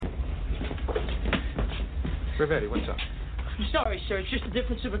Rivetti, what's up? I'm sorry, sir. It's just a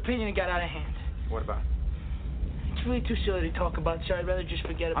difference of opinion that got out of hand. What about? It's really too silly to talk about, sir. I'd rather just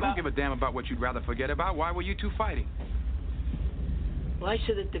forget about it. I don't give a damn about what you'd rather forget about. Why were you two fighting? Well, I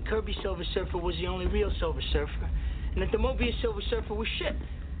said that the Kirby Silver Surfer was the only real Silver Surfer, and that the Mobius Silver Surfer was shit.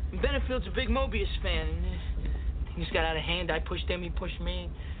 And Benefield's a big Mobius fan, and things got out of hand. I pushed him, he pushed me.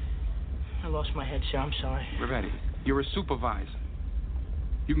 I lost my head, sir. I'm sorry. Rivetti, you're a supervisor.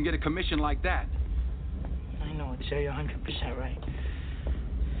 You can get a commission like that. I know it, sir. You're 100% right.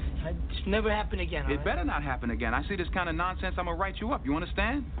 It's never happen again, all It right? better not happen again. I see this kind of nonsense, I'm going to write you up. You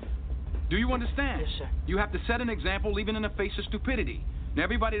understand? Do you understand? Yes, sir. You have to set an example even in the face of stupidity. Now,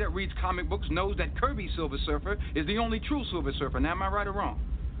 everybody that reads comic books knows that Kirby Silver Surfer is the only true Silver Surfer. Now, am I right or wrong?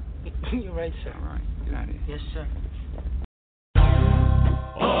 You're right, sir. All right. Get out of here. Yes, sir.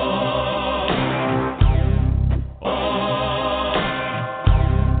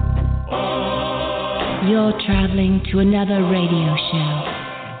 You're traveling to another radio show,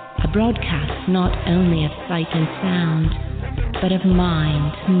 a broadcast not only of sight and sound, but of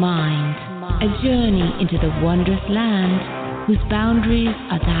mind, a journey into the wondrous land whose boundaries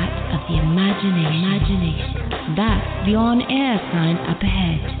are that of the imagination. That's the on-air sign up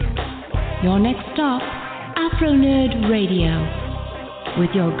ahead. Your next stop, Afro Nerd Radio, with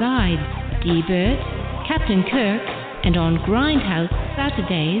your guides, D-Bert, Captain Kirk, and on Grindhouse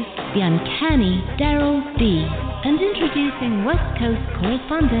Saturdays, the uncanny Daryl B. And introducing West Coast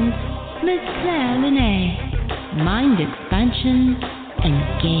correspondent, Miss Claire Linnae. Mind expansion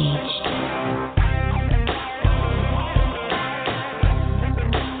engaged.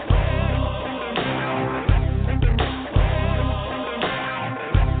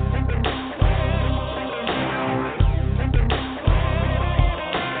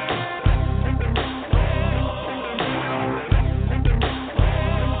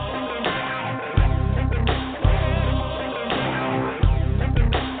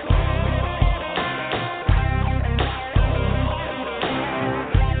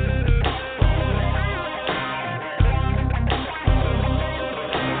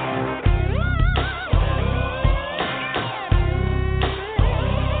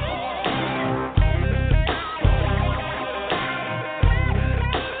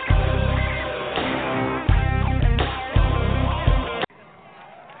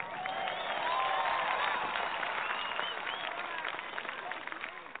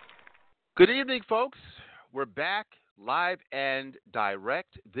 Good evening, folks. We're back live and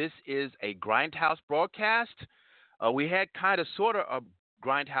direct. This is a Grindhouse broadcast. We had kind of sort of a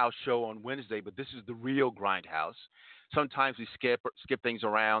Grindhouse show on Wednesday, but this is the real Grindhouse. Sometimes we skip things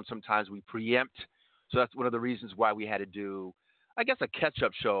around. Sometimes we preempt. So that's one of the reasons why we had to do, I guess, a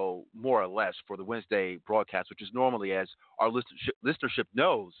catch-up show, more or less, for the Wednesday broadcast, which is normally, as our listenership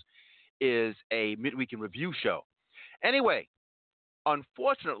knows, is a midweek in review show. Anyway,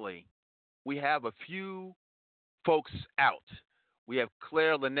 unfortunately, we have a few folks out. We have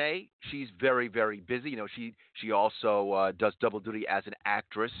Claire Linnae. She's very, very busy. You know, she also does double duty as an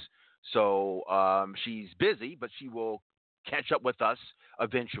actress. So she's busy, but she will catch up with us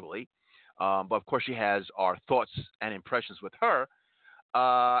eventually. But, of course, she has our thoughts and impressions with her.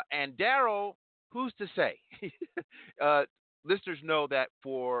 And Daryl, who's to say? Listeners know that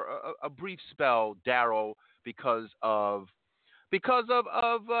for a brief spell, Daryl, because of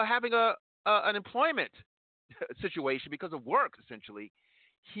having an employment situation, because of work, essentially,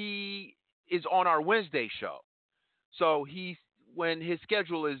 he is on our Wednesday show. So when his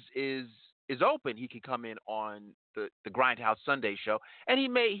schedule is open, he can come in on the Grindhouse Sunday show, and he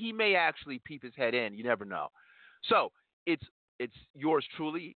may actually peep his head in. You never know. So it's yours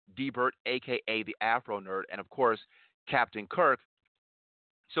truly, D-Bert, aka the Afro Nerd, and of course Captain Kirk.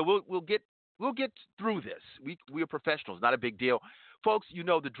 So we'll get through this. We are professionals, not a big deal. Folks, you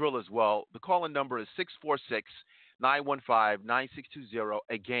know the drill as well. The call-in number is 646-915-9620.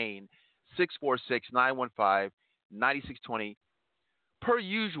 Again, 646-915-9620. Per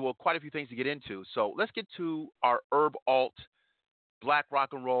usual, quite a few things to get into. So let's get to our herb alt, black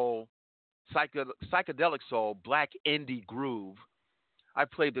rock and roll, psychedelic soul, black indie groove. I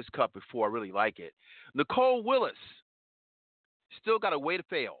played this cut before. I really like it. Nicole Willis, still got a way to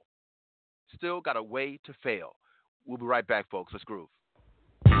fail. Still got a way to fail. We'll be right back, folks. Let's groove.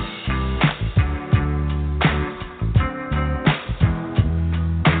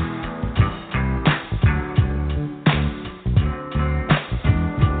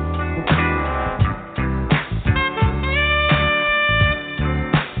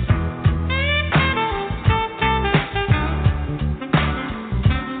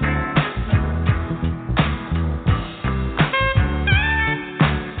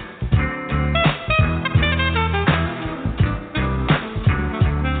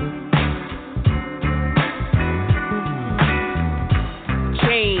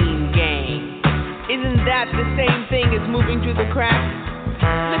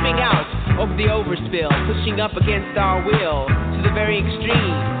 of the overspill, pushing up against our will to the very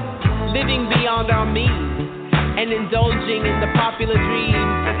extreme, living beyond our means, and indulging in the popular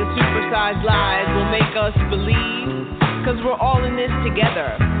dreams that the supersized lies will make us believe. Cause we're all in this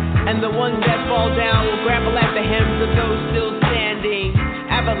together, and the ones that fall down will grapple at the hems of those still standing.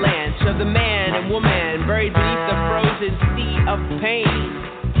 Avalanche of the man and woman buried beneath the frozen sea of pain.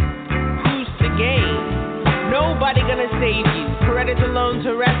 Who's to gain? Nobody gonna save you. Predator loans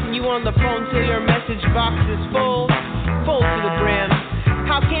harassing you on the phone till your message box is full to the brim.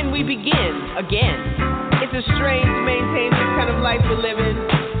 How can we begin again? It's a strain to maintain this kind of life we're living.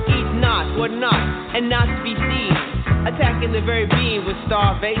 Eat not, what not, and not to be seen. Attacking the very being with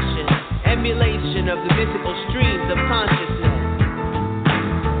starvation. Emulation of the mythical streams of consciousness.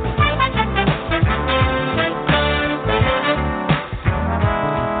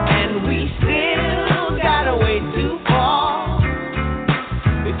 And we still got a way to fall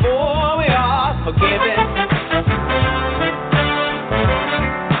before we are forgiven.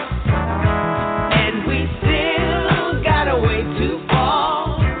 And we still got a way to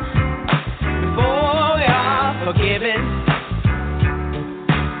fall before we are forgiven.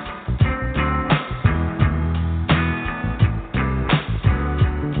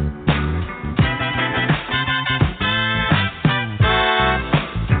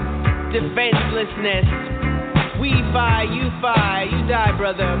 Defenselessness. We buy, you die,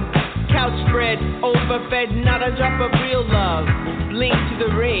 brother. Couch spread, overfed, not a drop of real love. Blink to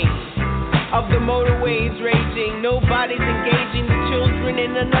the ring of the motorways raging. Nobody's engaging the children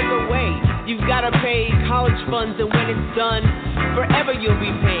in another way. You've gotta pay college funds, and when it's done, forever you'll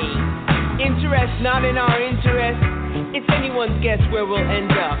be paying. Interest not in our interest. It's anyone's guess where we'll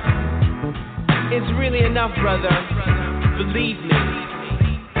end up. It's really enough, brother. Believe me.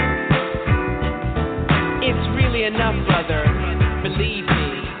 It's really enough, brother. Believe me.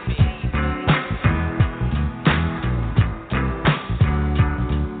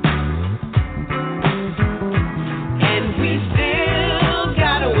 And we still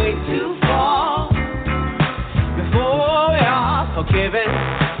got a way to fall before we are forgiven.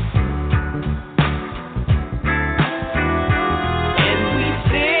 And we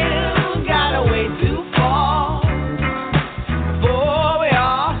still got a way to fall before we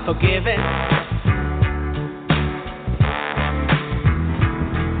are forgiven.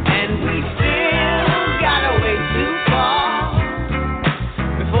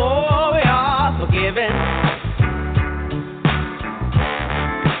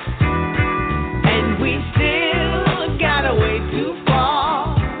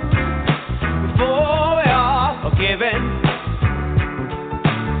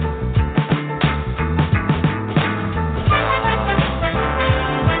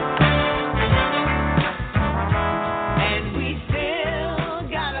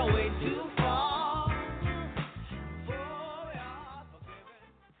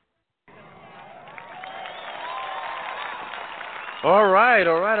 All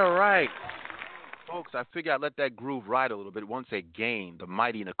right. Folks, I figure I'd let that groove ride a little bit. Once again, the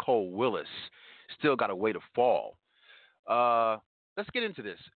mighty Nicole Willis still got a way to fall. Let's get into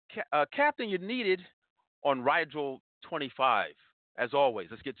this. Captain, you're needed on Rigel 25. As always,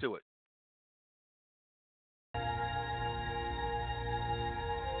 let's get to it.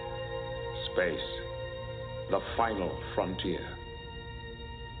 Space, the final frontier.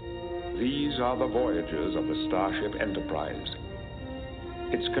 These are the voyages of the Starship Enterprise.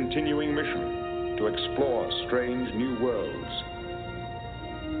 Its continuing mission to explore strange new worlds,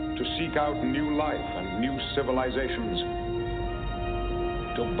 to seek out new life and new civilizations,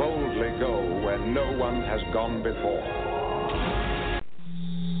 to boldly go where no one has gone before.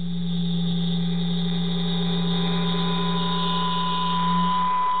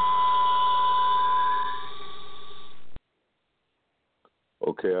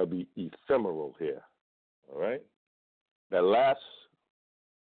 Okay, I'll be ephemeral here, all right? That last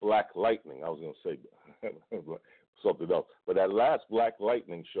Black Lightning, I was going to say something else, but that last Black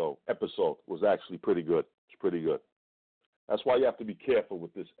Lightning show episode was actually pretty good. It's pretty good. That's why you have to be careful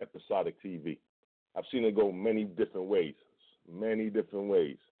with this episodic TV. I've seen it go many different ways.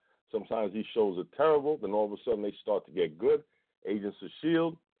 Sometimes these shows are terrible, then all of a sudden they start to get good. Agents of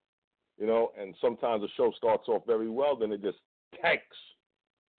S.H.I.E.L.D., you know, and sometimes the show starts off very well, then it just tanks,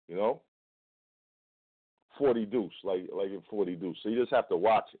 you know. 40 Deuce, like in 40 Deuce. So you just have to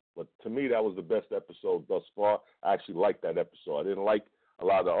watch it. But to me, that was the best episode thus far. I actually liked that episode. I didn't like a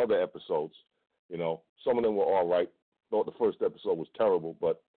lot of the other episodes. You know, some of them were all right. Thought the first episode was terrible,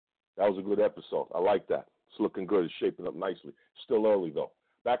 but that was a good episode. I like that. It's looking good. It's shaping up nicely. Still early, though.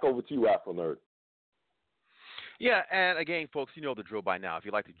 Back over to you, Afro Nerd. Yeah, and again, folks, you know the drill by now. If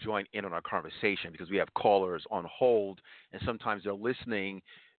you'd like to join in on our conversation, because we have callers on hold, and sometimes they're listening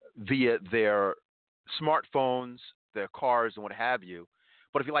via their smartphones, their cars, and what have you.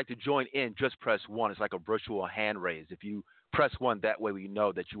 But if you'd like to join in, just press 1. It's like a virtual hand raise. If you press 1, that way we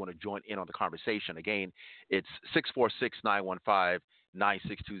know that you want to join in on the conversation. Again, it's 646-915-9620,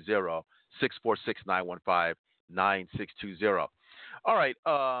 646-915-9620. All right,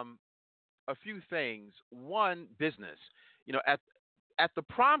 a few things. One, business. You know, at the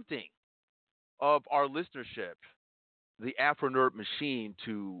prompting of our listenership, the Afro Nerd machine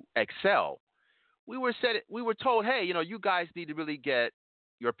to excel, we were told, hey, you know, you guys need to really get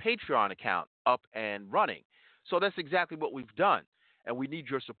your Patreon account up and running. So that's exactly what we've done, and we need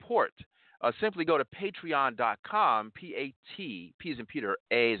your support. Simply go to patreon.com, P-A-T, P as in Peter,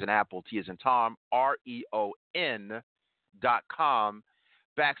 A as in Apple, T as in Tom, REON.com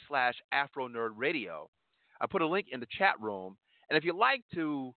 /Afro Nerd Radio. I put a link in the chat room, and if you'd like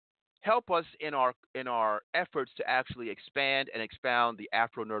to help us in our efforts to actually expand and expound the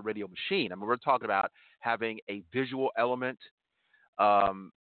Afro Nerd Radio machine, I mean, we're talking about having a visual element,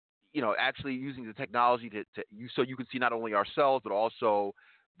 you know, actually using the technology so you can see not only ourselves but also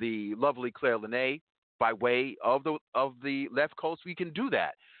the lovely Claire Lene by way of the left coast. We can do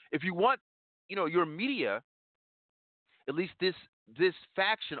that. If you want, you know, your media, at least this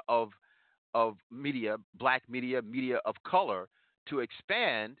faction of media, black media, media of color, to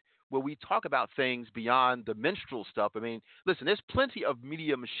expand, where we talk about things beyond the minstrel stuff. I mean, listen, there's plenty of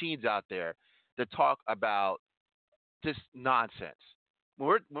media machines out there that talk about this nonsense.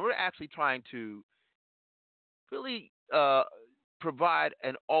 When we're actually trying to really provide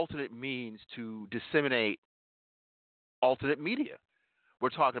an alternate means to disseminate alternate media. We're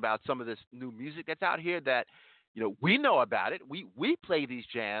talking about some of this new music that's out here that, you know, we know about it. We play these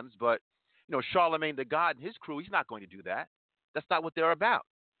jams, but, you know, Charlemagne the God and his crew, he's not going to do that. That's not what they're about.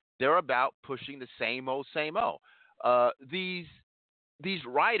 They're about pushing the same old, same old. These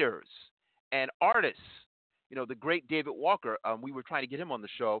writers and artists, you know, the great David Walker, we were trying to get him on the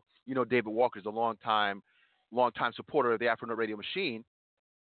show. You know, David Walker's a longtime supporter of the Afro Nerd Radio machine.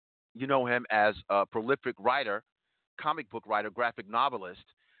 You know him as a prolific writer, comic book writer, graphic novelist.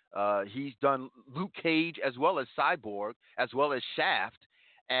 He's done Luke Cage as well as Cyborg, as well as Shaft.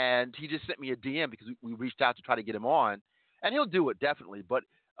 And he just sent me a DM because we reached out to try to get him on. And he'll do it, definitely. But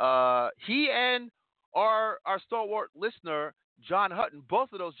he and our stalwart listener, John Hutton,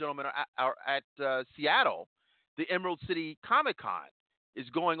 both of those gentlemen are at Seattle. The Emerald City Comic Con is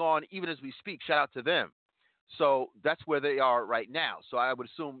going on even as we speak. Shout out to them. So that's where they are right now. So I would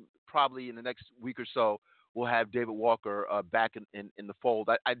assume probably in the next week or so, we'll have David Walker back in the fold.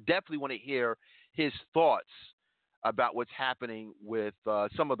 I definitely want to hear his thoughts about what's happening with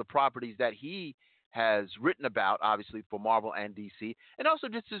some of the properties that he has written about, obviously, for Marvel and DC, and also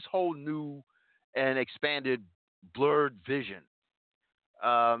just this whole new and expanded blurred vision.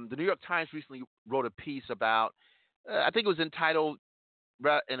 The New York Times recently wrote a piece about, I think it was entitled,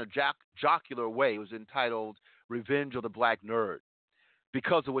 in a jocular way, it was entitled Revenge of the Black Nerd,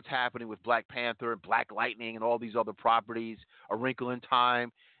 because of what's happening with Black Panther and Black Lightning and all these other properties, A Wrinkle in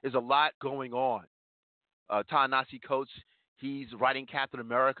Time. There's a lot going on. Ta-Nehisi Coates, he's writing Captain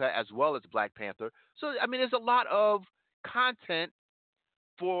America as well as Black Panther. So, I mean, there's a lot of content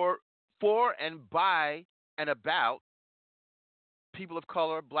for and by and about people of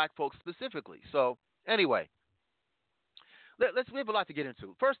color, black folks specifically. So, anyway, we have a lot to get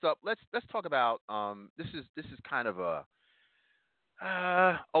into. First up, let's talk about this is kind of a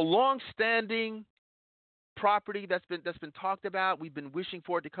long-standing property that's been talked about. We've been wishing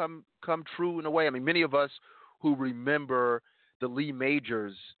for it to come true in a way. I mean, many of us who remember the Lee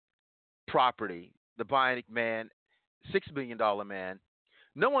Majors property, the Bionic Man, $6 Million Man,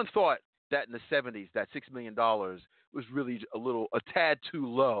 no one thought that in the 70s that $6 million was really a tad too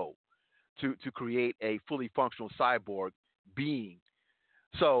low to create a fully functional cyborg being.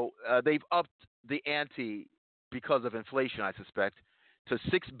 So they've upped the ante because of inflation, I suspect, to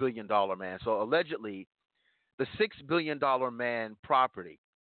 $6 billion man. So allegedly, the $6 billion man property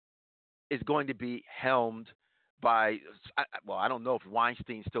is going to be helmed by, well, I don't know if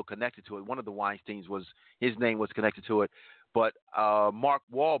Weinstein's still connected to it. One of the Weinsteins his name was connected to it, but Mark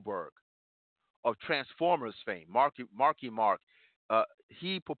Wahlberg of Transformers fame, Marky Mark,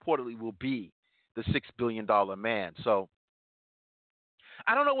 he purportedly will be the $6 billion man. So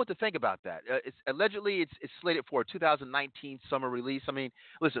I don't know what to think about that. It's slated for a 2019 summer release. I mean,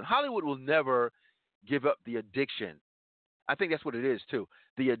 listen, Hollywood will never give up the addiction. I think that's what it is too.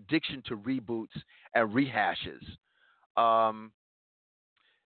 The addiction to reboots and rehashes.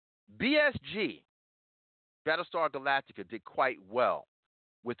 BSG, Battlestar Galactica did quite well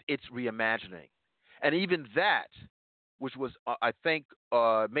with its reimagining. And even that, which was, I think,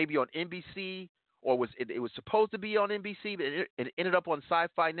 maybe on NBC, or it was supposed to be on NBC, but it ended up on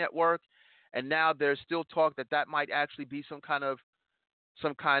Sci-Fi Network. And now there's still talk that might actually be some kind of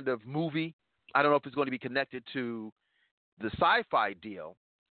movie. I don't know if it's going to be connected to the Sci-Fi deal,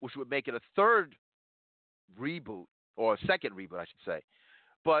 which would make it a third reboot, or a second reboot, I should say.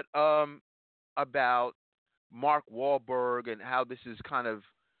 But about Mark Wahlberg and how this is kind of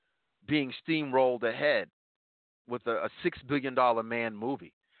being steamrolled ahead with a $6 billion man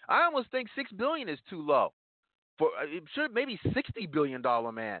movie. I almost think $6 billion is too low. Maybe $60 billion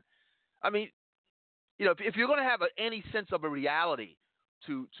man. I mean, if you're going to have any sense of a reality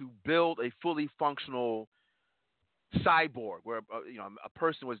to build a fully functional cyborg, where a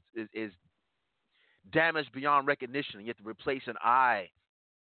person is damaged beyond recognition, and you have to replace an eye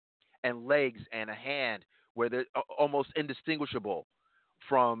and legs and a hand, where they're almost indistinguishable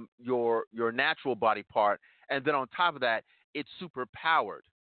from your natural body part, and then on top of that, it's super powered.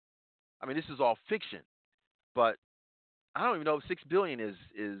 I mean, this is all fiction, but I don't even know if $6 billion is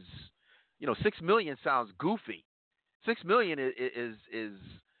 $6 million sounds goofy. $6 million is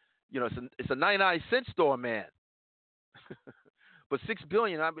it's a 99-cent store, man. But $6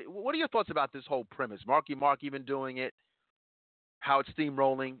 billion. I mean, what are your thoughts about this whole premise? Marky Mark even doing it, how it's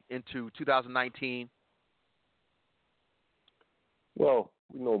steamrolling into 2019. Well,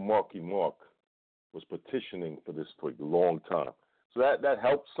 we know Marky Mark was petitioning for this for a long time, so that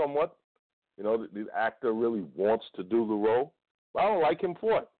helps somewhat. The actor really wants to do the role, but I don't like him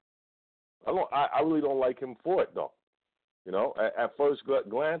for it. I really don't like him for it, though. At first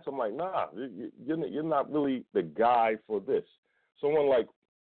glance, I'm like, nah, you're not really the guy for this. Someone like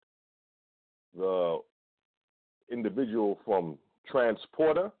the individual from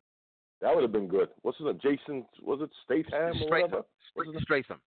Transporter, that would have been good. What's his name? Jason, was it Statham or whatever?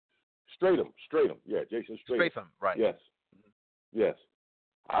 Stratham. Yeah, Jason Stratham. Right. Yes. Yes.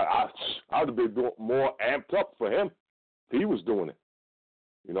 I would have been more amped up for him if he was doing it.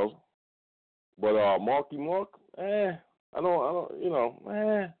 But Marky Mark, meh. I don't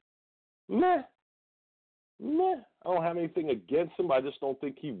have anything against him. I just don't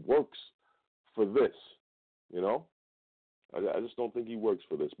think he works for this. I just don't think he works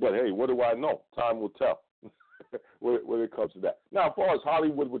for this. But hey, what do I know? Time will tell when it comes to that. Now, as far as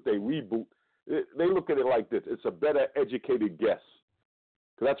Hollywood with their reboot, they look at it like this: it's a better educated guess.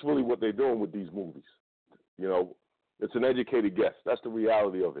 Because that's really what they're doing with these movies. It's an educated guess. That's the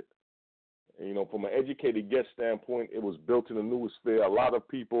reality of it. And, from an educated guess standpoint, it was built in the newest sphere. A lot of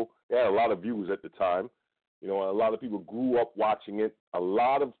people, they had a lot of views at the time. A lot of people grew up watching it. A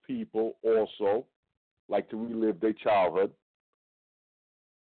lot of people also like to relive their childhood.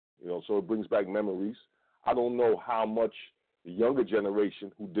 So it brings back memories. I don't know how much the younger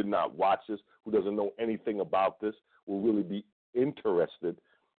generation who did not watch this, who doesn't know anything about this, will really be interested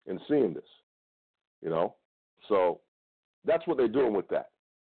in seeing this. So that's what they're doing with that.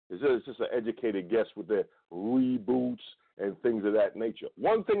 It's just an educated guess with their reboots and things of that nature.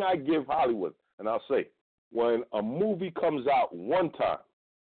 One thing I give Hollywood, and I'll say, when a movie comes out one time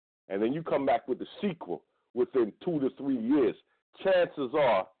and then you come back with the sequel within 2 to 3 years, chances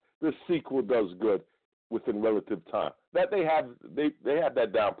are the sequel does good within relative time. That they have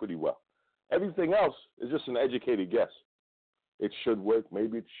that down pretty well. Everything else is just an educated guess. It should work.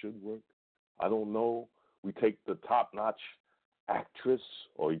 Maybe it should work. I don't know. We take the top-notch actress,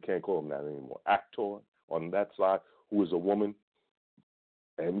 or you can't call them that anymore, actor on that side, who is a woman,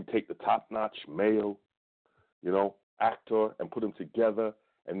 and we take the top-notch male, actor, and put them together,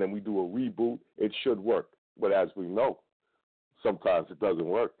 and then we do a reboot. It should work. But as we know, sometimes it doesn't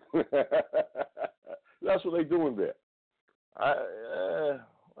work. That's what they're doing there.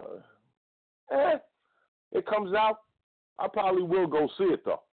 It comes out, I probably will go see it,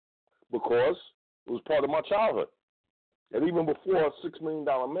 though, because it was part of my childhood. And even before $6 Million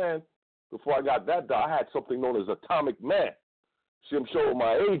Man, before I got that, I had something known as Atomic Man. See, I'm showing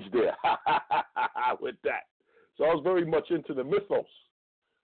my age there with that. So I was very much into the mythos.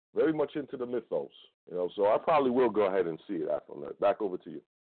 Very much into the mythos. So I probably will go ahead and see it after that. Back over to you.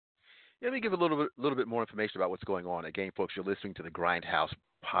 Yeah, let me give a little bit more information about what's going on. Again, folks, you're listening to the Grindhouse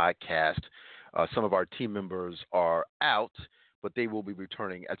podcast. Some of our team members are out, but they will be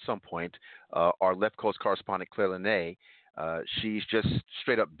returning at some point. Our left coast correspondent, Claire Lene, she's just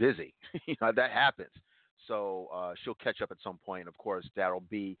straight up busy. That happens. So she'll catch up at some point. Of course, Daryl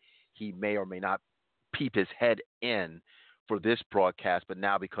B., he may or may not peep his head in for this broadcast, but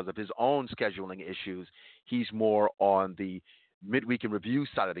now because of his own scheduling issues, he's more on the midweek in review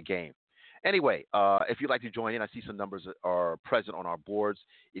side of the game. Anyway, if you'd like to join in, I see some numbers are present on our boards.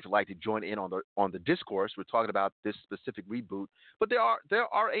 If you'd like to join in on the discourse, we're talking about this specific reboot, but there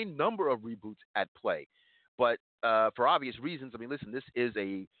are a number of reboots at play. But for obvious reasons, I mean, listen, this is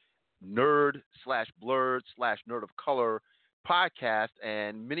a nerd slash blurred slash nerd of color podcast,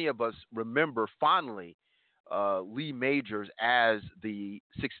 and many of us remember fondly Lee Majors as the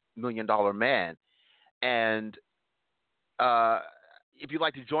 $6 Million Man, and if you'd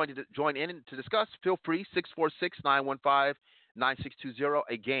like to join in to discuss, feel free. 646-915-9620.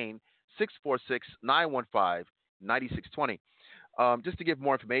 Again, 646-915-9620. Just to give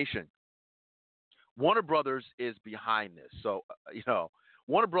more information, Warner Brothers is behind this. So,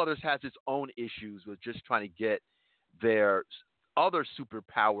 Warner Brothers has its own issues with just trying to get their other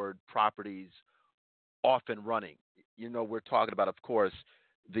super-powered properties off and running. We're talking about, of course,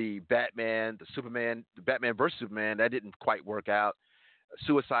 the Batman, the Batman versus Superman. That didn't quite work out.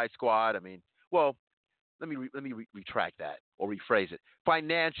 Suicide Squad. I mean, well, let me retract that or rephrase it.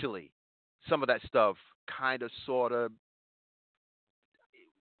 Financially, some of that stuff kind of, sort of,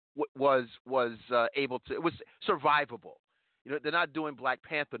 was able to. It was survivable. They're not doing Black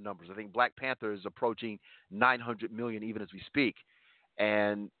Panther numbers. I think Black Panther is approaching 900 million even as we speak,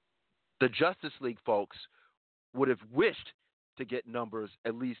 and the Justice League folks would have wished to get numbers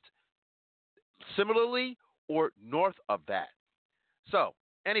at least similarly or north of that. So,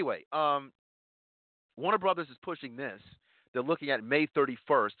 anyway, Warner Brothers is pushing this. They're looking at May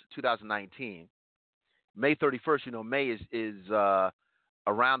 31st, 2019. May 31st, May is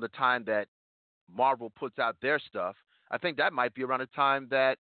around the time that Marvel puts out their stuff. I think that might be around the time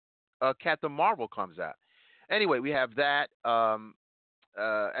that Captain Marvel comes out. Anyway, we have that.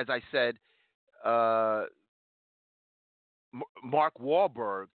 As I said, Mark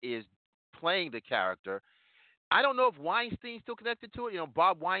Wahlberg is playing the character. I don't know if Weinstein's still connected to it.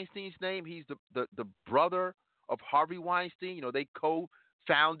 Bob Weinstein's name, he's the brother of Harvey Weinstein. They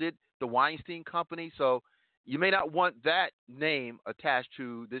co-founded the Weinstein Company. So you may not want that name attached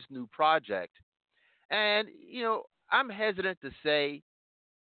to this new project. And, I'm hesitant to say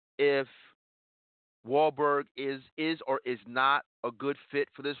if Wahlberg is or is not a good fit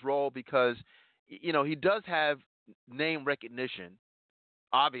for this role because, he does have name recognition,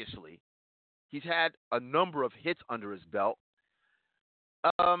 obviously. He's had a number of hits under his belt,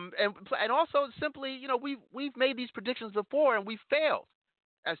 and also simply, we've made these predictions before and we failed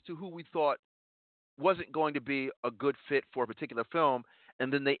as to who we thought wasn't going to be a good fit for a particular film,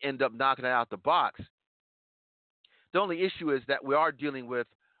 and then they end up knocking it out the box. The only issue is that we are dealing with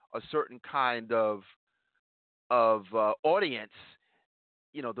a certain kind of audience.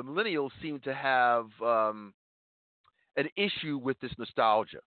 The millennials seem to have an issue with this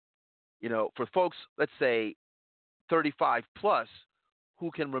nostalgia. For folks, let's say 35 plus,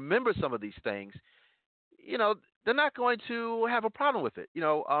 who can remember some of these things, they're not going to have a problem with it.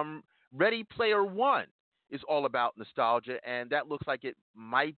 Ready Player One is all about nostalgia, and that looks like it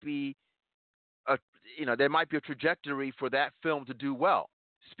might be there might be a trajectory for that film to do well.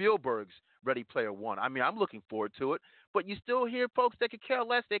 Spielberg's Ready Player One. I mean, I'm looking forward to it, but you still hear folks that could care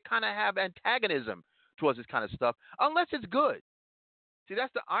less. They kind of have antagonism towards this kind of stuff, unless it's good. See,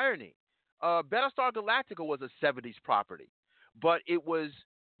 that's the irony. Battlestar Galactica was a 70s property, but it was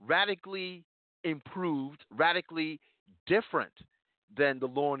radically improved, radically different than the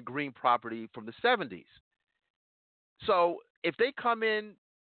Lorne Green property from the 70s. So if they come in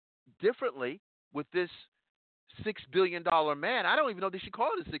differently with this $6 billion man, I don't even know if they should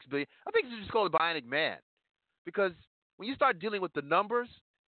call it a $6 billion. I think they should just call it Bionic Man, because when you start dealing with the numbers,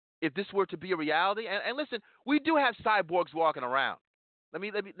 if this were to be a reality, and listen, we do have cyborgs walking around. Let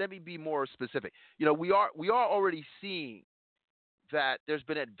me be more specific. We are already seeing that there's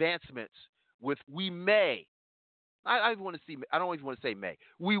been advancements with we may. I don't even want to say may.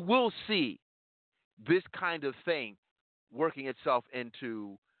 We will see this kind of thing working itself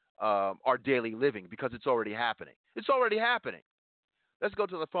into our daily living, because it's already happening. It's already happening. Let's go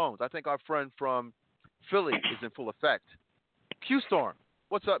to the phones. I think our friend from Philly is in full effect. Q-Storm,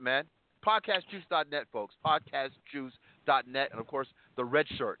 what's up, man? Podcastjuice.net, folks. Podcastjuice.net, and of course the red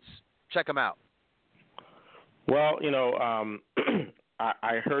shirts. Check them out. Well,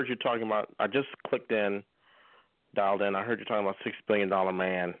 I heard you talking about. I just dialed in. I heard you talking about $6 billion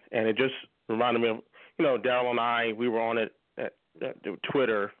man, and it just reminded me of Daryl and I. We were on it at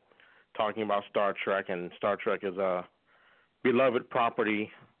Twitter talking about Star Trek, and Star Trek is a beloved property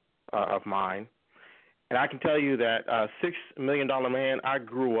of mine. And I can tell you that $6 Million Man, I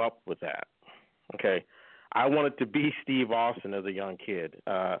grew up with that. Okay. I wanted to be Steve Austin as a young kid.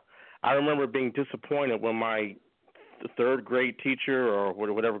 I remember being disappointed when my third grade teacher, or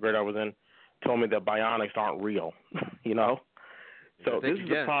whatever grade I was in, told me that bionics aren't real. You know, so this is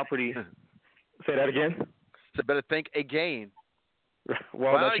a property. Say that again. So better think again.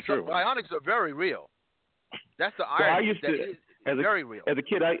 Well, bionics that's true. Bionics are very real. That's the irony. Well, I used to, very real. As a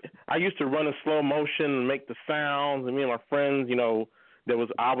kid, I used to run in slow motion and make the sounds, and me and my friends,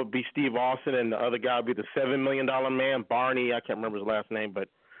 I would be Steve Austin, and the other guy would be the $7 Million Man, Barney. I can't remember his last name, but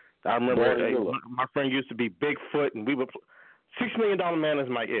I remember my friend used to be Bigfoot, and we would. $6 Million Man is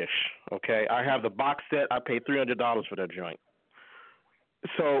my ish. Okay, I have the box set. I paid $300 for that joint.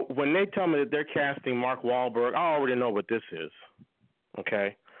 So when they tell me that they're casting Mark Wahlberg, I already know what this is.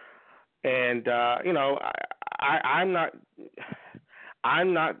 Okay, and I'm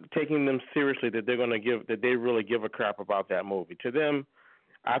not taking them seriously that they really give a crap about that movie. To them,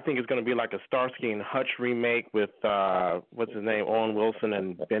 I think it's going to be like a Starsky and Hutch remake with what's his name, Owen Wilson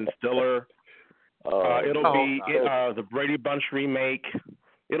and Ben Stiller. It'll be the Brady Bunch remake.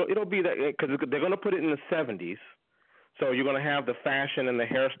 It'll be that because they're going to put it in the 70s. So you're going to have the fashion and the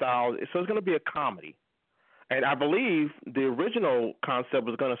hairstyle. So it's going to be a comedy. And I believe the original concept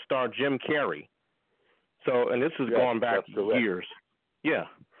was going to star Jim Carrey. So, and this is going back years. Yeah.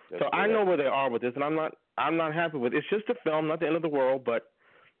 That's correct. I know where they are with this, and I'm not happy with it. It's just a film, not the end of the world, but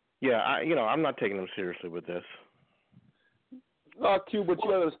yeah, I'm not taking them seriously with this. No, Q, but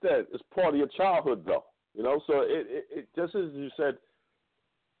you understand, it's part of your childhood, though. So it just as you said,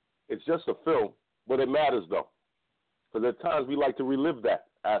 it's just a film, but it matters, though. Because at times we like to relive that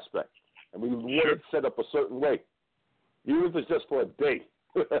aspect, and we want it set up a certain way, even if it's just for a day,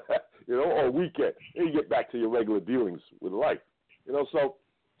 or a weekend. Then you get back to your regular dealings with life. So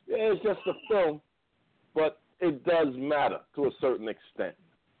yeah, it's just a film, but it does matter to a certain extent.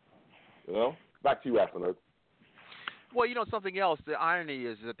 Back to you, Afternoon. Well, something else. The irony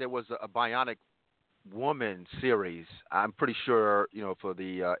is that there was a Bionic Woman series. I'm pretty sure, for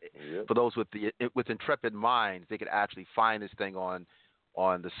the for those with intrepid minds, they could actually find this thing on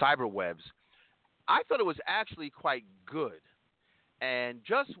the cyberwebs. I thought it was actually quite good, and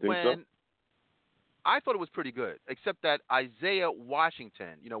just when I thought it was pretty good, except that Isaiah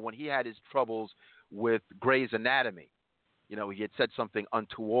Washington, when he had his troubles with Grey's Anatomy, he had said something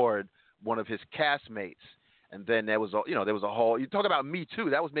untoward one of his castmates, and then there was a whole. You talk about Me Too.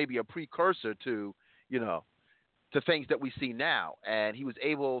 That was maybe a precursor to to things that we see now. And he was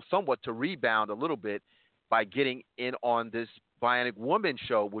able somewhat to rebound a little bit by getting in on this Bionic Woman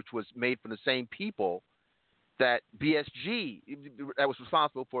show, which was made from the same people that BSG, that was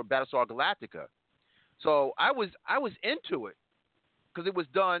responsible for Battlestar Galactica. So I was into it because it was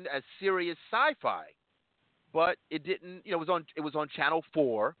done as serious sci-fi, but it didn't. It was on Channel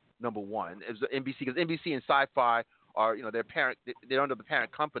 4, number one. It was NBC because NBC and Sci-Fi are they're under the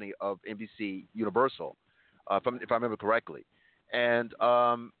parent company of NBC Universal, if I remember correctly, and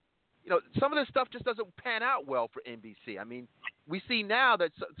some of this stuff just doesn't pan out well for NBC. I mean, we see now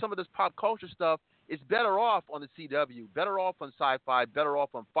that some of this pop culture stuff is better off on the CW, better off on Sci-Fi, better off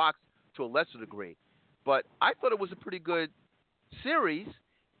on Fox to a lesser degree. But I thought it was a pretty good series,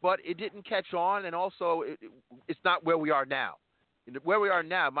 but it didn't catch on, and also it's not where we are now. Where we are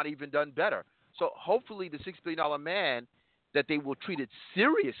now might have even done better. So hopefully the $6 Billion Man, that they will treat it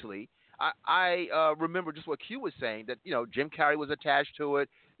seriously. I remember just what Q was saying, that Jim Carrey was attached to it.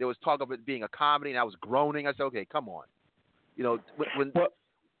 There was talk of it being a comedy, and I was groaning. I said, okay, come on.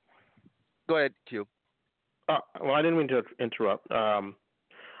 Go ahead, Q. Well, I didn't mean to interrupt.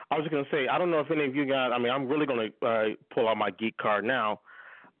 I was just going to say, I don't know if any of you guys, I'm really going to pull out my geek card now.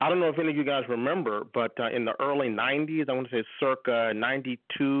 I don't know if any of you guys remember, but in the early 90s, I want to say circa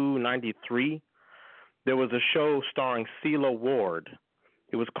 92, 93, there was a show starring CeeLo Ward.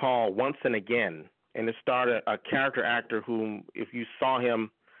 It was called Once and Again, and it starred a character actor whom, if you saw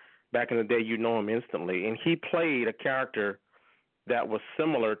him back in the day, you'd know him instantly. And he played a character that was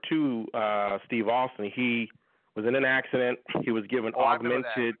similar to Steve Austin. He was in an accident. He was given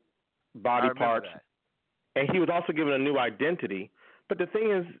augmented body parts. And he was also given a new identity. But the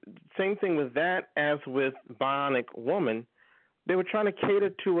thing is, same thing with that as with Bionic Woman. They were trying to cater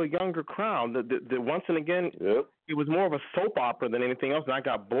to a younger crowd. The Once and Again, It was more of a soap opera than anything else, and I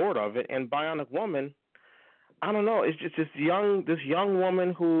got bored of it. And Bionic Woman, I don't know. It's just this young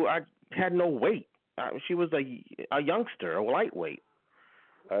woman who had no weight. She was a youngster, a lightweight.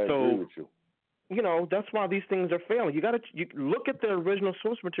 I agree with you. That's why these things are failing. You look at the original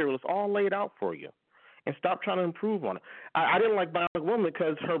source material; it's all laid out for you, and stop trying to improve on it. I didn't like Bionic Woman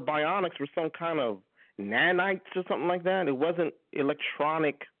because her bionics were some kind of nanites or something like that. It wasn't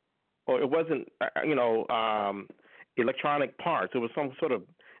electronic, or it wasn't electronic parts. It was some sort of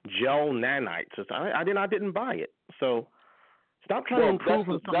gel nanites. I didn't buy it. So Stop trying to improve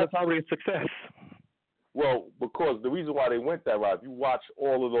on something that's already a success. Well, because the reason why they went that route, if you watch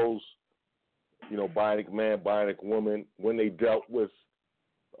all of those, Bionic Man, Bionic Woman, when they dealt with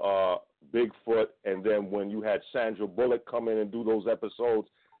Bigfoot, and then when you had Sandra Bullock come in and do those episodes,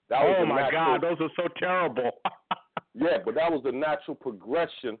 that was God, those are so terrible. Yeah, but that was the natural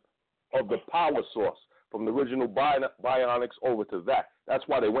progression of the power source from the original Bionics over to that. That's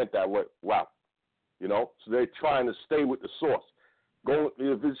why they went that route, So they're trying to stay with the source.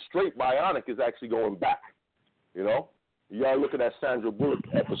 If it's straight Bionic, is actually going back, You gotta look at that Sandra Bullock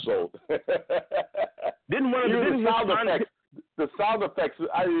episode. The sound effects,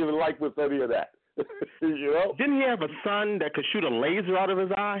 I didn't even like with any of that. Didn't he have a son that could shoot a laser out of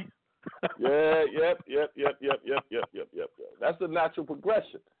his eye? Yep. That's the natural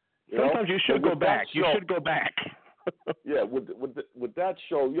progression. Sometimes you should go back. You should go back. Yeah, with that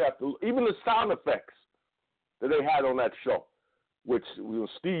show, you have to, even the sound effects that they had on that show, which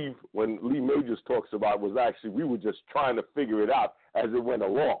Steve, when Lee Majors talks about, was actually, we were just trying to figure it out as it went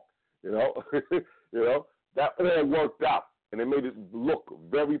along. That worked out, and it made it look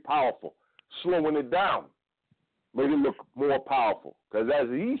very powerful. Slowing it down made it look more powerful. Because as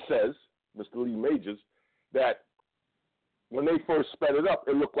he says, Mr. Lee Majors, that when they first sped it up,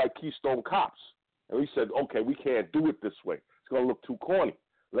 it looked like Keystone Cops. And we said, okay, we can't do it this way. It's going to look too corny.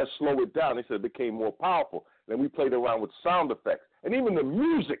 Let's slow it down. They said it became more powerful. Then we played around with sound effects. And even the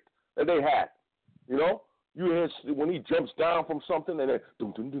music that they had, you hear when he jumps down from something, and then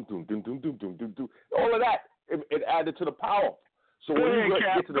doom, doom, doom, doom, doom, doom, doom, doom, doom, doom. All of that, it added to the power. So when you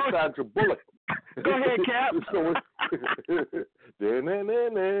get to the Sandra Bullock. Go ahead, Cap. All of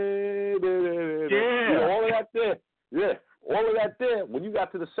that there. Yeah, all of that there. When you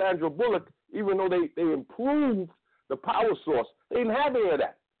got to the Sandra Bullock, even though they improved the power source, they didn't have any of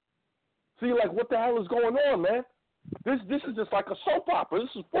that. So you're like, what the hell is going on, man? This is just like a soap opera.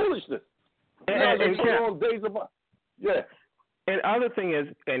 This is foolishness. Yeah. And other thing is,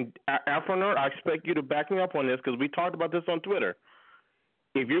 and Afro Nerd, I expect you to back me up on this because we talked about this on Twitter.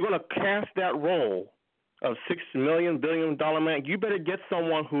 If you're going to cast that role of $6 billion man, you better get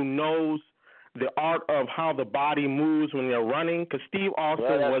someone who knows the art of how the body moves when they're running, because Steve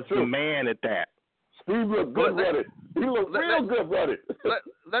Austin was the man at that. Steve looked good running. He looked real good running.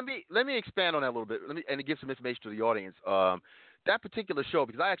 Let me expand on that a little bit. And give some information to the audience. That particular show,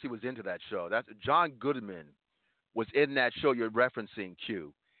 because I actually was into that show. That's John Goodman was in that show you're referencing,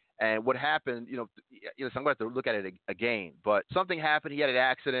 Q. And what happened, so I'm going to have to look at it again. But something happened. He had an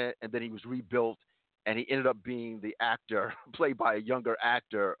accident, and then he was rebuilt, and he ended up being the actor played by a younger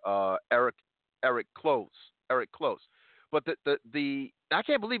actor, Eric Close. But the I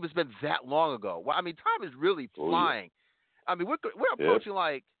can't believe it's been that long ago. Well, I mean, time is really flying. I mean, we're approaching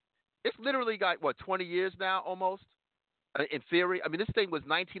it's literally got 20 years now almost. In theory, I mean, this thing was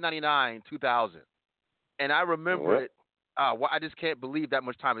 1999, 2000, and I remember it. I just can't believe that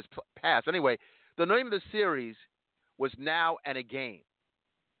much time has passed. Anyway, the name of the series was Now and Again,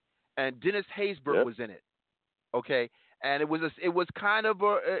 and Dennis Haysbert was in it. Okay, and it was kind of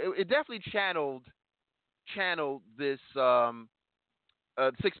it definitely channeled this $6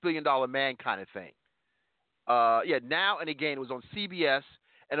 billion man kind of thing. Now and Again, it was on CBS,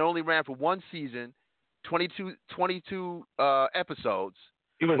 and it only ran for one season, 22 episodes.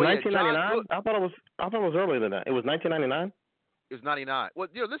 It was 1999. I thought it was earlier than that. It was 1999. It was 99. Well,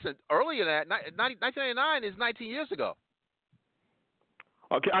 listen, earlier than that, 1999 is 19 years ago.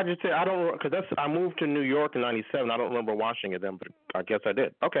 Okay, I just say I don't, because I moved to New York in '97. I don't remember watching it then, but I guess I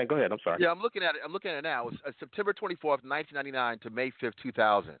did. Okay, go ahead. I'm sorry. Yeah, I'm looking at it now. It was September 24th, 1999 to May 5th,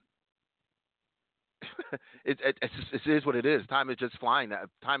 2000. It is what it is. Time is just flying.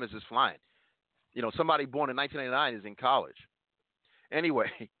 Time is just flying. Somebody born in 1999 is in college.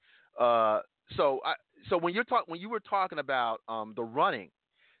 Anyway, so when you were talking about the running,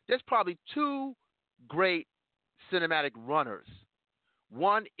 there's probably two great cinematic runners.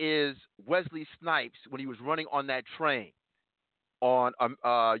 One is Wesley Snipes when he was running on that train on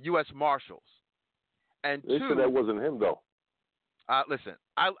U.S. Marshals, and they said that wasn't him though. Listen,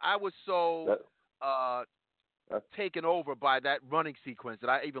 I was so taken over by that running sequence that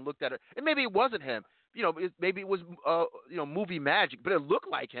I even looked at it, and maybe it wasn't him. Maybe it was movie magic, but it looked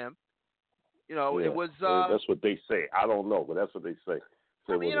like him. It was. That's what they say. I don't know, but that's what they say.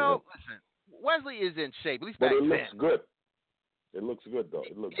 Listen, Wesley is in shape. At least back then. But it looks good. It looks good though.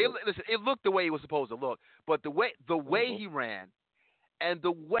 Listen, it looked the way it was supposed to look, but the way he ran, and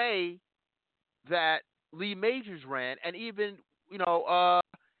the way that Lee Majors ran, and even he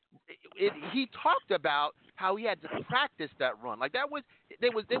talked about how he had to practice that run. Like there was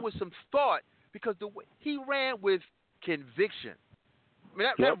some thought, because the way he ran with conviction. I mean,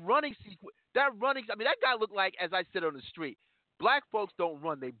 that running sequence, I mean, that guy looked like, as I said on the street, black folks don't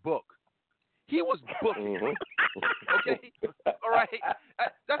run, they book. He was booking. Okay, all right.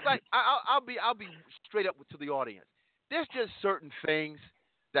 That's like I'll be straight up to the audience. There's just certain things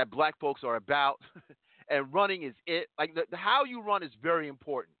that black folks are about, and running is it. Like the how you run is very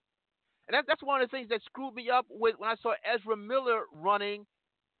important, and that's one of the things that screwed me up with when I saw Ezra Miller running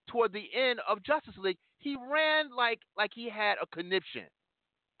toward the end of Justice League. He ran like he had a conniption.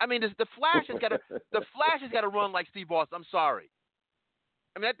 I mean, the Flash has got to run like Steve Austin. I'm sorry.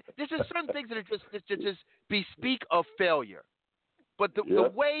 I mean, there's just certain things that are just bespeak of failure. But the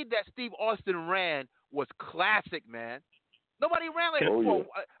way that Steve Austin ran was classic, man. Nobody ran like I didn't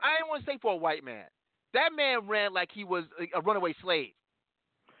want to say for a white man. That man ran like he was a runaway slave.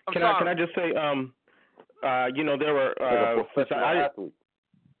 Can I just say, there were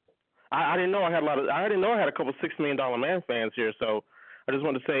I didn't know I had I didn't know I had a couple $6 Million Man fans here, so I just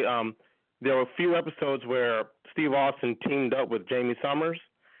wanted to say there were a few episodes where Steve Austin teamed up with Jamie Summers,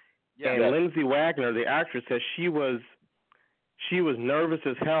 and Lindsay Wagner, the actress, said she was nervous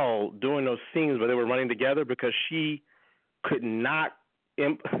as hell doing those scenes where they were running together because she could not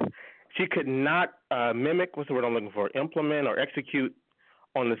mimic, what's the word I'm looking for, implement or execute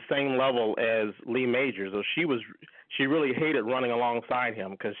on the same level as Lee Majors. So she really hated running alongside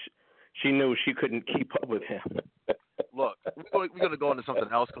him because she knew she couldn't keep up with him. Look, we're going to go into something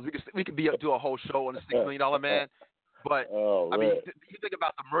else because we could do a whole show on the $6 Million Man. But I mean, you think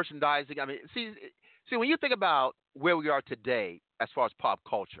about the merchandising. I mean, see, when you think about where we are today as far as pop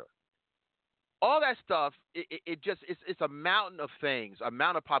culture, all that stuff, it's a mountain of things, a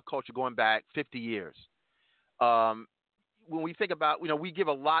mountain of pop culture going back 50 years. When we think about, we give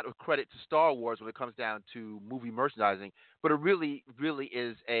a lot of credit to Star Wars when it comes down to movie merchandising, but it really, really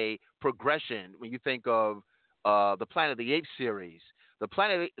is a progression. When you think of the Planet of the Apes series, the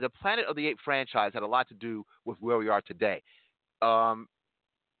Planet of the Apes franchise had a lot to do with where we are today, and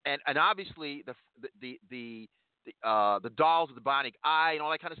obviously the dolls with the bionic eye and all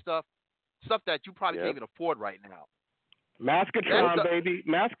that kind of stuff that you probably can't even afford right now. Maskatron, baby,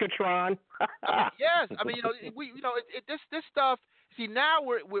 Maskatron. Yes, I mean, this stuff. See, now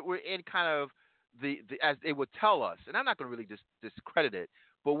we're in kind of the as they would tell us, and I'm not going to really discredit it,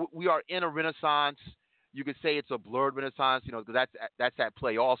 but we are in a renaissance. You could say it's a blurred renaissance, because that's at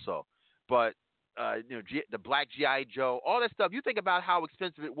play also. But the Black G.I. Joe, all that stuff. You think about how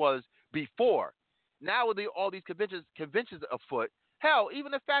expensive it was before. Now with all these conventions afoot. Hell,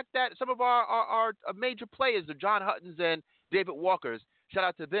 even the fact that some of our major players, the John Huttons and David Walkers, shout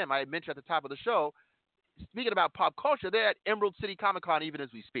out to them. I mentioned at the top of the show. Speaking about pop culture, they're at Emerald City Comic Con even as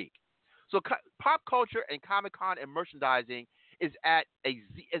we speak. So pop culture and Comic Con and merchandising is at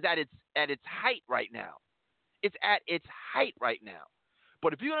its height right now. It's at its height right now.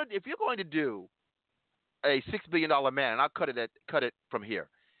 But if you're going to do a $6 billion man, and I'll cut it from here,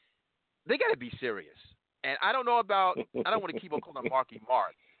 they got to be serious. And I don't know about, I don't want to keep on calling Marky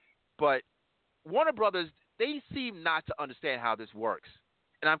Mark, but Warner Brothers, they seem not to understand how this works,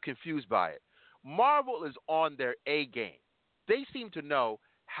 and I'm confused by it. Marvel is on their A game. They seem to know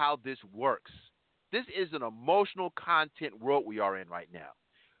how this works. This is an emotional content world we are in right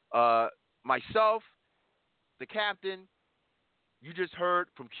now. Myself, the captain, you just heard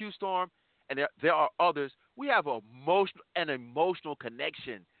from Q-Storm, and there are others. We have an emotional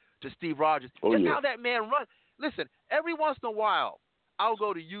connection to Steve Rogers. Just how that man runs. Listen, every once in a while, I'll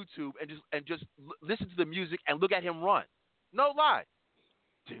go to YouTube and just listen to the music and look at him run. No lie.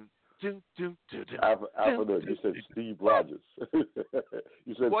 Alpha, you said Steve Rogers. You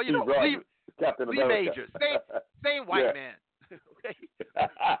said Steve Rogers, Captain Lee America. Majors, same white man.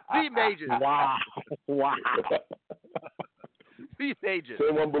 Lee Majors. Wow. Lee Majors.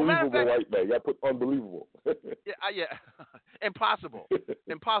 Same unbelievable white man. You got to put unbelievable. Yeah. Impossible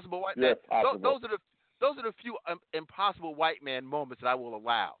white man. Yeah, those are the few impossible white man moments that I will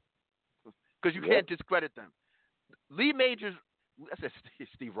allow, because you can't discredit them. Lee Majors. I said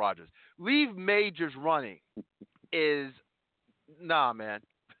Steve Rogers. Lee Majors running is man.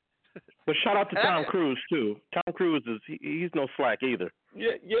 But shout out to Tom Cruise too. Tom Cruise he's no slack either.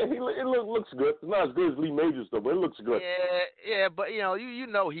 Yeah, it looks good. It's not as good as Lee Majors though, but it looks good. Yeah, but you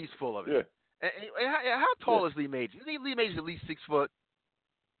know he's full of it. Yeah. And how tall is Lee Majors? Isn't Lee Majors at least 6 foot?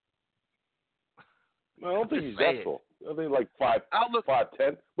 No, I don't think he's that tall. I think like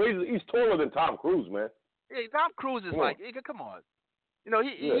 5'10". But he's taller than Tom Cruise, man. Yeah, Tom Cruise is come on. He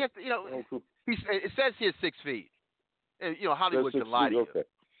has to, it says here 6 feet. Hollywood can lie to you. Okay.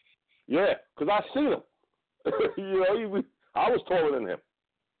 Yeah, because I've seen him. I was taller than him.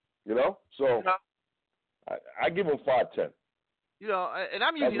 So I give him 5'10". You know, and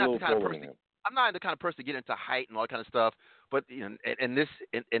I'm usually not the kind of person. I'm not the kind of person to get into height and all that kind of stuff. But you know, in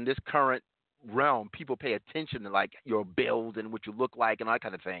this current realm, people pay attention to like your build and what you look like and all that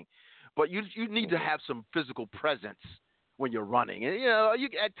kind of thing. But you need to have some physical presence when you're running. And you know,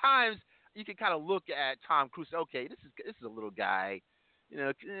 at times you can kind of look at Tom Cruise. Okay, this is a little guy. You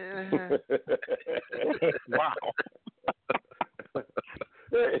know. Wow.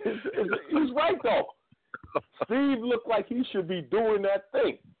 He's right though. Steve looked like he should be doing that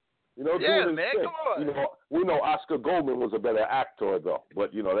thing. You know, yeah, doing his man, thing. come on. You know, we know Oscar Goldman was a better actor though,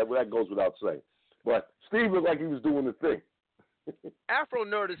 but you know that goes without saying. But Steve looked like he was doing the thing. Afro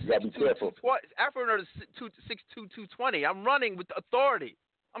Nerd is 6'2", 220. I'm running with authority.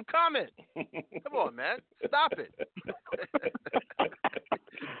 I'm coming. Come on, man. Stop it.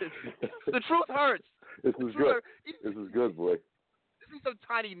 The truth hurts. This is good. This is good, boy. See some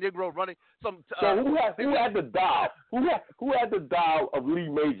tiny Negro running. So who had the dial? Who had the dial of Lee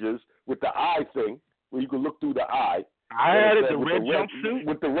Majors with the eye thing, where you could look through the eye? I had it, the red jumpsuit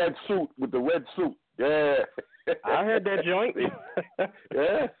with the red suit. Yeah. I had that joint.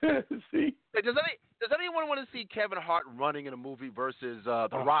 Yeah. See. Hey, does anyone want to see Kevin Hart running in a movie versus The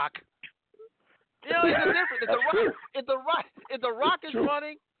Rock? You know, it's a difference. If the Rock is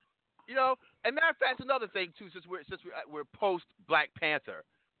running, you know. And matter of fact, it's another thing too. Since we're post Black Panther,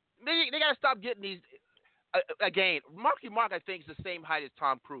 they gotta stop getting these. Again, Marky Mark I think is the same height as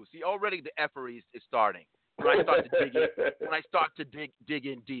Tom Cruise. See, already the effery is starting. When I start to dig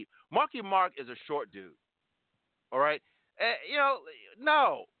in deep, Marky Mark is a short dude. All right, you know,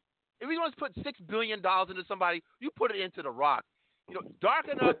 no. If you want to put $6 billion into somebody, you put it into The Rock. You know,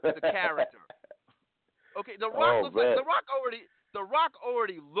 darken up the character. Okay, The Rock looks like The Rock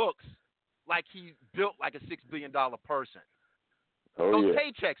already looks like he's built like a $6 billion person. Those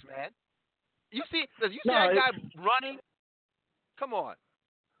paychecks, man. You see that guy running? Come on.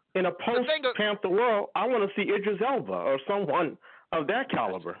 In a post-Panther world, I want to see Idris Elba or someone of that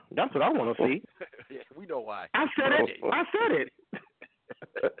caliber. That's what I want to see. Yeah, we know why. I said it.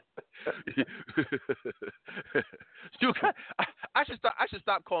 I should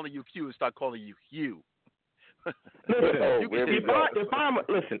stop calling you Q and start calling you Hugh. Listen,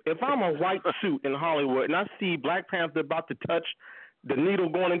 if I'm a white suit in Hollywood and I see Black Panther about to touch the needle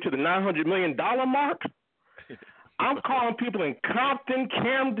going into the $900 million mark, I'm calling people in Compton,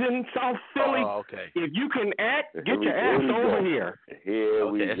 Camden, South Philly. Oh, okay. If you can act, get your ass over here. Here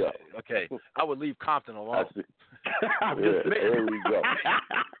we go. Okay, I would leave Compton alone. Here we go.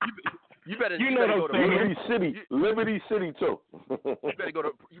 You better go to Liberty City too. You better go to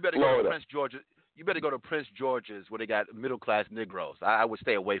Prince George's. You better go to Prince George's where they got middle class Negroes. I would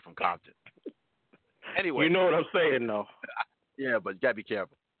stay away from Compton. Anyway, you know what I'm saying, though. Yeah, but you gotta be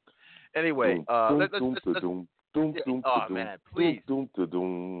careful. Anyway, let's oh man, please.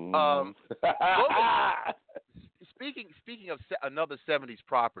 Speaking of another '70s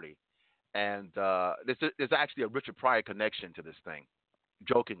property, and there's actually a Richard Pryor connection to this thing,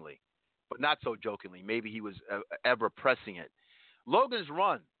 jokingly, but not so jokingly. Maybe he was ever pressing it. Logan's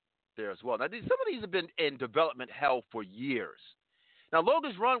Run there as well. Now, some of these have been in development hell for years. Now,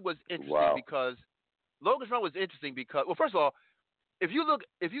 Logan's Run was interesting because well, first of all, if you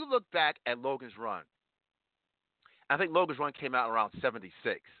look back at Logan's Run, I think Logan's Run came out around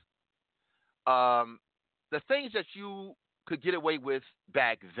 '76. The things that you could get away with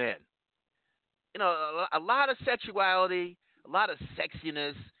back then, you know, a lot of sexuality, a lot of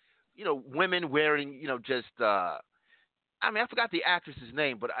sexiness, you know, women wearing, you know, just I mean, I forgot the actress's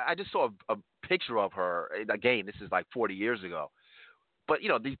name, but I just saw a picture of her. Again, this is like 40 years ago. But, you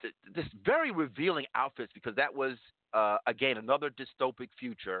know, this very revealing outfits, because that was, again, another dystopic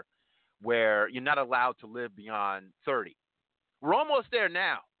future where you're not allowed to live beyond 30. We're almost there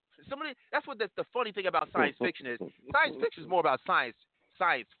now. That's what the funny thing about science fiction is. Science fiction is more about science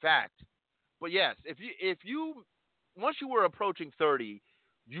fact. But yes, if you once you were approaching 30,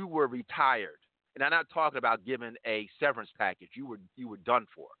 you were retired. And I'm not talking about giving a severance package. You were done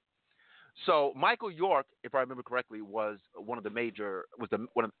for. So Michael York, if I remember correctly, was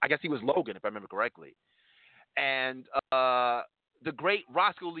I guess he was Logan, if I remember correctly. And the great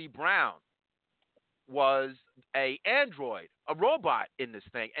Roscoe Lee Brown was a android, a robot in this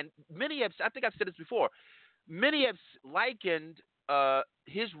thing. And I think I've said this before, many have likened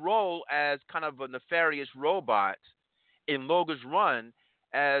his role as kind of a nefarious robot in Logan's Run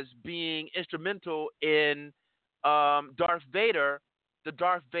as being instrumental in Darth Vader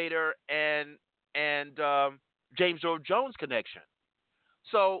and James Earl Jones connection.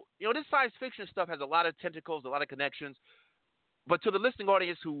 So, you know, this science fiction stuff has a lot of tentacles, a lot of connections. but to the listening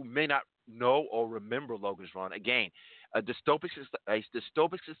audience who may not know or remember Logan's Run, again, a dystopic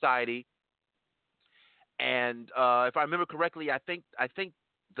society, and if I remember correctly, I think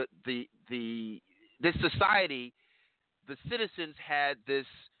this society, the citizens had this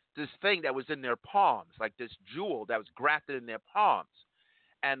thing that was in their palms, like this jewel that was grafted in their palms,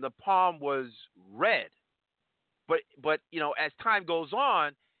 and the palm was red. But as time goes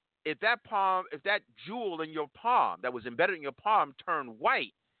on, if that jewel in your palm that was embedded in your palm turned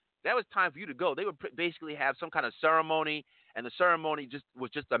white, that was time for you to go. They would basically have some kind of ceremony, and the ceremony was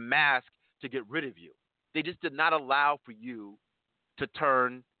just a mask to get rid of you. They just did not allow for you to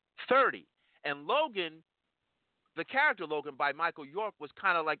turn 30. And Logan, the character Logan by Michael York, was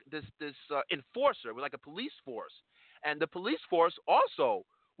kind of like this enforcer, like a police force, and the police force also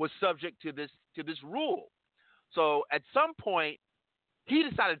was subject to this rule. So at some point, he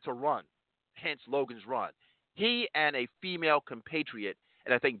decided to run, hence Logan's Run. He and a female compatriot,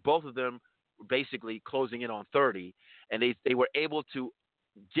 and I think both of them were basically closing in on 30, and they were able to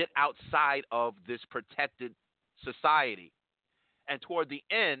get outside of this protected society. And toward the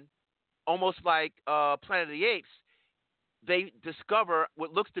end, almost like Planet of the Apes, they discover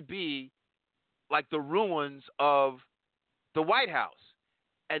what looks to be like the ruins of the White House.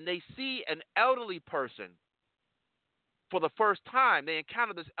 And they see an elderly person for the first time. They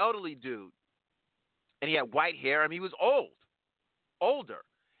encounter this elderly dude, and he had white hair. I mean, he was older.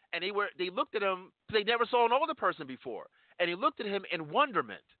 And they looked at him. They never saw an older person before. And he looked at him in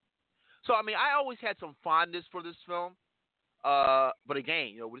wonderment. So, I mean, I always had some fondness for this film. But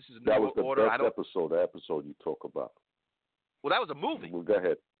again, this is that was the order. best episode. The episode you talk about. Well, that was a movie. Well, go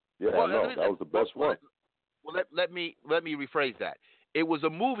ahead. Yeah, well, that was the best one. Well, let me rephrase that. It was a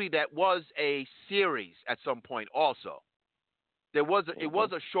movie that was a series at some point. Also, it was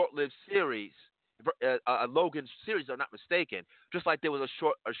a short-lived series, a Logan series, if I'm not mistaken. Just like there was a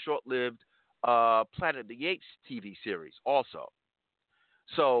short-lived Planet of the Apes TV series also.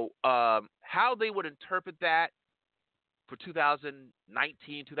 So how they would interpret that for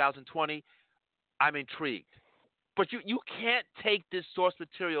 2019, 2020, I'm intrigued. But you can't take this source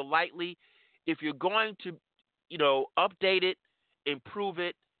material lightly. If you're going to, update it, improve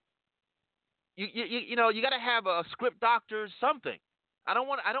it, you got to have a script doctor, something. I don't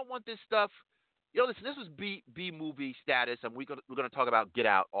want this stuff. Listen, this was B movie status, and we're gonna talk about Get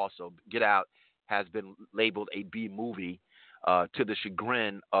Out also. Get Out has been labeled a B movie to the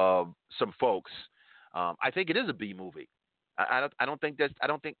chagrin of some folks. I think it is a B movie. I don't think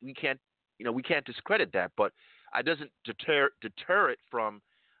we can't discredit that, but it doesn't deter it from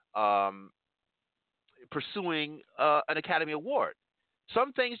pursuing an Academy Award.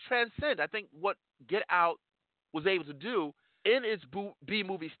 Some things transcend. I think what Get Out was able to do in its B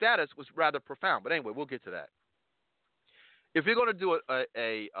movie status was rather profound. But anyway, we'll get to that. If you're going to do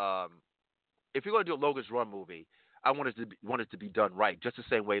a Logan's Run movie, I want it to be done right, just the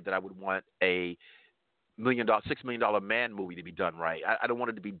same way that I would want a $6 million Man movie to be done right. I don't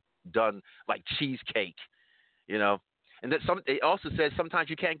want it to be done like Cheesecake, And that it also says sometimes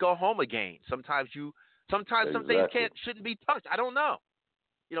you can't go home again. Sometimes some things shouldn't be touched. I don't know.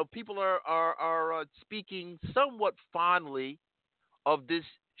 People are speaking somewhat fondly of this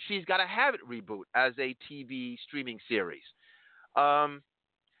She's Gotta Have It reboot as a TV streaming series. I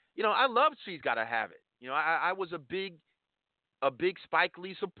love She's Gotta Have It. I was a big Spike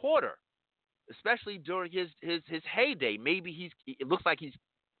Lee supporter, especially during his heyday. Maybe it looks like he's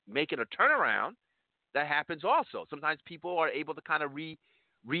making a turnaround. That happens also. Sometimes people are able to kind of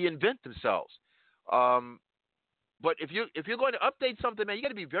reinvent themselves. But if you're going to update something, man, you got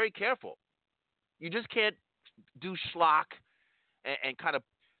to be very careful. You just can't do schlock and kind of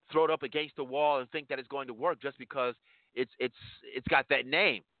throw it up against the wall and think that it's going to work just because it's got that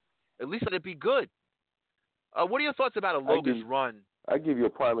name. At least let it be good. What are your thoughts about a Logan's Run? I give you a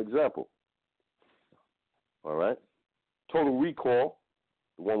prime example. All right, Total Recall,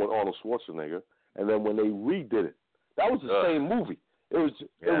 the one with Arnold Schwarzenegger, and then when they redid it, that was the same movie. It was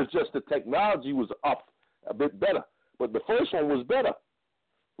just the technology was up a bit better, but the first one was better.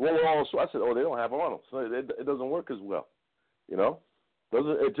 The one with Arnold Schwarzenegger, I said, they don't have Arnold, so it doesn't work as well. It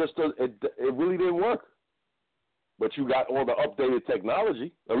really didn't work. But you got all the updated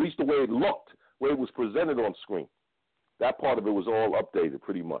technology, at least the way it looked, the way it was presented on screen. That part of it was all updated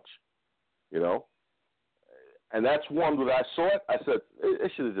pretty much, And that's one that I saw it. I said,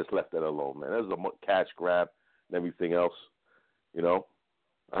 it should have just left that alone, man. There's a cash grab and everything else, I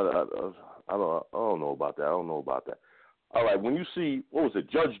don't know about that. All right, when you see, what was it,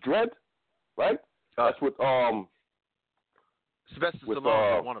 Judge Dredd, right? That's with Sylvester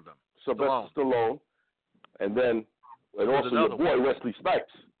Stallone, one of them. Sylvester Stallone, and then And also your boy, Wesley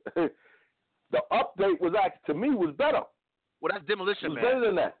Snipes. The update was to me, was better. Well, that's Demolition Man. Better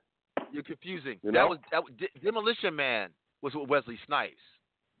than that. You're confusing. You that know? was Demolition Man was with Wesley Snipes.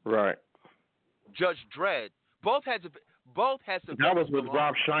 Right. Judge Dredd. Both had some. That was with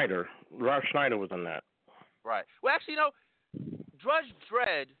Rob Schneider. Rob Schneider was in that. Right. Well, actually, Judge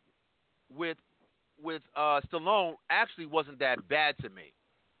Dredd with Stallone actually wasn't that bad to me.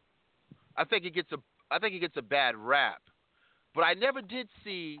 I think it gets a bad rap, but I never did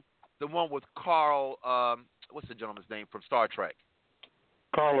see the one with Carl. What's the gentleman's name from Star Trek?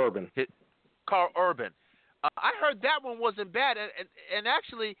 Carl Urban. Carl Urban. I heard that one wasn't bad, and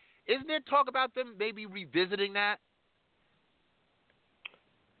actually, isn't there talk about them maybe revisiting that?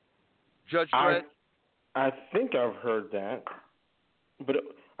 Judge Dredd? I think I've heard that, but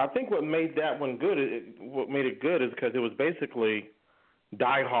I think what made that one good, what made it good, is because it was basically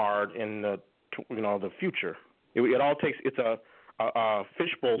Die Hard in the future. It all takes, it's a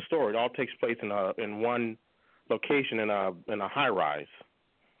fishbowl story. It all takes place in one location in a high rise.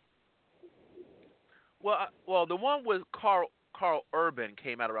 Well, the one with Carl Urban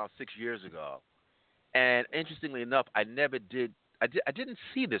came out around 6 years ago, and interestingly enough, I didn't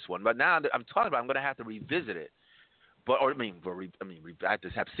see this one, but now I'm talking about I'm going to have to revisit it. I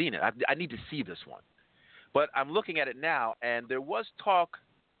just have seen it. I need to see this one, but I'm looking at it now, and there was talk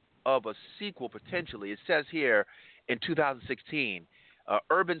of a sequel potentially. It says here in 2016,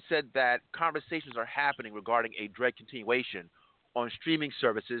 Urban said that conversations are happening regarding a Dredd continuation on streaming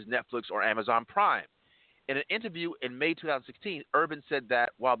services, Netflix or Amazon Prime. In an interview in May 2016, Urban said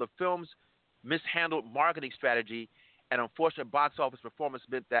that while the film's mishandled marketing strategy and unfortunate box office performance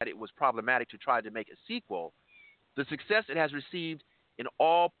meant that it was problematic to try to make a sequel, the success it has received in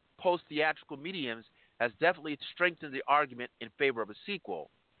all post-theatrical mediums has definitely strengthened the argument in favor of a sequel.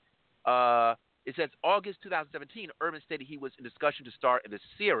 It says August 2017, Urban stated he was in discussion to star in the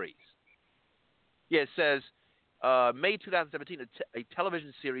series. Yeah, it says May 2017, a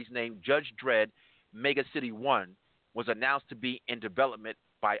television series named Judge Dredd Mega City 1 was announced to be in development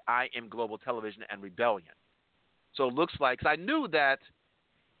by IM Global Television and Rebellion. So it looks like, cause I knew that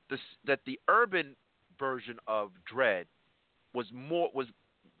the Urban version of Dredd was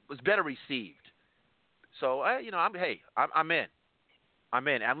better received. So I'm in.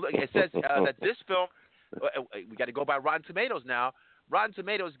 It says that this film, we got to go by Rotten Tomatoes now. Rotten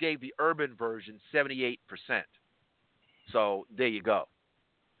Tomatoes gave the Urban version 78%. So there you go.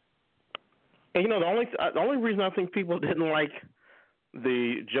 And the only reason I think people didn't like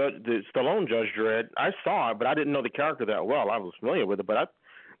the Stallone Judge Dredd, I saw it, but I didn't know the character that well. I was familiar with it, but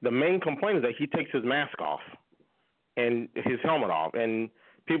the main complaint is that he takes his mask off and his helmet off. And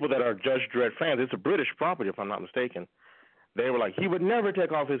people that are Judge Dredd fans, it's a British property if I'm not mistaken, they were like, he would never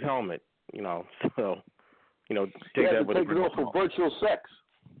take off his helmet, take that with take it off for virtual sex.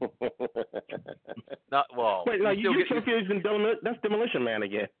 Wait, no, you're confusing. That's Demolition Man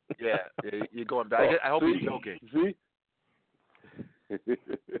again. Yeah, you're going back. I hope you're joking. See?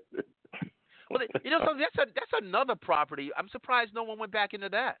 Well, that's another property. I'm surprised no one went back into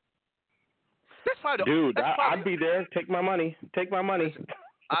that. That's probably I'd be there. Take my money. Listen,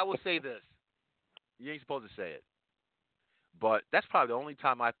 I will say this. You ain't supposed to say it, but that's probably the only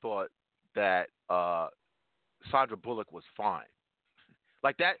time I thought that Sandra Bullock was fine.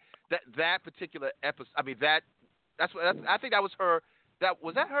 Like that particular episode. I mean I think that was her.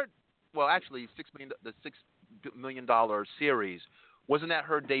 Was that her? Well, actually, the $6 million series, wasn't that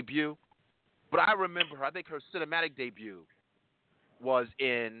her debut? But I remember her. I think her cinematic debut was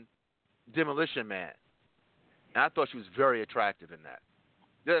in Demolition Man, and I thought she was very attractive in that.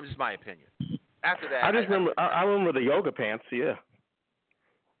 That's just my opinion. After that, I remember the yoga pants. Yeah.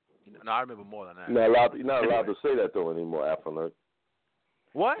 No, I remember more than that. You're not allowed to say that though anymore, Afro.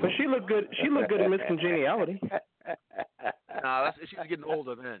 What? But she looked good. She looked good in Miss Congeniality. No, she's getting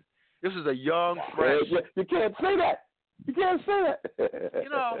older then. This is a young, fresh. You can't say that. You can't say that.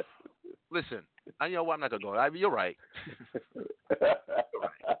 Listen. You know what? I'm not gonna go. You're right.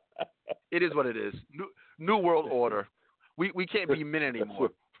 It is what it is. New world order. We can't be men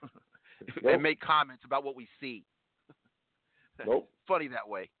anymore and make comments about what we see. Nope. Funny that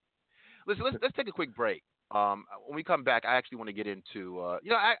way. Listen, let's take a quick break. When we come back, I actually want to get into,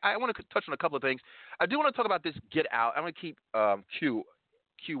 I want to touch on a couple of things. I do want to talk about this Get Out. I'm going to keep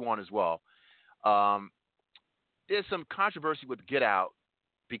Q1 as well. There's some controversy with Get Out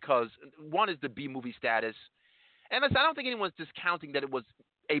because one is the B movie status, and listen, I don't think anyone's discounting that it was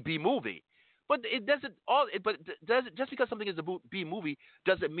a B movie, but it doesn't. Just because something is a B movie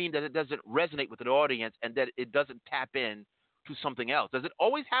doesn't mean that it doesn't resonate with an audience and that it doesn't tap in to something else. Does it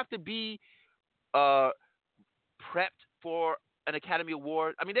always have to be prepped for an Academy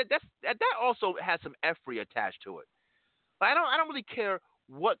Award. I mean, that also has some effery attached to it. But I don't really care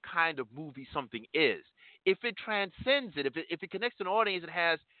what kind of movie something is. If it transcends it, if it connects to an audience, it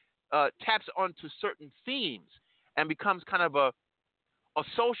has taps onto certain themes and becomes kind of a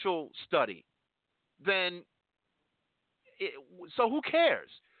social study, then so who cares?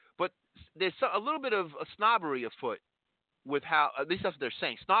 But there's a little bit of a snobbery afoot with how, at least that's what they're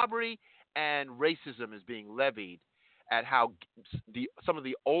saying, snobbery and racism is being levied at how some of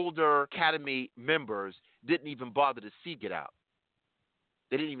the older Academy members didn't even bother to see Get Out.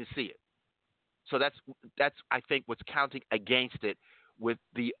 They didn't even see it. So that's I think what's counting against it with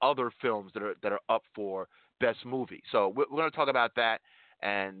the other films that are up for Best Movie. So we're going to talk about that,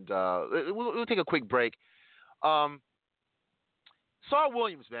 and we'll take a quick break. Saul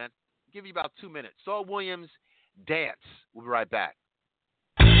Williams, man. I'll give you about 2 minutes. Saul Williams, Dance. We'll be right back.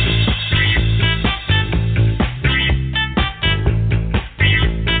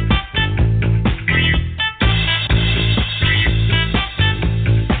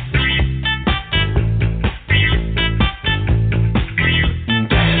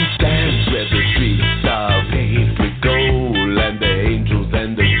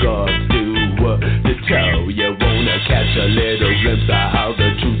 Catch a little glimpse of how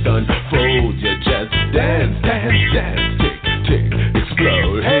the truth unfolds. You just dance, dance, dance, tick, tick,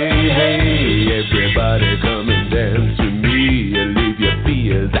 explode. Hey, hey, everybody come and dance with me. You leave your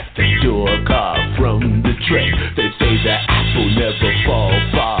fears at the door, car from the tray. They say the apple never fall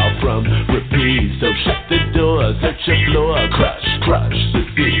far from repeat. So shut the door, search your floor, crush, crush the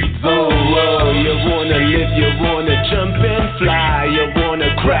seeds. Oh, oh, you wanna live, you wanna jump and fly. You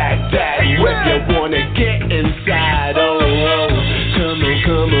wanna crack that whip, you wanna get inside. Oh, oh,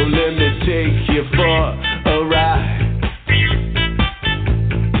 come on, let me take you for a ride.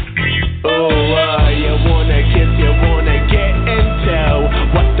 Oh, you wanna kiss, you wanna get into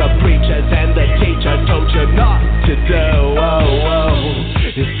what the preachers and the teacher told you not to do. Oh,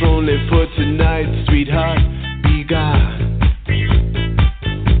 oh, if only for tonight, sweetheart, be gone.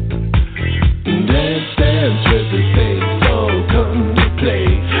 Dance, dance with the saints, all come to play,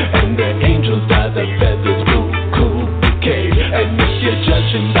 and the angels by the feathers cool decay. And if you're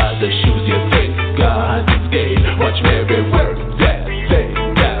judging by the shoes you think God is gay, watch Mary work that thing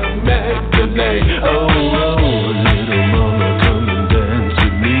down Magdalene. Oh, oh, little mama, come and dance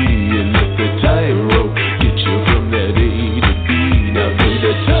with me, and let the tightrope get you from that A to B. Now do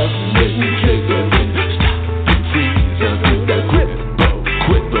the tough men trigger, then stop and freeze. Now do the grippo,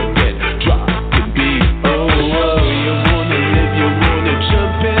 quiver, then drop the beat. Oh, oh, you wanna live, you wanna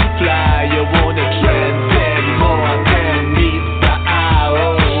jump and fly, you wanna transcend more than meets the eye.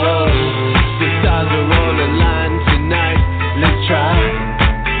 Oh, oh, the stars are all aligned tonight, let's try.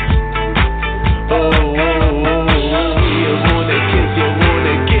 Oh, oh, oh, oh, you wanna kiss, you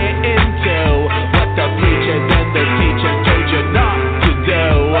wanna get into what the preacher and the teacher told you not to do.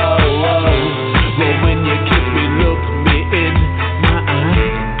 Oh, oh, well when you kiss me, look me in my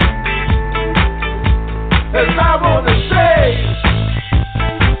eye. And I wanna say,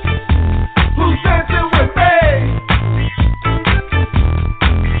 who's dancing with me?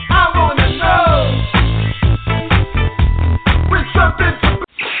 I wanna know, with something to.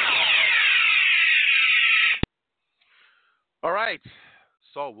 All right,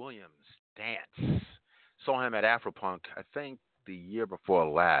 Saul Williams, Dance. Saw him at Afropunk, I think the year before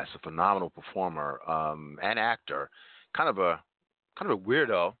last. A phenomenal performer and actor. Kind of a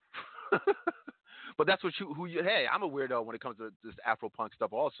weirdo. But that's who you. Hey, I'm a weirdo when it comes to this Afropunk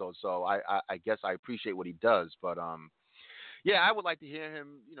stuff also. So I guess I appreciate what he does. But yeah, I would like to hear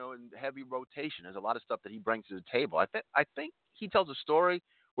him, in heavy rotation. There's a lot of stuff that he brings to the table. I think he tells a story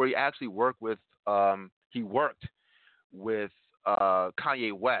where he actually worked with Kanye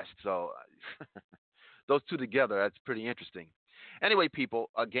West. So those two together, that's pretty interesting. Anyway,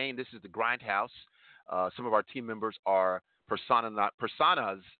 people, again, this is the Grindhouse. Some of our team members are personas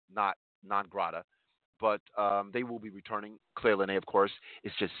not non grata, but they will be returning. Claire Lene, of course,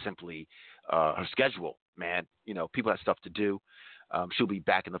 it's just simply her schedule, man. People have stuff to do. She'll be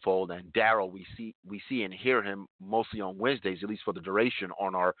back in the fold. And Daryl, we see and hear him mostly on Wednesdays, at least for the duration,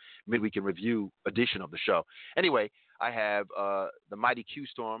 on our midweek in review edition of the show. Anyway, I have the mighty Q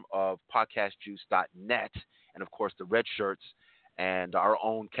Storm of podcastjuice.net, and of course the Red Shirts and our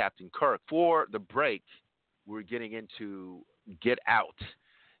own Captain Kirk. For the break, we're getting into Get Out.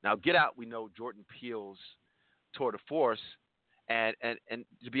 Now, Get Out, we know Jordan Peele's tour de force, and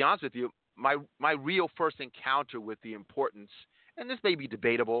to be honest with you, my real first encounter with the importance, and this may be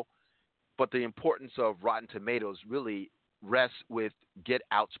debatable, but the importance of Rotten Tomatoes really rests with Get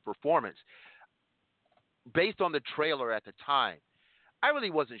Out's performance. based on the trailer at the time, I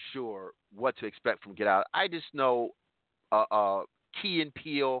really wasn't sure what to expect from Get Out. I just know Key and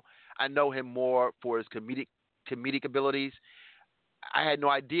Peele. I know him more for his comedic abilities. I had no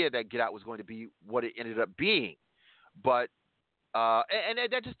idea that Get Out was going to be what it ended up being, but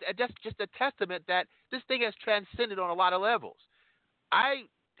that's just a testament that this thing has transcended on a lot of levels. I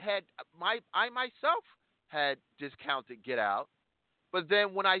myself had discounted Get Out, but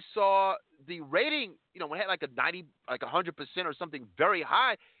then when I saw the rating, when it had like a 90, like 100% or something very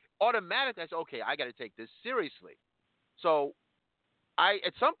high, automatically I said, okay, I got to take this seriously. So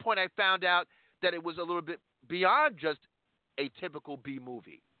at some point I found out that it was a little bit beyond just a typical B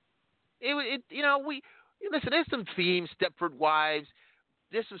movie. Listen, there's some themes, Stepford Wives.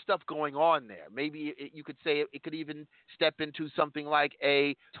 There's some stuff going on there. Maybe you could say it could even step into something like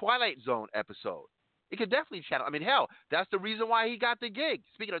a Twilight Zone episode. It could definitely channel. I mean, hell, that's the reason why he got the gig.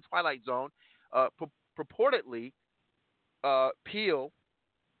 Speaking of Twilight Zone, purportedly, Peele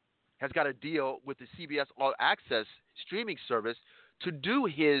has got a deal with the CBS All Access streaming service to do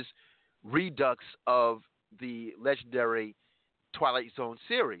his redux of the legendary Twilight Zone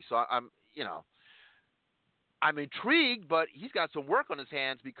series. So I'm intrigued, but he's got some work on his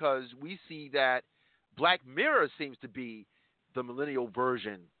hands because we see that Black Mirror seems to be the millennial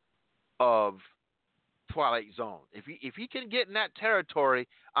version of Twilight Zone. If he can get in that territory,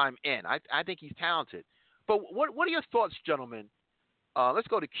 I'm in. I think he's talented. But what are your thoughts, gentlemen? Let's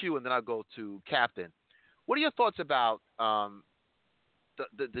go to Q and then I'll go to Captain. What are your thoughts about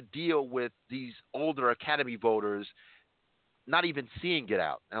the deal with these older Academy voters not even seeing Get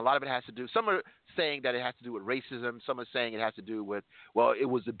Out? And a lot of it has to do, some are saying that it has to do with racism. Some are saying it has to do with, well, it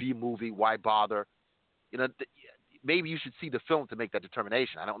was a B movie. Why bother? Maybe you should see the film to make that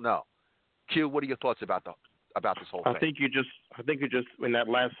determination. I don't know. Q, what are your thoughts about this whole thing? I think you just in that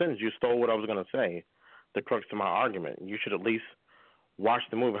last sentence you stole what I was going to say, the crux of my argument. You should at least watch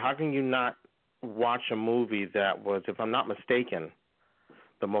the movie. How can you not watch a movie that was, if I'm not mistaken,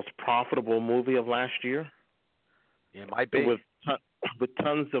 the most profitable movie of last year? Yeah, it might be. With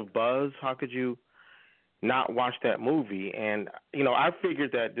tons of buzz, how could you not watch that movie? And, I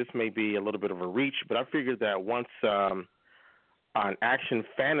figured that this may be a little bit of a reach, but I figured that once an action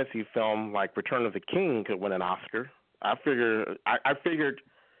fantasy film like Return of the King could win an Oscar, I figured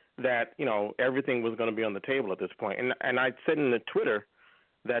that, everything was going to be on the table at this point. And I said in the Twitter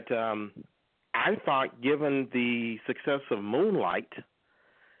that I thought, given the success of Moonlight,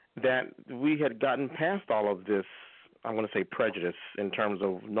 that we had gotten past all of this, I'm going to say prejudice, in terms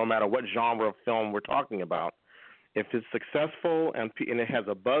of no matter what genre of film we're talking about. If it's successful and it has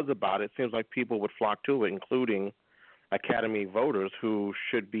a buzz about it, it seems like people would flock to it, including Academy voters who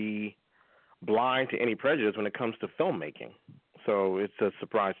should be blind to any prejudice when it comes to filmmaking. So it's a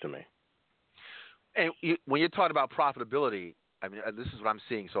surprise to me. And when you're talking about profitability, I mean, this is what I'm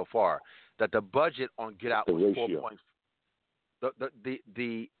seeing so far, that the budget on Get Out was 4.5. The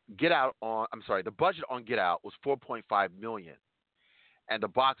budget on Get Out was $4.5 million, and the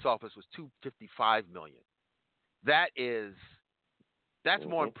box office was $255 million. That's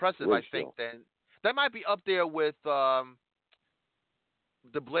more impressive, I think, than that might be up there with the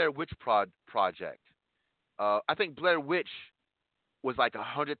Blair Witch Project. I think Blair Witch was like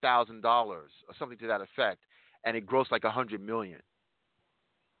 $100,000 or something to that effect, and it grossed like $100 million.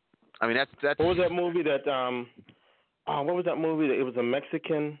 I mean, that's. What was that movie that? What was that movie? It was a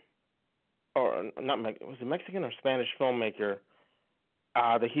Mexican, or not? Was it Mexican or Spanish filmmaker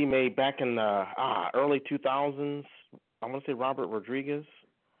that he made back in the early 2000s? I want to say Robert Rodriguez,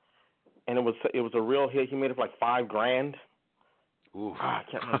 and it was a real hit. He made it for like $5,000. I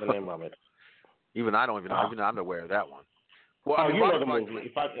can't remember the name of it. Even I don't even know. Even I'm not aware of that one. Well, you know the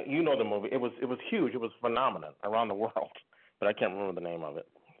movie. You know the movie. It was huge. It was a phenomenon around the world, but I can't remember the name of it.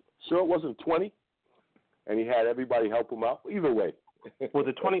 Sure, it wasn't 20, and he had everybody help him out. Either way, was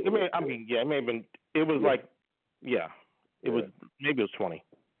it 20? It may have been. It was like, yeah, it was. Maybe it was 20.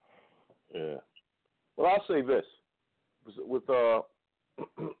 Yeah. Well, I'll say this with the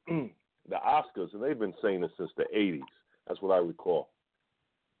Oscars, and they've been saying this since the 80s. That's what I recall.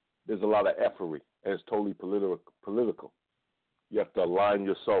 There's a lot of effery, and it's totally political. You have to align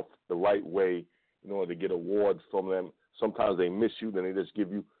yourself the right way in order to get awards from them. Sometimes they miss you, then they just give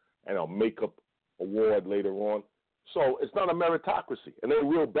you a makeup award later on. So it's not a meritocracy, and they're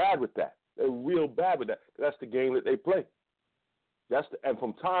real bad with that. That's the game that they play. And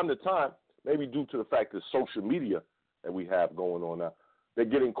from time to time, maybe due to the fact that social media that we have going on now, they're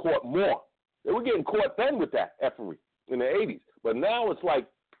getting caught more. They were getting caught then with that effery in the 80s. But now it's like,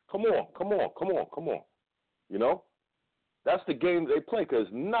 come on. You know? That's the game they play, because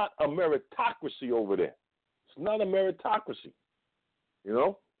it's not a meritocracy over there. It's not a meritocracy. You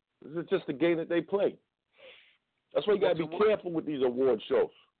know, this is just a game that they play. That's why you got to be careful with these award shows.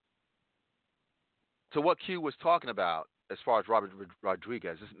 To what Q was talking about, as far as Robert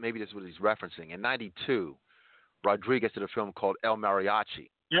Rodriguez, maybe this is what he's referencing. In '92, Rodriguez did a film called El Mariachi.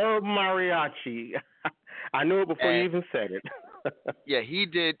 El Mariachi. I knew it before you even said it. Yeah, he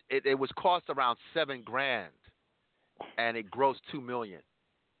did. It was cost around $7,000, and it grossed $2 million.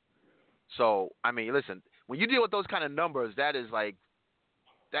 So, I mean, listen, when you deal with those kind of numbers, that is like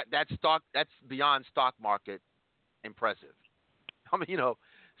that's beyond stock market impressive. I mean,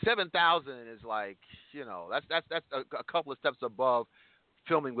 7,000 is like, that's a couple of steps above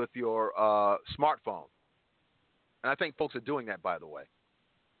filming with your smartphone. And I think folks are doing that, by the way.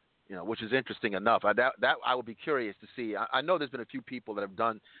 Which is interesting enough. That I would be curious to see. I know there's been a few people that have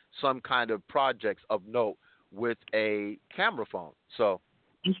done some kind of projects of note with a camera phone. So,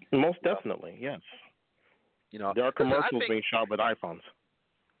 most definitely, yes. There are commercials being shot with iPhones.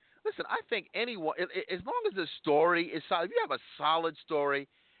 Listen, I think anyone, as long as the story is solid, if you have a solid story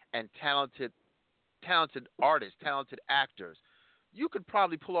and talented artists, talented actors, you could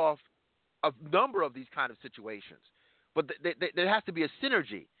probably pull off a number of these kind of situations. But there has to be a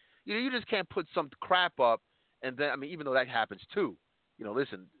synergy. You just can't put some crap up, and then even though that happens too.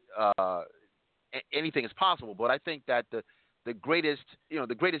 Listen, anything is possible. But I think that the greatest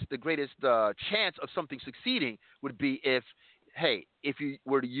chance of something succeeding would be if you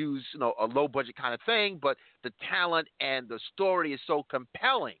were to use a low budget kind of thing, but the talent and the story is so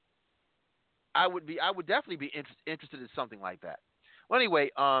compelling. I would definitely be interested in something like that. Well, anyway,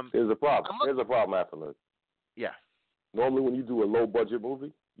 here's a problem. Here's a problem, Afternoon. Yeah. Normally, when you do a low budget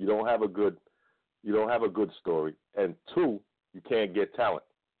movie, you don't have a good story, and 2, you can't get talent.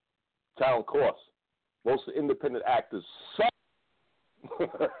 Talent costs. Most independent actors suck.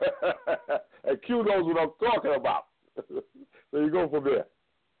 And Q knows what I'm talking about. There you go from there.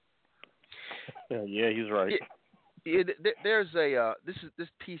 Yeah, he's right. There's this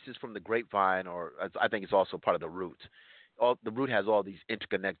piece is from the Grapevine, or I think it's also part of the Root. The Root has all these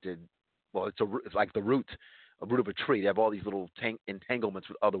interconnected. Well, it's like the root of a tree. They have all these little entanglements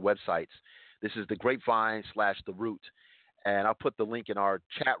with other websites. This is the Grapevine / the Root, and I'll put the link in our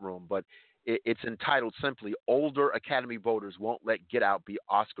chat room. But it's entitled simply "Older Academy Voters Won't Let Get Out Be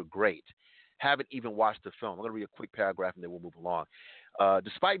Oscar Great." Haven't even watched the film. I'm going to read a quick paragraph and then we'll move along.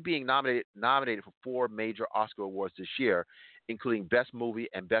 Despite being nominated for 4 major Oscar awards this year, including Best Movie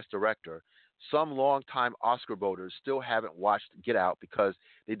and Best Director, some longtime Oscar voters still haven't watched Get Out because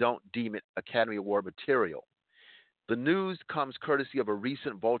they don't deem it Academy Award material. The news comes courtesy of a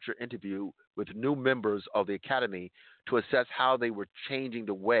recent Vulture interview with new members of the Academy to assess how they were changing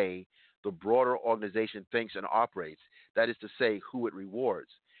the way the broader organization thinks and operates, that is to say, who it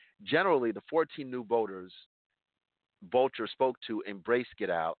rewards. Generally, the 14 new voters Vulture spoke to embraced Get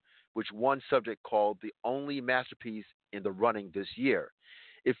Out, which one subject called the only masterpiece in the running this year.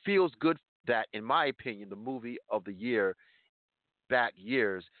 It feels good that, in my opinion, the movie of the year back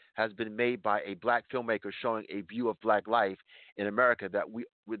years has been made by a black filmmaker showing a view of black life in America that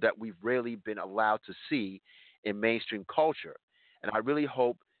we've rarely been allowed to see in mainstream culture. And I really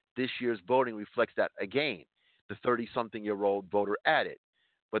hope this year's voting reflects that again, the 30-something-year-old voter added.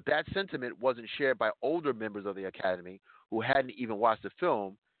 But that sentiment wasn't shared by older members of the Academy who hadn't even watched the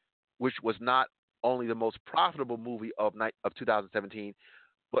film, which was not only the most profitable movie of 2017,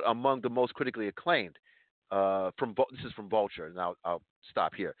 but among the most critically acclaimed. This is from Vulture, and I'll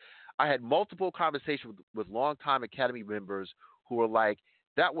stop here. I had multiple conversations with longtime Academy members who were like,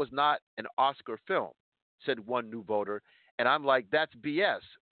 "That was not an Oscar film," said one new voter, and I'm like, "That's BS.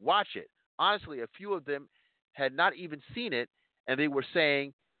 Watch it." Honestly, a few of them had not even seen it, and they were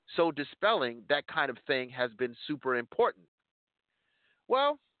saying, so dispelling that kind of thing has been super important.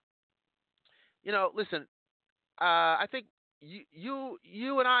 Well, listen, I think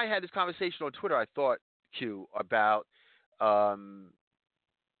you and I had this conversation on Twitter, I thought, Q, about,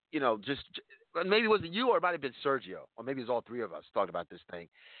 just maybe it wasn't you or it might have been Sergio, or maybe it was all three of us talking about this thing.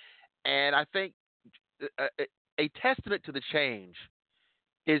 And I think a testament to the change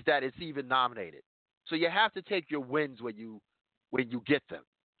is that it's even nominated. So you have to take your wins when you get them.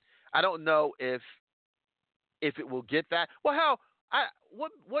 I don't know if it will get that. Well, hell,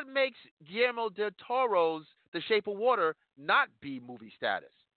 what makes Guillermo del Toro's The Shape of Water not be movie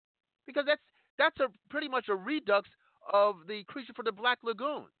status? Because that's a pretty much a redux of The Creature from the Black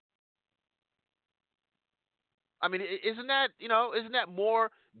Lagoon. I mean, isn't that more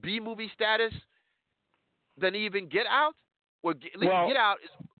B movie status than even Get Out? Or Get Out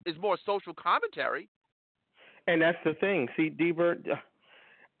is more social commentary. And that's the thing. See, D-Bert,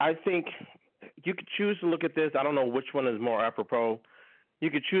 I think you could choose to look at this. I don't know which one is more apropos. You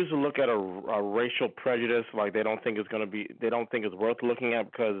could choose to look at a racial prejudice, like they don't think it's worth looking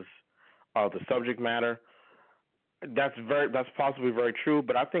at because of the subject matter. That's possibly very true.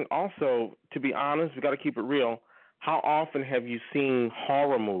 But I think also, to be honest, we got to keep it real. How often have you seen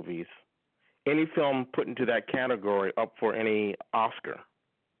horror movies, any film put into that category, up for any Oscar?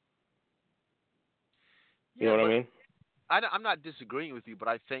 You know what I mean? I'm not disagreeing with you, but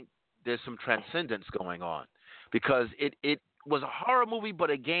I think there's some transcendence going on because it was a horror movie,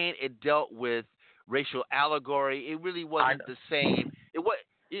 but again, it dealt with racial allegory. It really wasn't the same. It was,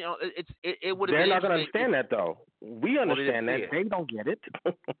 it would have. They're not going to understand that, though. We understand that. They don't get it.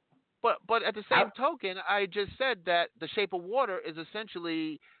 But at the same token, I just said that The Shape of Water is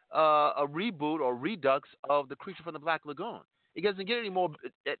essentially a reboot or redux of The Creature from the Black Lagoon. It doesn't get any more.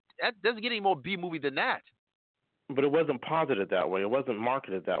 It doesn't get any more B movie than that. But it wasn't posited that way. It wasn't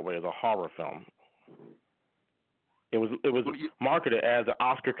marketed that way as a horror film. It was marketed as an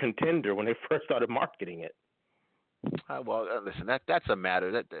Oscar contender when they first started marketing it. Listen, that's a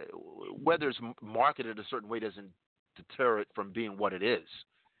matter that whether it's marketed a certain way doesn't deter it from being what it is.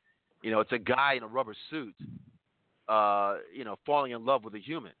 It's a guy in a rubber suit, falling in love with a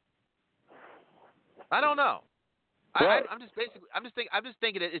human. I don't know. Well, I'm just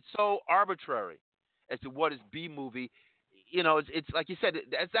thinking that it's so arbitrary as to what is B movie. It's like you said.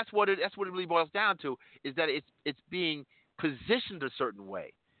 That's what it really boils down to, is that it's being positioned a certain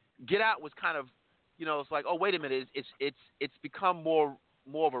way. Get Out was kind of, it's like, oh, wait a minute, it's become more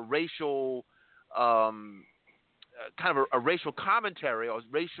of a racial, kind of a racial commentary or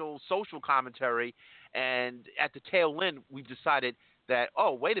racial social commentary, and at the tail end we've decided that,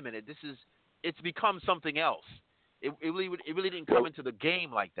 oh, wait a minute, it's become something else. It really didn't come into the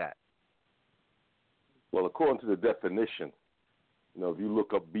game like that. Well, according to the definition, if you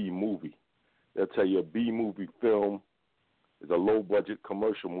look up B movie, they'll tell you a B movie film is a low-budget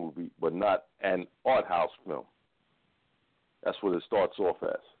commercial movie, but not an art house film. That's what it starts off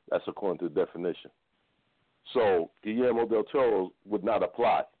as. That's according to the definition. So Guillermo del Toro would not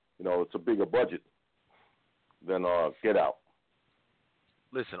apply. It's a bigger budget than Get Out.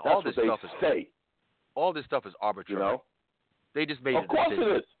 Listen, That's all this stuff is arbitrary. They just made it. Of course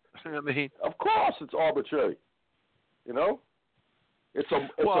it is. I mean, of course it's arbitrary. It's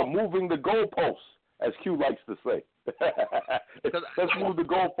a moving the goalposts, as Q likes to say. Let's move the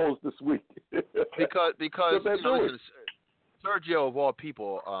goalposts this week. because listen, Sergio, of all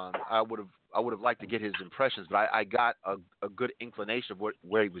people, I would have liked to get his impressions, but I got a good inclination of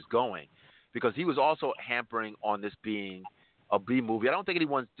where he was going, because he was also hampering on this being a B movie. I don't think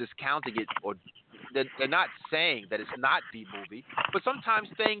anyone's discounting it, or they're not saying that it's not B movie, but sometimes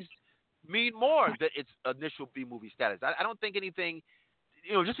things mean more than its initial B movie status. I don't think anything,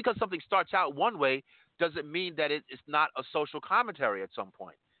 just because something starts out one way doesn't mean that it's not a social commentary at some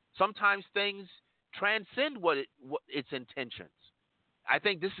point. Sometimes things transcend what its intentions. I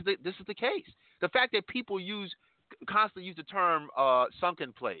think this is the case. The fact that people constantly use the term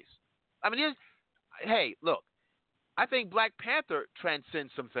sunken place. I mean, hey, look, I think Black Panther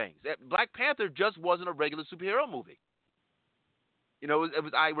transcends some things. Black Panther just wasn't a regular superhero movie.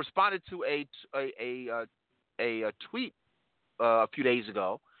 I responded to a tweet a few days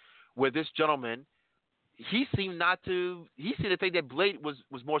ago where this gentleman, he seemed to think that Blade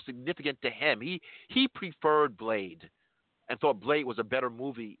was more significant to him. He preferred Blade and thought Blade was a better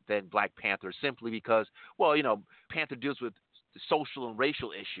movie than Black Panther, simply because, Panther deals with social and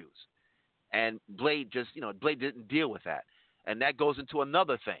racial issues, and Blade didn't deal with that. And that goes into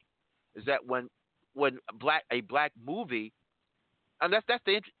another thing, is that when a black movie, and that's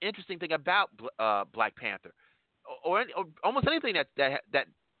the interesting thing about Black Panther, or almost anything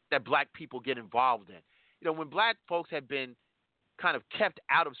that black people get involved in. When black folks have been kind of kept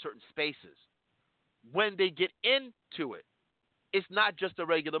out of certain spaces, when they get into it, it's not just a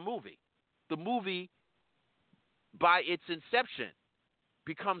regular movie. The movie, by its inception,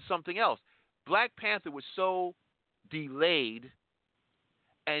 becomes something else. Black Panther was so delayed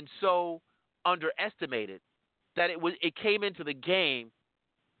and so underestimated that it came into the game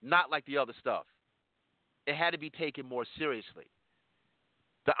not like the other stuff. It had to be taken more seriously.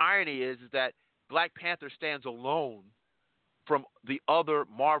 The irony is that Black Panther stands alone from the other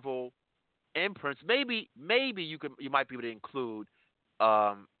Marvel imprints. Maybe you might be able to include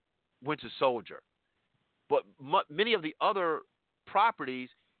Winter Soldier, but many of the other properties,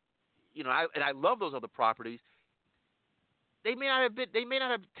 I love those other properties. They may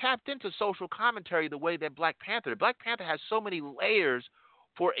not have tapped into social commentary the way that Black Panther did. Black Panther has so many layers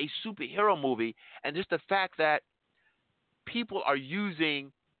for a superhero movie, and just the fact that people are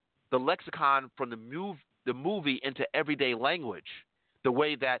using the lexicon from the movie into everyday language, the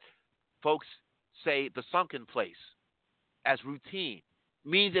way that folks say the sunken place as routine,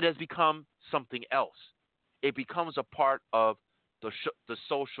 means it has become something else. It becomes a part of the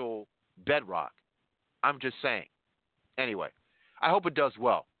social bedrock. I'm just saying. Anyway, I hope it does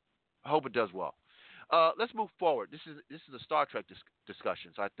well. Let's move forward. This is a Star Trek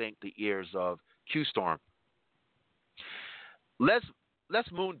discussion, so I think the ears of Q Storm. Les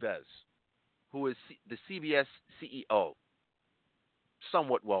Moonves, who is the CBS CEO,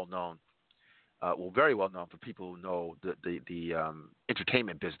 somewhat well known, very well known for people who know the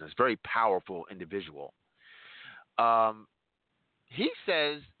entertainment business. Very powerful individual. He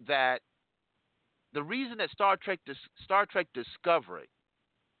says that the reason that Star Trek Discovery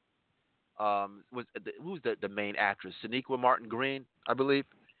who's the main actress? Sonequa Martin Green, I believe.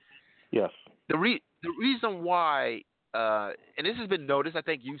 Yes. The reason why, and this has been noticed, I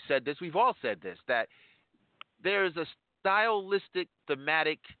think you said this, we've all said this, that there's a stylistic,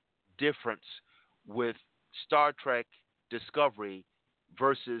 thematic difference with Star Trek Discovery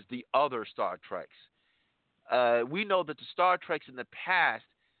versus the other Star Treks. We know that the Star Treks in the past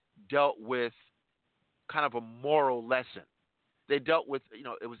dealt with kind of a moral lesson. They dealt with,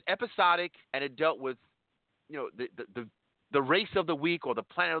 it was episodic, and it dealt with, the race of the week or the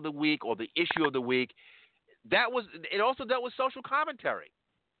planet of the week or the issue of the week. It also dealt with social commentary.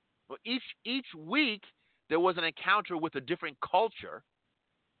 But each week there was an encounter with a different culture,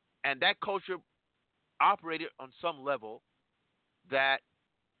 and that culture operated on some level that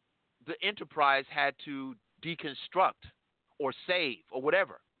the Enterprise had to deconstruct or save or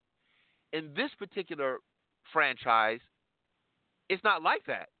whatever. In this particular franchise, it's not like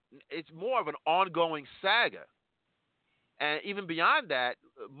that. It's more of an ongoing saga. And even beyond that,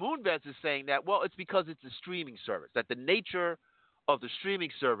 Moonves is saying that, well, it's because it's a streaming service, that the nature of the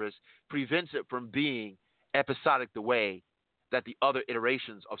streaming service prevents it from being episodic the way that the other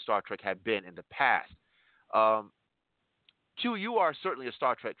iterations of Star Trek have been in the past. Q, you are certainly a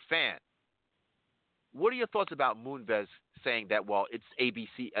Star Trek fan. What are your thoughts about Moonves saying that, well, it's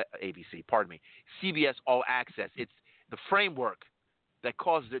CBS All Access. It's the framework that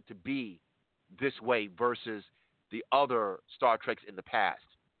causes it to be this way versus the other Star Treks in the past.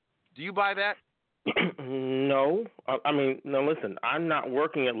 Do you buy that? No. No, listen, I'm not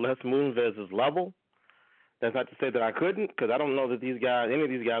working at Les Moonves' level. That's not to say that I couldn't, because I don't know that any of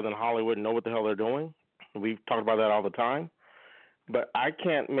these guys in Hollywood know what the hell they're doing. We've talked about that all the time. But I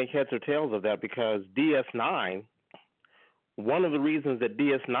can't make heads or tails of that because DS9, one of the reasons that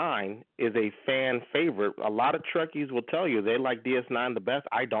DS9 is a fan favorite, a lot of Trekkies will tell you they like DS9 the best.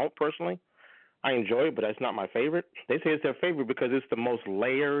 I don't personally. I enjoy it, but that's not my favorite. They say it's their favorite because it's the most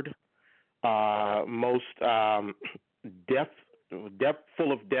layered, most full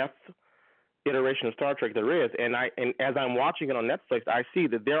of depth iteration of Star Trek there is. And as I'm watching it on Netflix, I see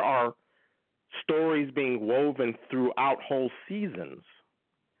that there are stories being woven throughout whole seasons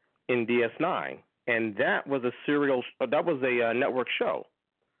in DS9. And that was a network show.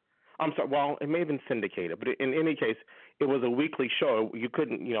 I'm sorry, well, it may have been syndicated, but in any case, it was a weekly show. You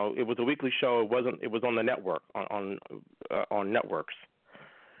couldn't, it was a weekly show. It was on the network, on networks.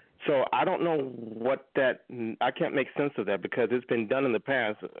 So I don't know I can't make sense of that because it's been done in the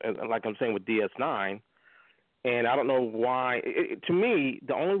past, like I'm saying with DS9, and I don't know why. To me,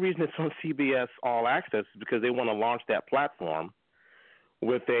 the only reason it's on CBS All Access is because they want to launch that platform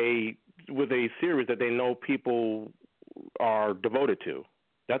with a series that they know people are devoted to.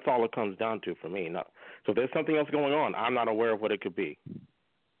 That's all it comes down to for me. No. So if there's something else going on, I'm not aware of what it could be.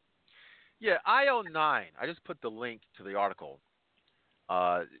 Yeah, IO9. I just put the link to the article.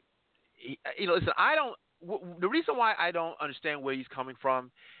 Listen, the reason why I don't understand where he's coming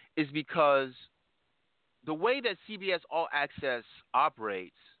from is because the way that CBS All Access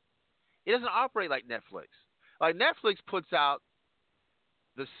operates, it doesn't operate like Netflix. Like Netflix puts out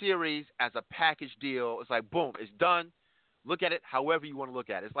the series as a package deal. It's like, boom, it's done. Look at it however you want to look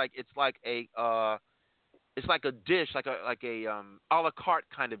at it. It's like a dish, like a a la carte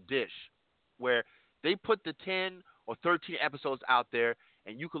kind of dish, where they put the 10 or 13 episodes out there,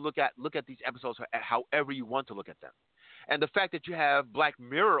 and you can look at these episodes however you want to look at them. And the fact that you have Black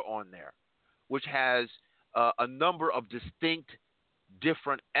Mirror on there, which has a number of distinct,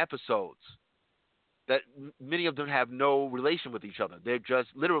 different episodes that many of them have no relation with each other. They're just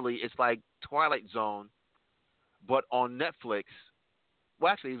literally, it's like Twilight Zone, but on Netflix.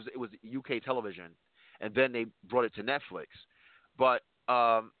 Well, actually, it was UK television, and then they brought it to Netflix. But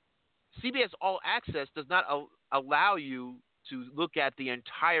CBS All Access does not allow you to look at the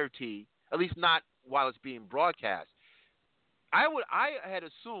entirety, at least not while it's being broadcast. I had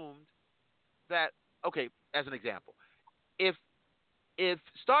assumed that, okay, as an example, if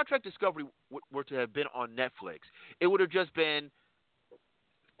Star Trek Discovery were to have been on Netflix, it would have just been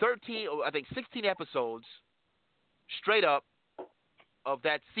 13, or I think 16 episodes straight up of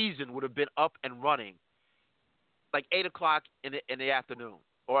that season would have been up and running like 8 o'clock in the afternoon,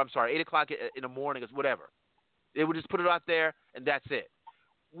 or I'm sorry, 8 o'clock in the morning, or whatever. They would just put it out there, and that's it.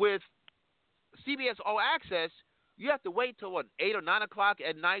 With CBS All Access, you have to wait till 8 or 9 o'clock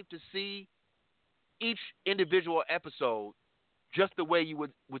at night to see each individual episode, just the way you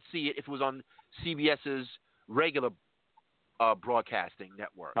would see it if it was on CBS's regular broadcasting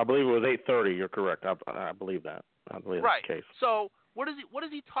network. I believe it was 8:30. You're correct. I believe that. I believe right. That's the case. So what is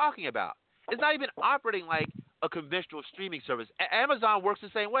he talking about? It's not even operating like a conventional streaming service. Amazon works the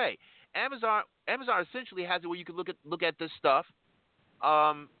same way. Amazon essentially has it where you can look at this stuff.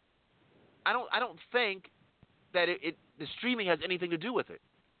 I don't think that the streaming has anything to do with it.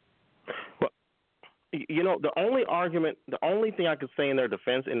 Well, the only thing I could say in their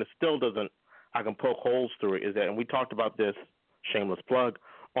defense, and it still doesn't, I can poke holes through it, is that, and we talked about this, shameless plug,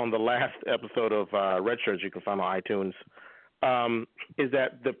 on the last episode of Red Shirts you can find on iTunes, is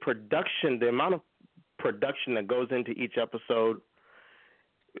that the amount of production that goes into each episode,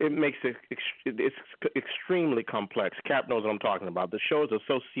 it makes it's extremely complex. Cap knows what I'm talking about. The shows are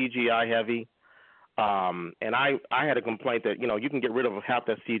so CGI heavy, and I had a complaint that you can get rid of half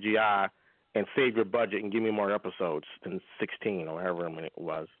that CGI and save your budget and give me more episodes than 16 or however many it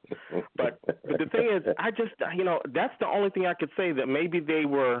was. But the thing is, I just that's the only thing I could say, that maybe they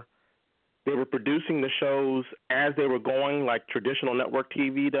were producing the shows as they were going, like traditional network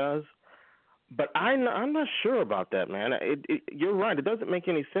TV does. But I'm not sure about that, man. You're right. It doesn't make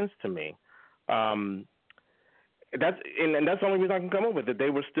any sense to me. That's the only reason I can come up with it. They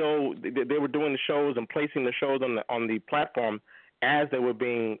were doing the shows and placing the shows on the platform as they were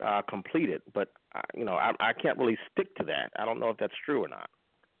being completed. But I can't really stick to that. I don't know if that's true or not.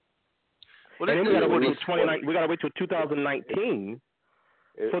 Well, and then we got to wait till 2019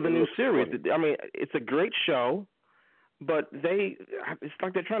 for the new series. I mean, it's a great show, but it's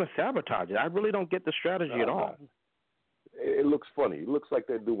like they're trying to sabotage it. I really don't get the strategy at all. It looks funny. It looks like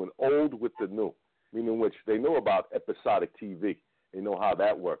they're doing old with the new, meaning which they know about episodic TV. They know how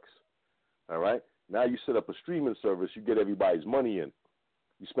that works. All right? Now you set up a streaming service, you get everybody's money in.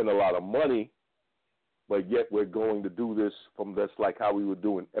 You spend a lot of money, but yet we're going to do this from just like how we were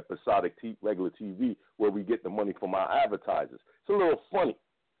doing episodic regular TV, where we get the money from our advertisers. It's a little funny,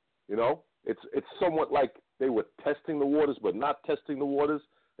 It's somewhat like they were testing the waters, but not testing the waters.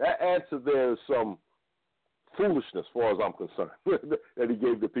 That answer there is some foolishness, as far as I'm concerned, that he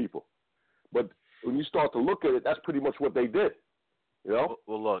gave the people. But when you start to look at it, that's pretty much what they did. Well,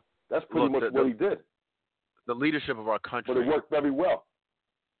 look. That's pretty much what he did. The leadership of our country. But it worked very well.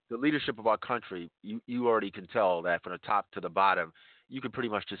 The leadership of our country, you already can tell that from the top to the bottom, you can pretty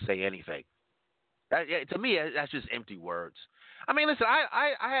much just say anything. To me, that's just empty words. I mean, listen,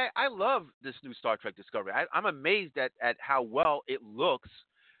 I love this new Star Trek Discovery. I'm amazed at how well it looks,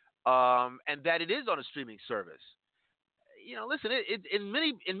 and that it is on a streaming service. Listen, in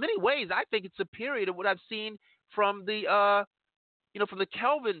many ways, I think it's superior to what I've seen from the from the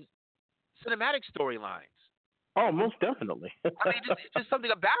Kelvin cinematic storylines. Oh, most definitely. I mean, just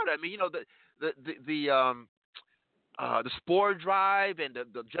something about it. I mean, the spore drive and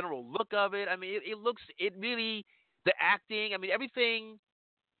the general look of it. I mean, it really, the acting. I mean, everything,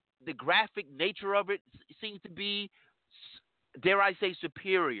 the graphic nature of it seems to be, dare I say,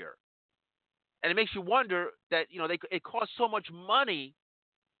 superior. And it makes you wonder that it costs so much money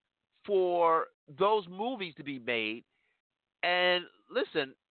for those movies to be made. And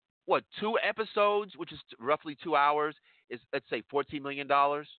listen, 2 episodes, which is roughly 2 hours, is, let's say, $14 million.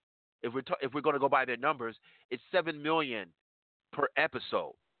 If we're going to go by their numbers, it's $7 million per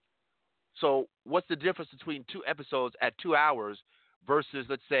episode. So what's the difference between 2 episodes at 2 hours versus,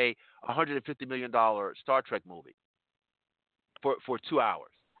 let's say, $150 million Star Trek movie for 2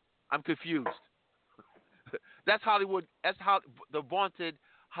 hours? I'm confused. That's Hollywood. That's how the vaunted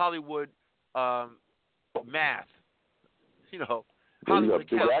Hollywood math. Hollywood,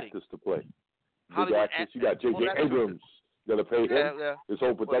 you got big actors to play. Big actors. You got J.J. Abrams. You got to pay him. Yeah. His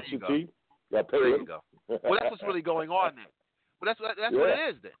whole production team. You got to pay him. There you go. Well, that's what's really going on then. Well, that's what it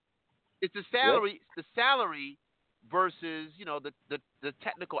is then. It's the salary. Yeah. The salary versus the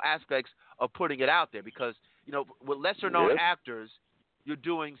technical aspects of putting it out there, because with lesser known actors, you're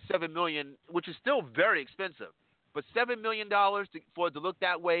doing $7 million, which is still very expensive, but $7 million for it to look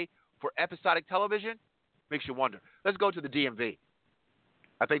that way for episodic television makes you wonder. Let's go to the DMV.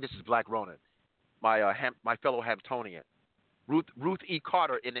 I think this is Black Ronan, my fellow Hamptonian. Ruth E.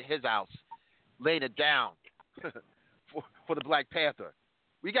 Carter in his house, laying it down for the Black Panther.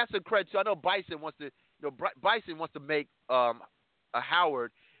 We got some credit. So I know Bison wants to make a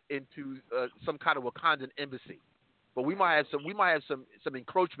Howard into some kind of Wakandan embassy, but we might have some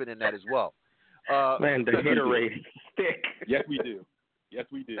encroachment in that as well. Man, the hater rating stick. Yes, we do.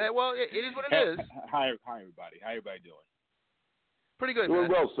 Well, it is what it is. Hi, everybody. How everybody doing? Pretty good, Doing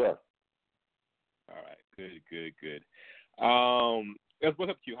man. well, sir. All right, good.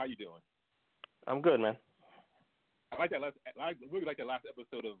 What's up, Q? How you doing? I'm good, man. I really like that last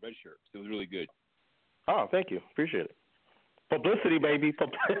episode of Red Shirts. It was really good. Oh, thank you. Appreciate it. Publicity, baby.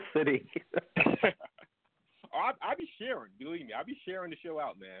 Publicity. I be sharing. Believe me, I be sharing the show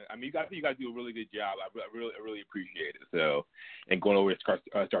out, man. I mean, you guys do a really good job. I really appreciate it. So, and going over Star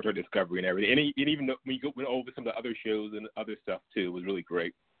Trek Discovery and everything, and even when you went over some of the other shows and other stuff too, was really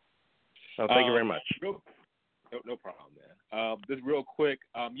great. Oh, thank you very much. No problem, man. Just real quick.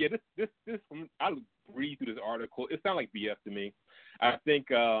 This I read through this article. It sounds like BS to me. I think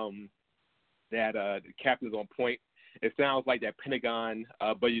that the captain's on point. It sounds like that Pentagon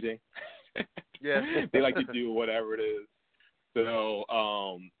budgeting. Yeah, they like to do whatever it is. So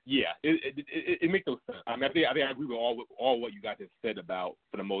it makes no sense. I mean, I think I agree with all what you guys have said about,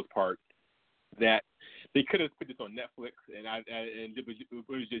 for the most part, that they could have put this on Netflix and it was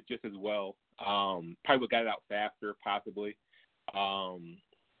just as well. Probably would have got it out faster, possibly. And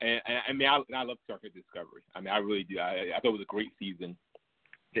I mean, I love Star Trek Discovery. I mean, I really do. I thought it was a great season.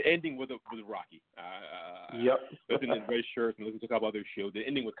 The ending was rocky. Yep. Listening to Red Shirts and listening to a couple other shows, the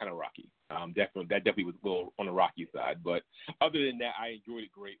ending was kind of rocky. Definitely was a little on the rocky side. But other than that, I enjoyed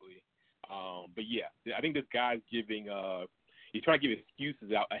it greatly. But yeah, I think this guy's giving he's trying to give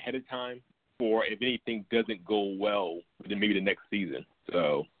excuses out ahead of time for if anything doesn't go well, then maybe the next season.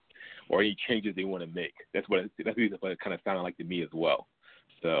 So, or any changes they want to make. That's what it kind of sounded like to me as well.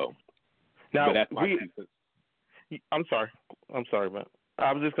 So now that's my I'm sorry, man.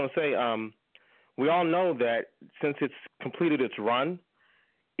 I was just going to say, we all know that since it's completed its run,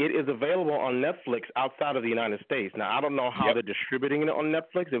 it is available on Netflix outside of the United States. Now, I don't know how they're distributing it on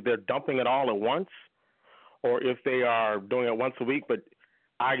Netflix, if they're dumping it all at once or if they are doing it once a week. But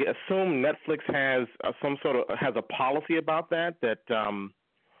I assume Netflix has has a policy about that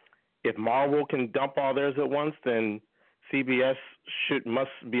if Marvel can dump all theirs at once, then CBS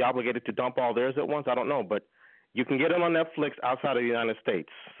must be obligated to dump all theirs at once. I don't know, but you can get them on Netflix outside of the United States.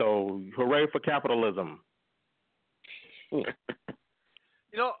 So, hooray for capitalism. You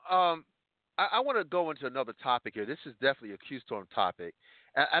know, I want to go into another topic here. This is definitely a Q-Storm topic.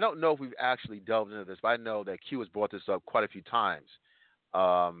 I don't know if we've actually delved into this, but I know that Q has brought this up quite a few times.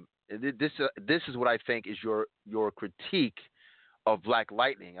 This is what I think is your critique of Black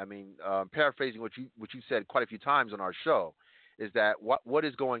Lightning. I mean, paraphrasing what you said quite a few times on our show, is that what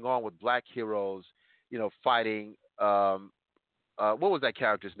is going on with black heroes, fighting, what was that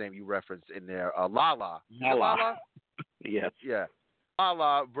character's name you referenced in there? Lala. Lala? Yes. Yeah.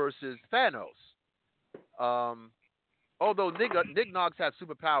 Lala versus Thanos. Although Nignogs have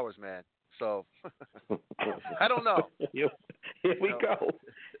superpowers, man. So, I don't know. Here we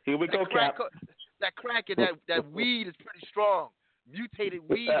go, Cap. That crack in that weed is pretty strong. Mutated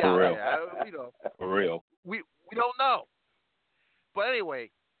weed out there. For real. We don't know. But anyway,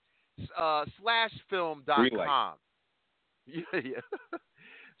 slashfilm.com. Yeah.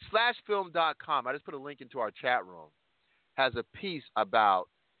 Slashfilm.com. I just put a link into our chat room. Has a piece about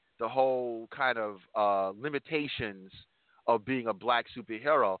the whole kind of limitations of being a black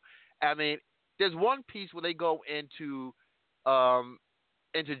superhero. I mean, there's one piece where they go into John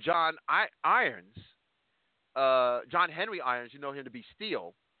Irons, John Henry Irons. You know him to be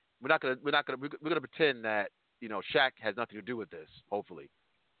Steel. We're gonna pretend that Shaq has nothing to do with this. Hopefully,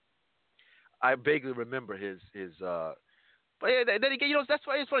 I vaguely remember his. But yeah, then again, that's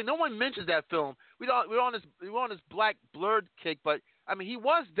why it's funny. No one mentions that film. We're on this black blurred kick, but I mean, he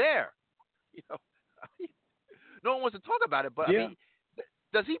was there. No one wants to talk about it. But I mean,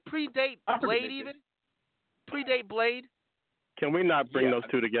 does he predate Blade even? Predate Blade? Can we not bring those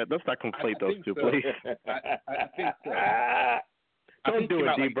two together? Let's not conflate those two, please. I think so. Don't do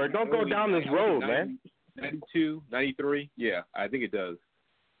it, D-Bird. Don't go down this road, 90, man. 92, 93. Yeah, I think it does.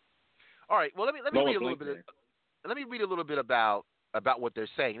 All right. Well, let me read a little bit. Let me read a little bit about what they're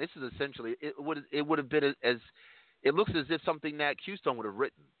saying. This is essentially it would have been as it looks as if something that Q-Stone would have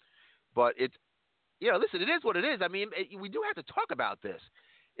written, but it's listen, it is what it is. I mean, we do have to talk about this.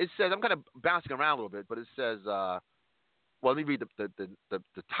 It says, I'm kind of bouncing around a little bit, but it says, well, let me read the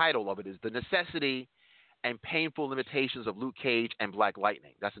title of it is The Necessity and Painful Limitations of Luke Cage and Black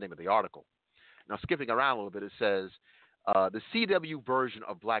Lightning. That's the name of the article. Now, skipping around a little bit, it says, The CW version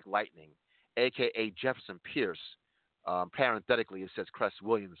of Black Lightning, a.k.a. Jefferson Pierce, parenthetically it says Cress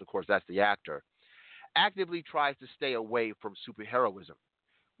Williams, of course that's the actor, actively tries to stay away from superheroism,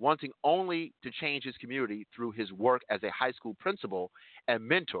 wanting only to change his community through his work as a high school principal and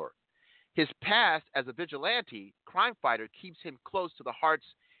mentor. His past as a vigilante crime fighter keeps him close to the hearts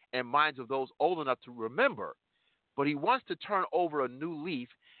and minds of those old enough to remember, but he wants to turn over a new leaf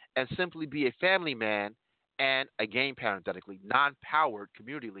and simply be a family man and, again parenthetically, non-powered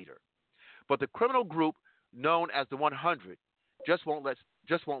community leader. But the criminal group known as the 100 just won't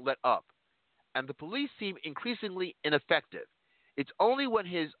let up, and the police seem increasingly ineffective. It's only when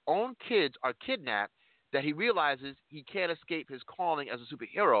his own kids are kidnapped that he realizes he can't escape his calling as a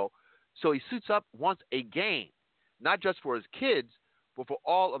superhero, so he suits up once again, not just for his kids, but for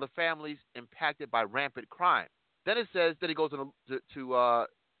all of the families impacted by rampant crime. Then it says that he goes to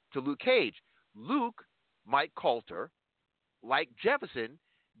Luke Cage. Luke, Mike Coulter, like Jefferson,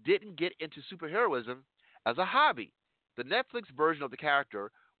 didn't get into superheroism as a hobby. The Netflix version of the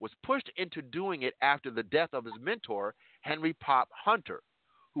character was pushed into doing it after the death of his mentor, Henry Pop Hunter,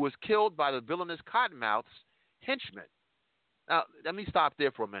 who was killed by the villainous Cottonmouth's henchmen. Now, let me stop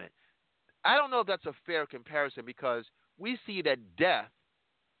there for a minute. I don't know if that's a fair comparison because we see that death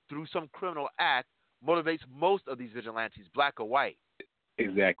through some criminal act motivates most of these vigilantes, black or white.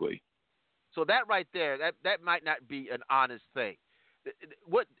 Exactly. So that right there, that might not be an honest thing.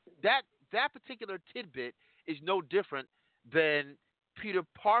 What that particular tidbit is no different than Peter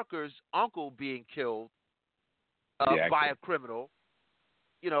Parker's uncle being killed by a criminal.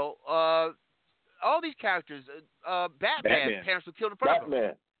 You know, all these characters, Batman, parents were killed in front of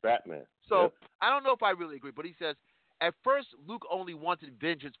him. Batman. So Yep. I don't know if I really agree, but he says, at first, Luke only wanted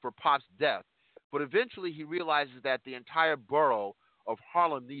vengeance for Pop's death, but eventually he realizes that the entire borough of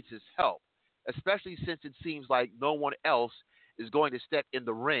Harlem needs his help, especially since it seems like no one else is going to step in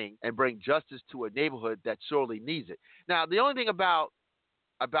the ring and bring justice to a neighborhood that sorely needs it. Now, the only thing about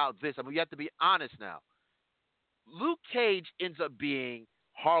this, I mean, you have to be honest now. Luke Cage ends up being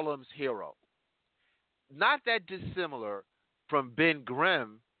Harlem's hero. Not that dissimilar from Ben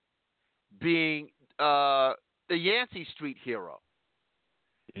Grimm being the Yancey Street hero.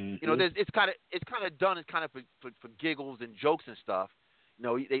 Mm-hmm. You know, it's kind of done as kind of for giggles and jokes and stuff. You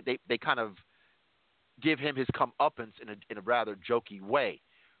know, they kind of give him his comeuppance in a rather jokey way,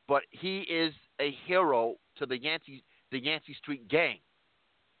 but he is a hero to the Yancey Street gang.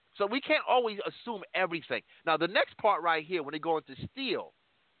 So we can't always assume everything. Now the next part right here, when they go into Steel,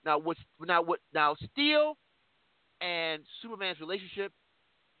 now Steel and Superman's relationship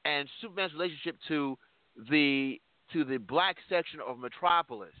to the black section of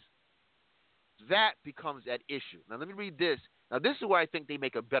Metropolis, that becomes at issue. Now let me read this. Now this is where I think they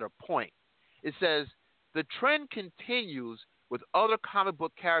make a better point. It says, the trend continues with other comic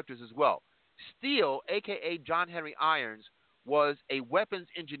book characters as well. Steel, a.k.a. John Henry Irons, was a weapons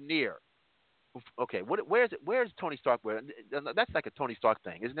engineer. Okay, where's Tony Stark? That's like a Tony Stark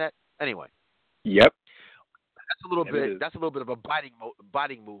thing, isn't that? Anyway. Yep. That's a little bit of a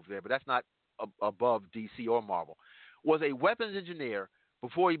biting move there, but that's not above DC or Marvel. Was a weapons engineer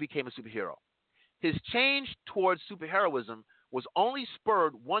before he became a superhero. His change towards superheroism was only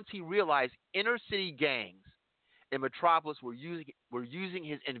spurred once he realized inner city gangs in Metropolis were using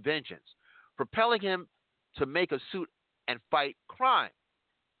his inventions, propelling him to make a suit and fight crime.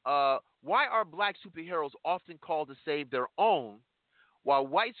 Why are black superheroes often called to save their own, while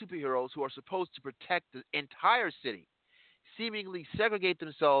white superheroes who are supposed to protect the entire city seemingly segregate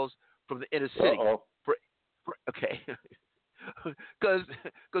themselves from the inner city? Okay. Because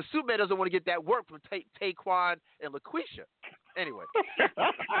Superman doesn't want to get that work from Taquan and LaQuisha. Anyway.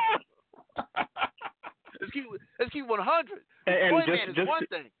 let's keep 100. And Toyman is one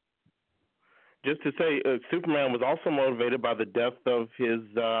thing. Just to say, Superman was also motivated by the death of his,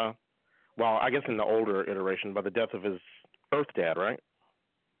 I guess in the older iteration, by the death of his Earth dad, right?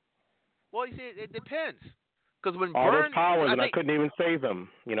 Well, you see, it depends. Because when all Byrne, those powers, I couldn't even save them,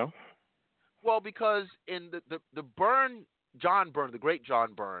 you know? Well, because in the Byrne, John Byrne, the great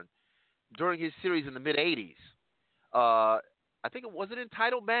John Byrne, during his series in the mid-'80s, I think it was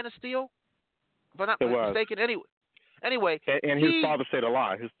entitled Man of Steel? If I'm not mistaken. Anyway. And his father stayed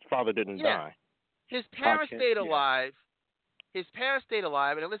alive. His father didn't die. His parents stayed alive. His parents stayed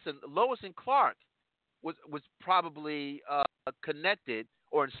alive. And listen, Lois and Clark was probably connected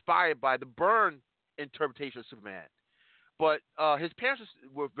or inspired by the Byrne interpretation of Superman. But his parents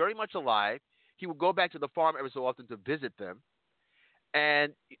were very much alive. He would go back to the farm every so often to visit them.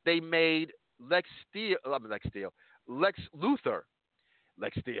 And they made Lex Luthor.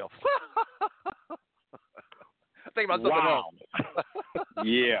 Lex Steel. Think about something else.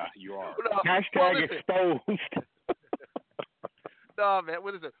 Yeah, you are. No, Hashtag exposed. No, man.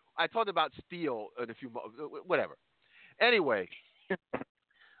 What is it? I talked about Steel in a few whatever. Anyway,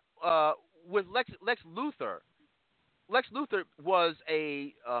 with Lex Luthor. Lex Luthor was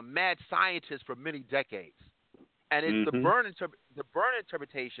a mad scientist for many decades, and it's the Byrne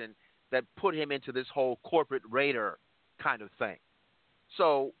interpretation that put him into this whole corporate raider kind of thing.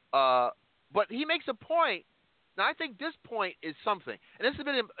 So, but he makes a point. Now, I think this point is something, and this has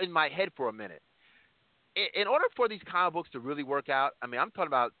been in my head for a minute. In order for these comic books to really work out, I mean, I'm talking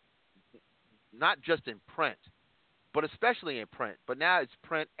about not just in print, but especially in print. But now it's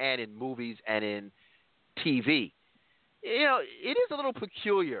print and in movies and in TV. You know, it is a little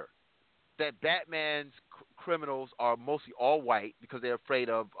peculiar that Batman's criminals are mostly all white because they're afraid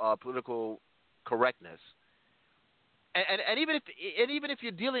of political correctness. And even if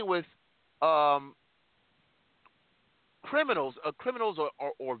you're dealing with criminals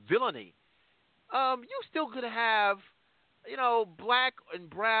or villainy, you still could have, you know, black and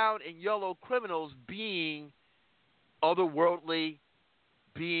brown and yellow criminals being otherworldly,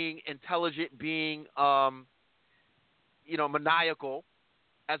 being intelligent, being you know, maniacal,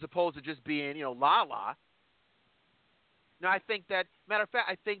 as opposed to just being, you know, la-la. Now, I think that, matter of fact,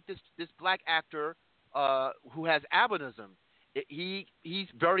 I think this black actor who has albinism, he's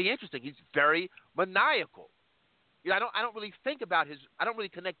very interesting. He's very maniacal. You know, I don't really think about I don't really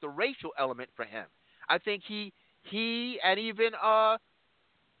connect the racial element for him. I think he and even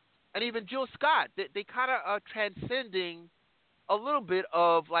Jill Scott, they kind of are transcending a little bit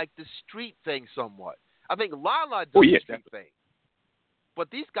of like the street thing somewhat. I think Lala does the street thing, but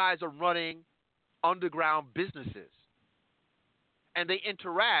these guys are running underground businesses, and they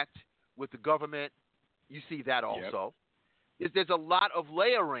interact with the government. You see that also. Yep. There's a lot of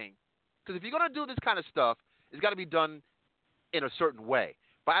layering, because if you're going to do this kind of stuff, it's got to be done in a certain way.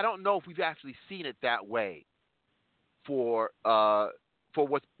 But I don't know if we've actually seen it that way for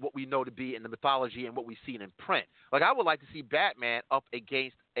what we know to be in the mythology and what we've seen in print. Like, I would like to see Batman up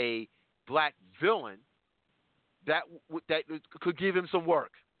against a black villain that could give him some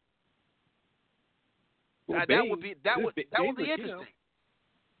work. Well, that would be interesting.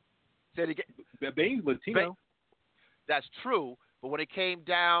 Say it again. Bane's Latino. That's true, but when it came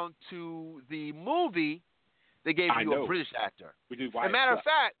down to the movie, they gave you a British actor. Which is why. Matter of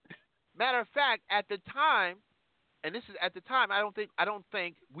fact, at the time, and this is at the time, I don't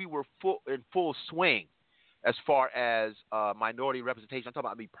think we were in full swing as far as minority representation. I'm talking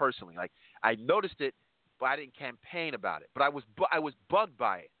about me personally. Like, I noticed it, but I didn't campaign about it. But I was bugged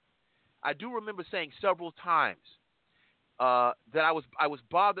by it. I do remember saying several times that I was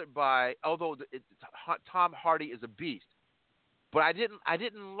bothered by, although Tom Hardy is a beast, but I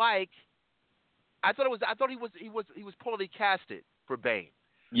didn't like. I thought he was poorly casted for Bane.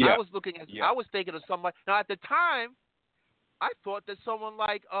 Yeah. I was thinking of somebody. Now at the time, I thought that someone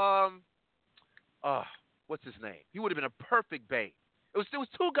like what's his name? He would have been a perfect Bane. There was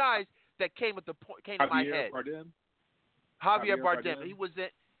two guys that came to my head. Javier Bardem. He was in.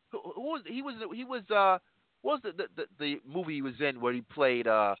 What was the movie he was in where he played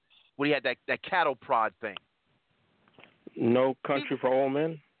when he had that cattle prod thing? No Country for Old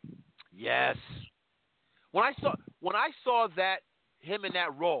Men. Yes. When I saw that him in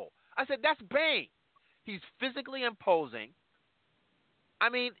that role, I said, that's Bane. He's physically imposing. I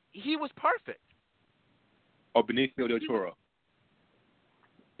mean, he was perfect. Or Benicio del Toro.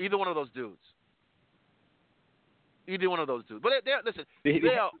 Either one of those dudes. But listen,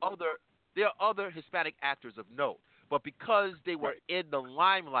 there are other Hispanic actors of note. But because they were in the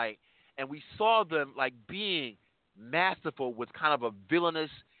limelight and we saw them like being masterful with kind of a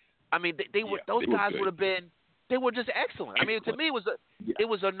villainous, I mean, those guys would have been. They were just excellent. I mean, to me, it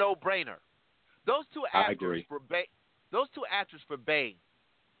was a no-brainer. Those two actors for Bane,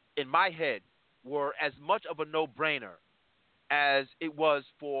 in my head, were as much of a no-brainer as it was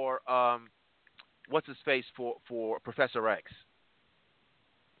for what's his face for Professor X.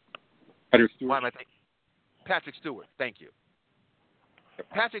 Patrick Stewart. Why am I thinking? Patrick Stewart. Thank you.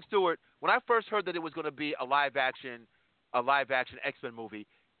 Patrick Stewart. When I first heard that it was going to be a live action X-Men movie,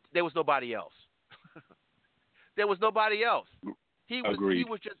 there was nobody else. There was nobody else. Agreed.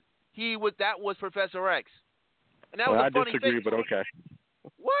 That was Professor X. And that well, was a I funny disagree, thing. but okay.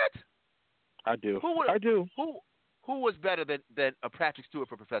 What? I do. I do. Who was better than Patrick Stewart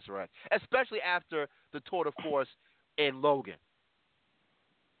for Professor X, especially after the tour de force in Logan?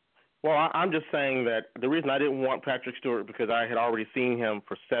 Well, I'm just saying that the reason I didn't want Patrick Stewart because I had already seen him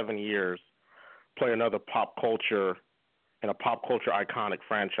for 7 years play another pop culture in a pop culture iconic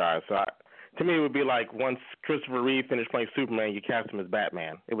franchise. So to me, it would be like once Christopher Reeve finished playing Superman, you cast him as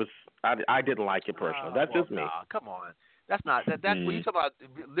Batman. It was I didn't like it personally. That's just me. Nah, come on. That's not that's when you talk about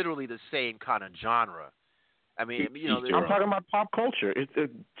literally the same kind of genre. I mean, I'm talking about pop culture.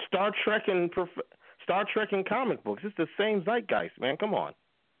 It's Star Trek and comic books. It's the same zeitgeist, man. Come on.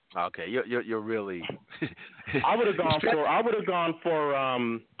 Okay, you're really. I would have gone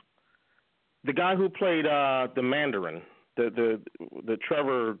for the guy who played the Mandarin, the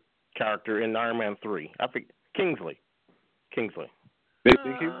Trevor character in Iron Man 3. I think Kingsley.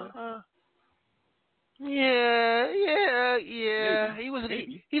 Yeah.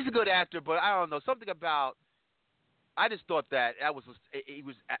 He's a good actor, but I don't know, something about. I just thought that he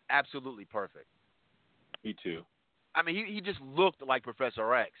was absolutely perfect. Me too. I mean, he just looked like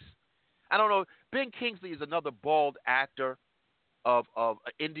Professor X. I don't know. Ben Kingsley is another bald actor of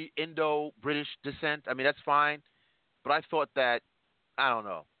Indo-British descent. I mean, that's fine, but I thought that I don't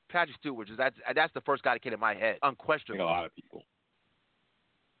know. Patrick Stewart, that's the first guy that came in my head, unquestionably. I think a lot of people.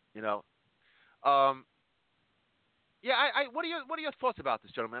 What are your thoughts about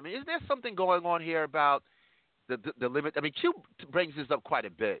this, gentlemen? I mean, is there something going on here about the limit? I mean, Q brings this up quite a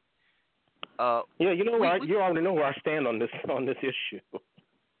bit. Yeah, you know what? You already know where I stand on this issue.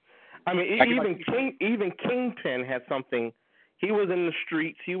 I mean, even Kingpin had something. He was in the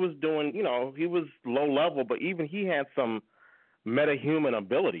streets. He was doing, he was low level, but even he had some metahuman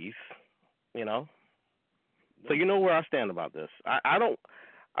abilities, So you know where I stand about this. I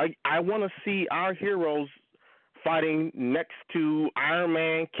want to see our heroes fighting next to Iron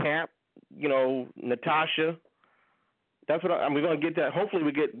Man, Cap, Natasha. That's what we're going to get that. Hopefully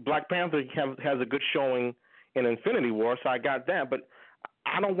we get Black Panther has a good showing in Infinity War, so I got that. But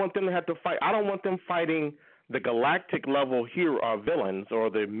I don't want them to have to fight. I don't want them fighting the galactic level hero villains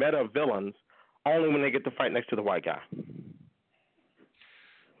or the meta villains only when they get to fight next to the white guy.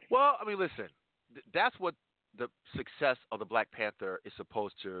 Well, I mean, listen, that's what the success of the Black Panther is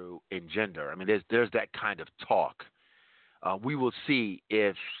supposed to engender. I mean, there's that kind of talk. We will see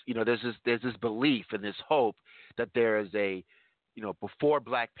if there's this belief and this hope that there is a before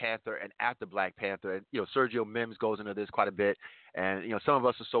Black Panther and after Black Panther, and Sergio Mims goes into this quite a bit, and some of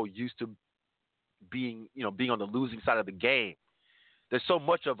us are so used to being on the losing side of the game. There's so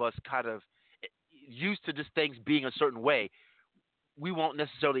much of us kind of used to just things being a certain way. We won't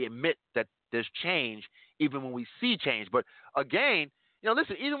necessarily admit that there's change, even when we see change. But again,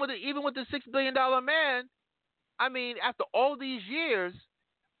 listen, even with the $6 billion man, I mean, after all these years,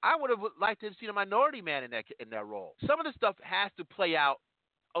 I would have liked to have seen a minority man in that role. Some of the stuff has to play out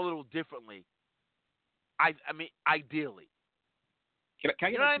a little differently. I mean, ideally. Can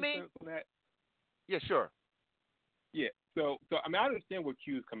I get what I mean? On that? Yeah, sure. Yeah. So I mean, I understand where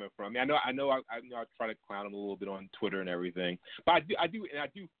Q's coming from. I mean, I know I try to clown him a little bit on Twitter and everything, but I do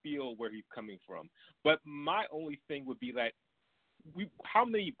feel where he's coming from. But my only thing would be that how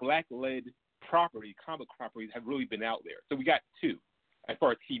many black-led comic properties have really been out there? So we got two, as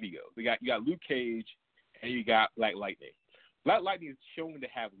far as TV goes. You got Luke Cage and you got Black Lightning. Black Lightning is shown to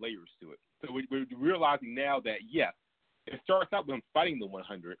have layers to it. So we're realizing now that yes, it starts out with him fighting the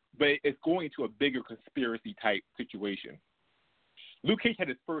 100, but it's going into a bigger conspiracy type situation. Luke Cage had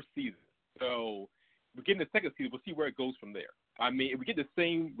his first season, so we're getting the second season. We'll see where it goes from there. I mean, if we get the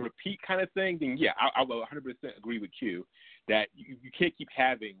same repeat kind of thing, then yeah, I will 100% agree with Q that you can't keep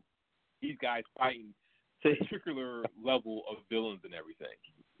having these guys fighting a particular level of villains and everything.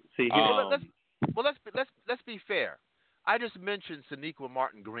 See, let's be fair. I just mentioned Sonequa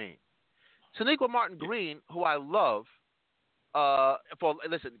Martin Green. Sonequa Martin Green, who I love.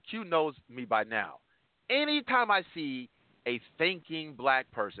 Listen, Q knows me by now. Anytime I see a thinking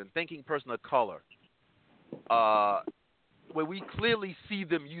black person, thinking person of color, where we clearly see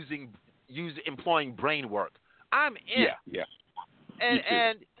them employing brain work, I'm in. Yeah.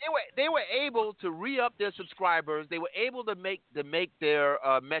 And they were able to re-up their subscribers. They were able to make their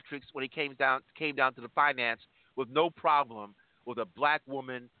metrics when it came down to the finance with no problem with a black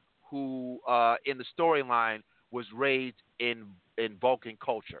woman who in the storyline was raised in Vulcan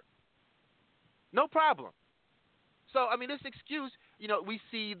culture. No problem. So I mean, this excuse, we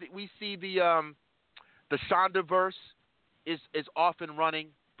see the Shondaverse is off and running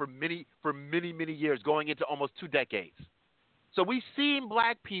for many years, going into almost 2 decades. So we've seen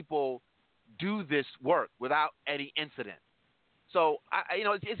black people do this work without any incident. So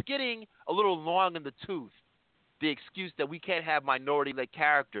it's getting a little long in the tooth, the excuse that we can't have minority-led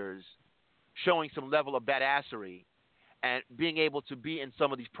characters showing some level of badassery and being able to be in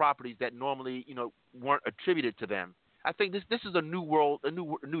some of these properties that normally, weren't attributed to them. I think this is a new world, a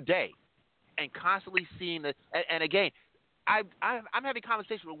new day, and constantly seeing that. And again, I'm having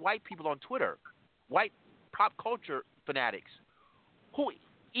conversations with white people on Twitter, white pop culture fanatics, who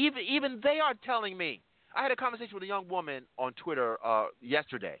even they are telling me. I had a conversation with a young woman on Twitter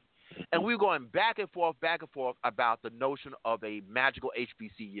yesterday, and we were going back and forth about the notion of a magical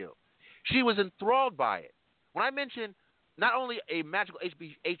HBCU. She was enthralled by it. When I mentioned not only a magical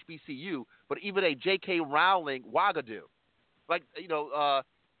HBCU, but even a J.K. Rowling Ouagadougou. Like,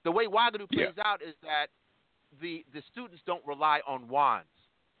 the way Ouagadougou plays out is that the students don't rely on wands.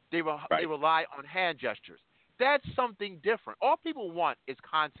 They rely on hand gestures. That's something different. All people want is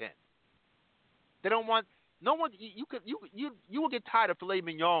content. They don't want no one. You will get tired of filet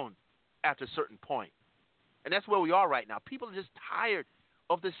mignon after a certain point, and that's where we are right now. People are just tired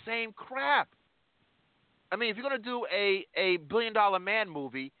of the same crap. I mean, if you're gonna do a $1 Billion Man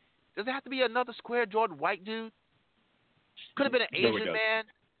movie, does it have to be another square-jawed white dude? Could have been an Asian man.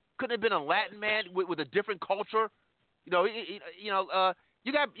 Could have been a Latin man with a different culture. You got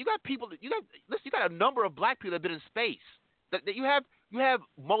people. You got a number of black people that have been in space. That you have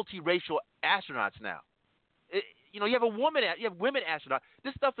multiracial astronauts now. You have you have women astronauts.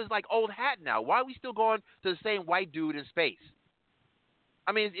 This stuff is like old hat now. Why are we still going to the same white dude in space?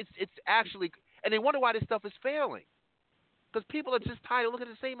 I mean, it's actually, and they wonder why this stuff is failing, because people are just tired of looking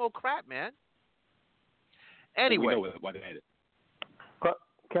at the same old crap, man. Anyway, we know why they had it.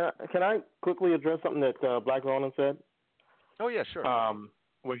 Can I quickly address something that Black Ronan said? Oh yeah, sure.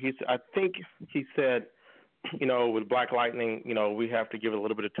 Where I think he said, with Black Lightning, we have to give it a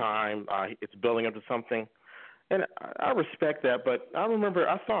little bit of time. It's building up to something, and I respect that. But I can't remember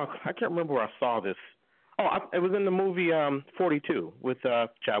where I saw this. It was in the movie 42 with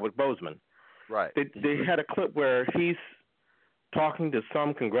Chadwick Boseman. Right. They had a clip where he's talking to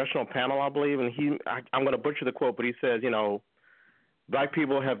some congressional panel, I believe, and I'm going to butcher the quote, but he says, black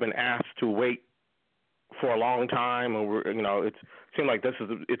people have been asked to wait for a long time, and it seemed like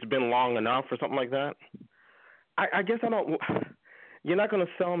it's been long enough or something like that. I guess I don't. You're not going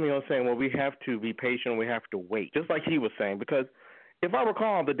to sell me on saying, well, we have to be patient, we have to wait, just like he was saying, because if I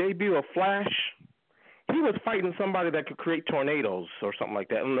recall the debut of Flash, he was fighting somebody that could create tornadoes or something like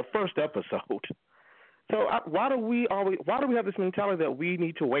that in the first episode. So why do we have this mentality that we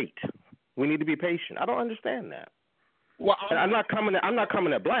need to wait? We need to be patient. I don't understand that. Well, I'm not coming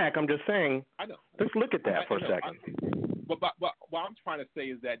at Black. I'm just saying. I know. Let's look at that for a second. But what I'm trying to say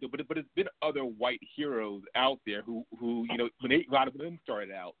is that, but it's been other white heroes out there who when a lot of them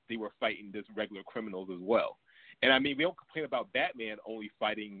started out, they were fighting just regular criminals as well. And I mean, we don't complain about Batman only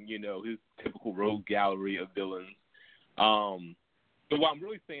fighting, his typical rogue gallery of villains. So what I'm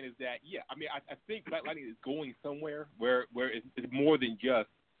really saying is that, I think Black Lightning is going somewhere where it's more than just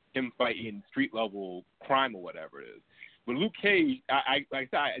him fighting street level crime or whatever it is. But Luke Cage, I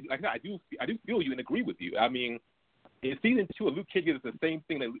do feel you and agree with you. I mean, in season 2, Luke Cage gives us the same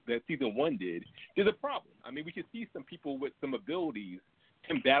thing that season 1 did. There's a problem. I mean, we can see some people with some abilities,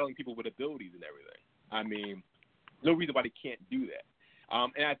 him battling people with abilities and everything. I mean, no reason why they can't do that.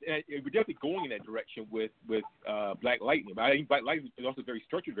 And we're definitely going in that direction with Black Lightning. But I think Black Lightning is also very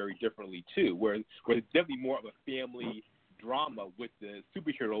structured very differently too, where it's definitely more of a family drama with the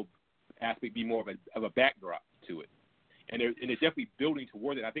superhero aspect be more of a backdrop to it. And they're definitely building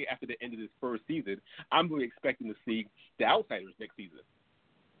towards it. I think after the end of this first season, I'm really expecting to see The Outsiders next season.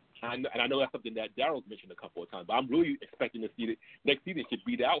 And I know that's something that Daryl's mentioned a couple of times, but I'm really expecting to see that next season should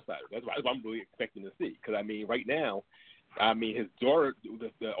be The Outsiders. That's what I'm really expecting to see. Because, I mean, right now, his daughter,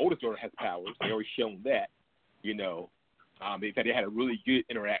 the oldest daughter, has powers. They already shown that, In fact, they had a really good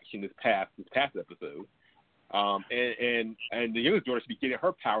interaction this past episode. And the youngest daughter should be getting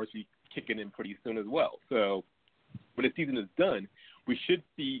her powers to be kicking in pretty soon as well. So when the season is done, we should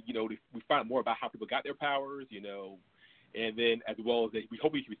see, we find out more about how people got their powers, and then as well as we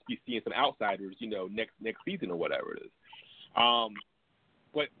hope we should be seeing some outsiders, next season or whatever it is.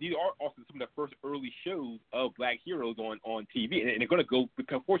 But these are also some of the first early shows of Black heroes on TV, and they're going to go,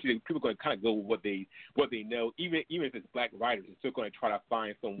 because unfortunately people are going to kind of go with what they know. Even if it's Black writers, they're still going to try to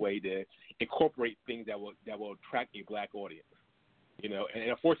find some way to incorporate things that will attract a Black audience. And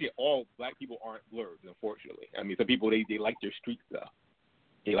unfortunately, all Black people aren't blurbs. Unfortunately, I mean, some people they like their street stuff,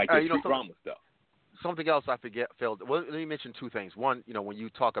 they like their street drama stuff. Something else I failed. Well, let me mention two things. One, when you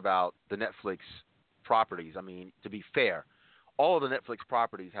talk about the Netflix properties, I mean, to be fair, all of the Netflix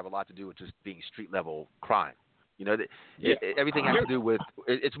properties have a lot to do with just being street level crime. Everything has to do with.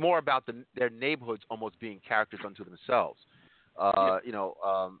 It's more about their neighborhoods almost being characters unto themselves.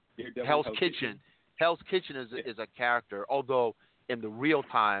 Hell's Kitchen. Hell's Kitchen is a character, although in the real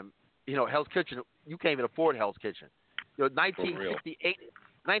time, Hell's Kitchen, you can't even afford Hell's Kitchen. 1968,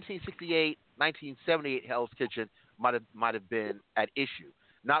 1978 Hell's Kitchen might have been at issue.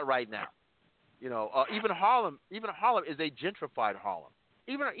 Not right now. Even Harlem is a gentrified Harlem.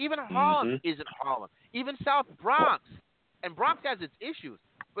 Even Harlem isn't Harlem. Even South Bronx, and Bronx has its issues,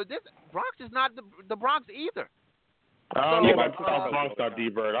 but this Bronx is not the Bronx either. I don't know about South Bronx now,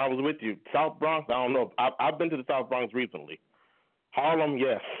 D-Bird. I was with you. South Bronx, I don't know. I've been to the South Bronx recently. Harlem,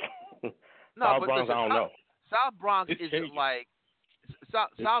 yes. South Bronx, I don't know. South Bronx isn't like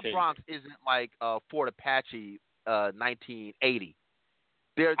South Bronx isn't like Fort Apache 1980.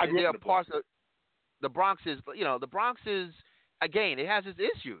 There are parts of the Bronx is, the Bronx is, again, it has its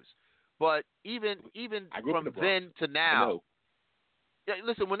issues, but even from then to now,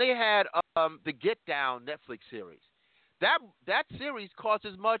 listen, when they had the Get Down Netflix series, that series cost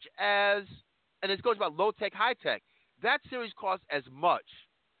as much as, and it goes about low tech, high tech. That series cost as much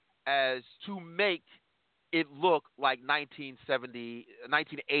as to make it look like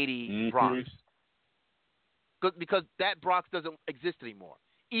 1980 Bronx, because that Bronx doesn't exist anymore,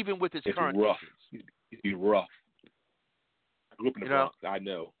 even with its current issues. It's rough. I grew up in the Bronx. I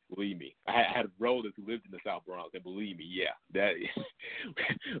know. Believe me. I had relatives who lived in the South Bronx, and believe me, yeah, that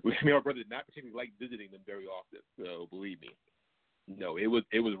me and my brother did not particularly like visiting them very often. So believe me, no, it was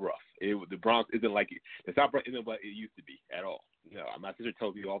rough. The Bronx isn't like it. The South Bronx isn't what it used to be at all. My sister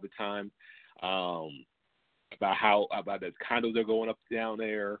tells me all the time about the condos that are going up down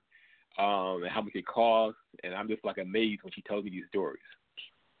there, and how much it costs, and I'm just like amazed when she tells me these stories.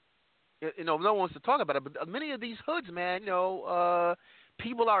 No one wants to talk about it, but many of these hoods, man,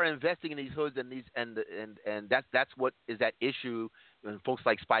 people are investing in these hoods, and that's what is that issue. And folks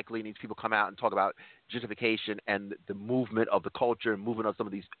like Spike Lee and these people come out and talk about gentrification and the movement of the culture and movement of some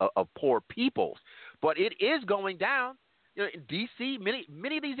of these of poor peoples. But it is going down. In D.C.,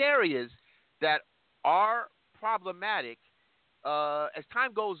 many of these areas that are problematic, as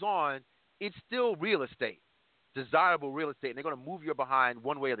time goes on, it's still real estate, desirable real estate, and they're going to move you behind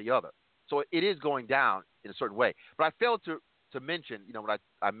one way or the other. So it is going down in a certain way. But I failed to mention, when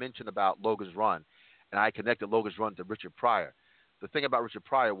I mentioned about Logan's Run, and I connected Logan's Run to Richard Pryor. The thing about Richard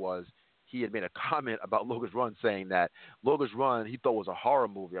Pryor was he had made a comment about Logan's Run saying that Logan's Run he thought was a horror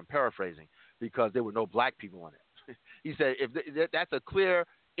movie. I'm paraphrasing, because there were no black people in it. He said that's a clear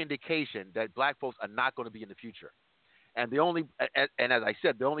indication that black folks are not going to be in the future. And and as I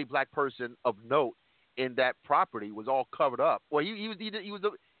said, the only black person of note in that property was all covered up. Well, he was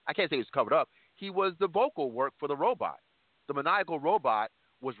I can't say he was covered up. He was the vocal work for the robot. The maniacal robot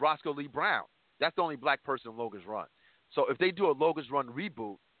was Roscoe Lee Brown. That's the only black person in Logan's Run. So if they do a Logan's Run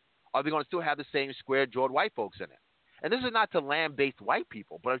reboot, are they going to still have the same square-jawed white folks in it? And this is not to lambaste white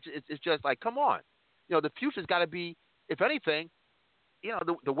people, but it's just like, come on. The future's got to be, if anything,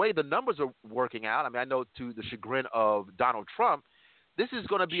 the way the numbers are working out. I mean, I know to the chagrin of Donald Trump, this is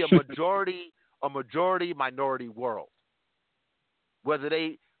going to be a majority-minority world, whether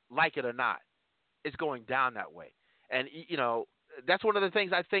they like it or not. It's going down that way. And, that's one of the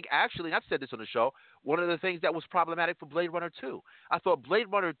things I think, actually, and I've said this on the show, one of the things that was problematic for Blade Runner 2. I thought Blade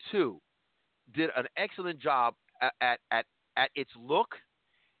Runner 2 did an excellent job at its look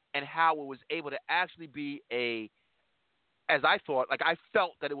and how it was able to actually be as I thought, like I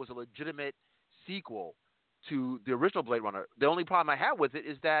felt that it was a legitimate sequel to the original Blade Runner. The only problem I had with it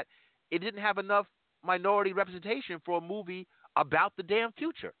is that it didn't have enough minority representation for a movie about the damn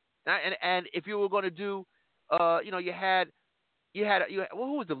future. And if you were going to do, you had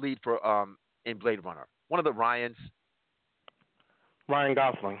who was the lead for in Blade Runner? One of the Ryans. Ryan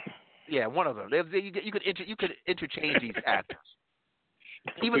Gosling. Yeah, one of them. You could interchange these actors.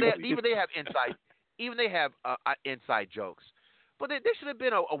 Even they have inside. Even they have inside jokes. But there should have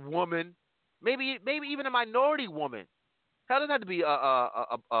been a woman, maybe even a minority woman. Hell, it doesn't have to be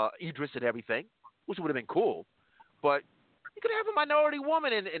Idris and everything, which would have been cool. But you could have a minority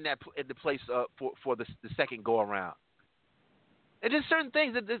woman in the place for the second go around. And there's certain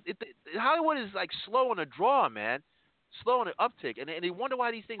things that Hollywood is like slow on the draw, man, slow on the uptick, and they wonder why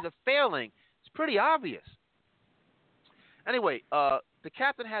these things are failing. It's pretty obvious. Anyway, the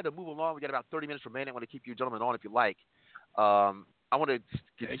captain had to move along. We got about 30 minutes remaining. I want to keep you gentlemen on if you like. I want to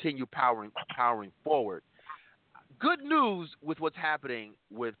continue powering forward. Good news with what's happening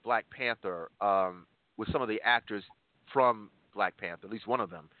with Black Panther, with some of the actors from Black Panther, at least one of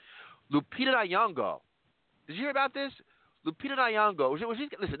them. Lupita Nyong'o. Did you hear about this? Lupita Nyong'o.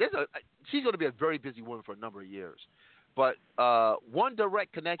 She's going to be a very busy woman for a number of years. But one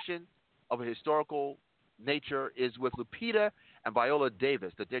direct connection of a historical nature is with Lupita and Viola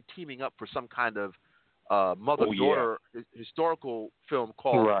Davis, that they're teaming up for some kind of mother-daughter historical film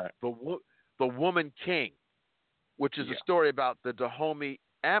called The Woman King, which is a story about the Dahomey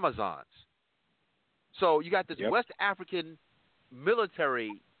Amazons. So you got this West African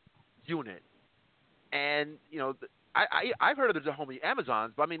military unit, and I've heard of the homie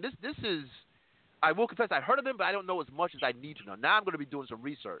Amazons, but I mean this is, I will confess I've heard of them, but I don't know as much as I need to know. Now I'm going to be doing some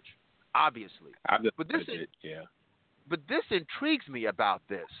research, obviously. But this intrigues me about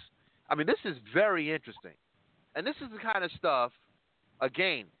this. I mean, this is very interesting, and this is the kind of stuff.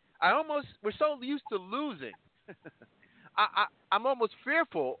 Again, we're so used to losing. I'm almost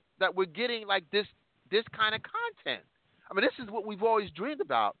fearful that we're getting like this kind of content. I mean, this is what we've always dreamed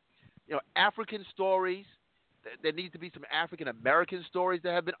about. African stories. There needs to be some African American stories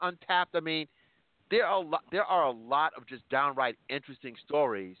that have been untapped. I mean, there are a lot of just downright interesting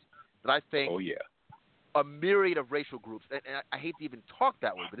stories that I think a myriad of racial groups, and I hate to even talk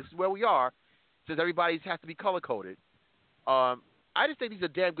that way, but this is where we are, since everybody has to be color-coded. I just think these are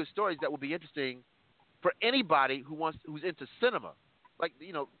damn good stories that will be interesting for anybody who's into cinema. Like,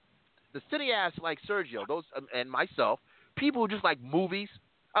 the cineasts like Sergio, those and myself, people who just like movies.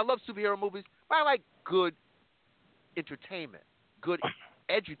 I love superhero movies, but I like good entertainment, good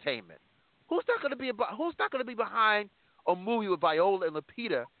edutainment. Who's not going to be behind a movie with Viola and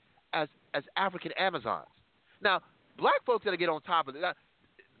Lupita as African Amazons? Now, black folks got to get on top of it.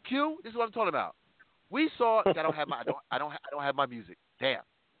 Q, this is what I'm talking about. We saw. I don't have my music. Damn.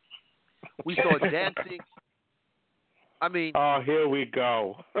 We saw dancing. I mean. Oh, here we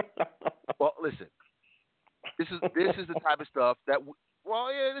go. Well, listen. This is the type of stuff that.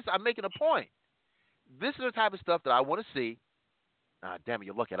 I'm making a point. This is the type of stuff that I want to see. Damn it,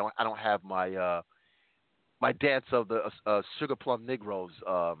 you're lucky. I don't have my my dance of the Sugar Plum Negroes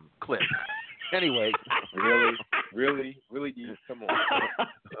clip. Anyway, really, come on.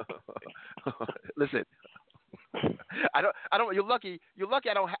 Listen, I don't. You're lucky.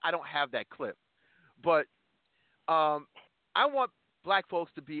 I don't have that clip, but I want black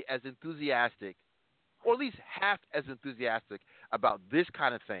folks to be as enthusiastic, or at least half as enthusiastic about this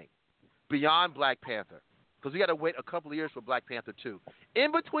kind of thing, beyond Black Panther. Because we got to wait a couple of years for Black Panther 2.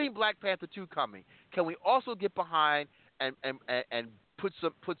 In between Black Panther 2 coming, can we also get behind and put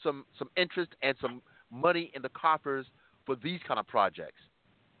some interest and some money in the coffers for these kind of projects?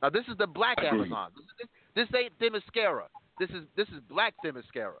 Now, this is the Black Amazon. This ain't Themyscira. This is Black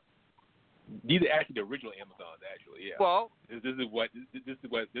Themyscira. These are actually the original Amazons, actually. Yeah. Well, this is what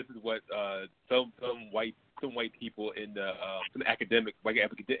some white people in the some academics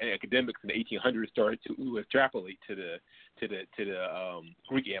in the 1800s started to extrapolate to the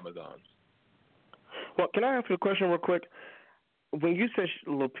Greek Amazons. Well, can I ask you a question real quick? When you said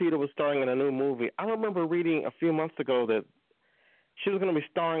Lupita was starring in a new movie, I remember reading a few months ago that she was going to be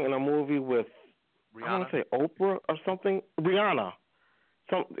starring in a movie with Rihanna? I want to say Oprah or something. Rihanna.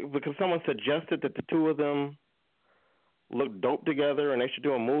 Because someone suggested that the two of them looked dope together and they should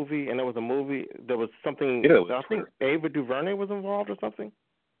do a movie, and there was a movie. There was something. I think Ava DuVernay was involved or something.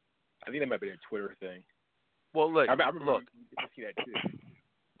 I think that might be a Twitter thing. Well, look, I remember see that too.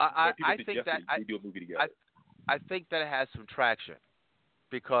 I think that we do a movie together. I think that it has some traction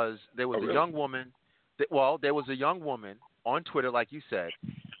because there was a young woman. There was a young woman on Twitter, like you said,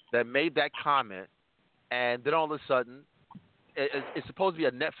 that made that comment, and then all of a sudden. It's supposed to be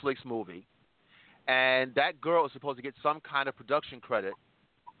a Netflix movie, and that girl is supposed to get some kind of production credit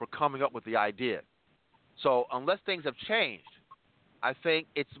for coming up with the idea. So unless things have changed, I think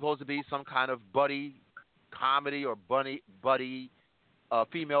it's supposed to be some kind of buddy comedy or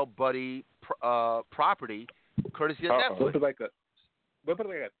female buddy property, courtesy of Netflix. What about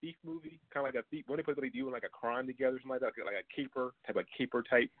like a thief movie? Kind of like a thief. When they put like doing like a crime together, something like that, like a caper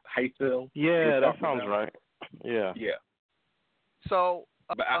type heist film. Yeah, that sounds right. Yeah. Yeah. So,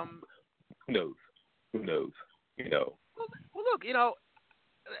 but who knows? Well, look,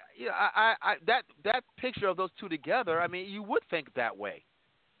 I that picture of those two together. I mean, you would think that way.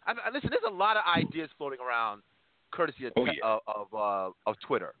 Listen, there's a lot of ideas floating around, courtesy of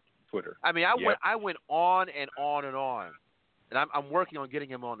Twitter. I mean, I went on and on and on, and I'm working on getting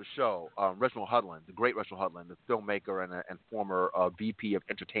him on the show. Reginald Hudlin, the great Reginald Hudlin, the filmmaker and former VP of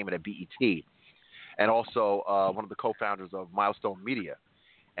Entertainment at BET. And also one of the co-founders of Milestone Media.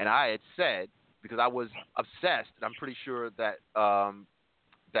 And I had said, because I was obsessed, and I'm pretty sure that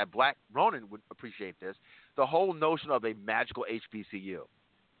that Black Ronin would appreciate this, the whole notion of a magical HBCU.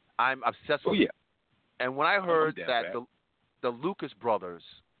 I'm obsessed with it. And when I heard that the Lucas brothers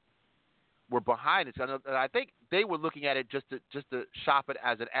were behind it, and I think they were looking at it just to shop it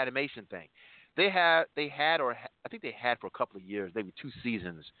as an animation thing. I think they had for a couple of years, maybe 2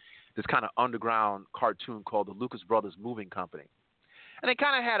 seasons, this kind of underground cartoon called the Lucas Brothers Moving Company. And it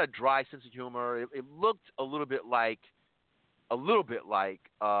kind of had a dry sense of humor. It looked a little bit like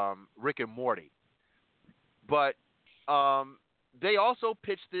Rick and Morty. But they also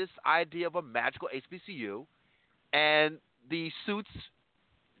pitched this idea of a magical HBCU, and the suits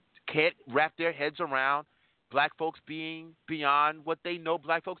can't wrap their heads around black folks being beyond what they know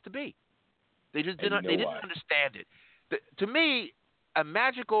black folks to be. They just didn't. They didn't understand it. To me, a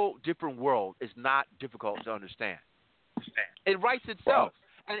magical different world is not difficult to understand. It writes itself.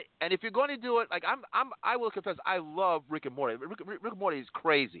 And if you're going to do it, like I will confess, I love Rick and Morty. Rick and Morty is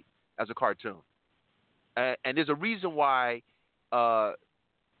crazy as a cartoon, and there's a reason why, the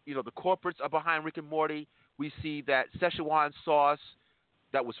corporates are behind Rick and Morty. We see that Szechuan sauce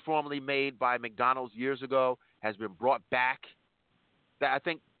that was formerly made by McDonald's years ago has been brought back. That I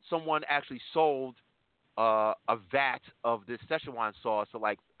think someone actually sold a vat of this Szechuan sauce for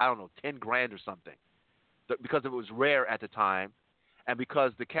like, I don't know, $10,000 or something, because it was rare at the time, and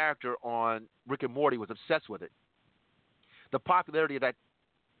because the character on Rick and Morty was obsessed with it. The popularity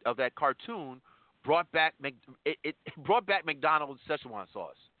of that cartoon brought back McDonald's Szechuan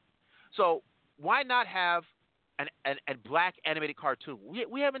sauce. So why not have a black animated cartoon?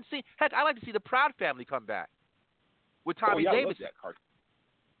 We haven't seen. Heck, I like to see the Proud Family come back with Tommy Davis. I love that cartoon.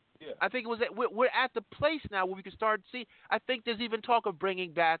 Yeah. I think it was we're at the place now where we can start to see. I think there's even talk of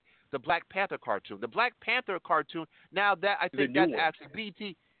bringing back the Black Panther cartoon. The Black Panther cartoon. Now that I think that's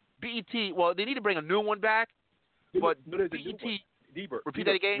actually BET. Well, they need to bring a new one back. But BET. Repeat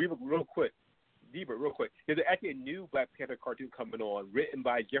that again. Real quick. There's actually a new Black Panther cartoon coming on, written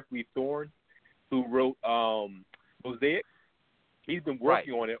by Jeffrey Thorne, who wrote Mosaic. He's been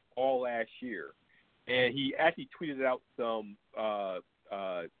working on it all last year, and he actually tweeted out some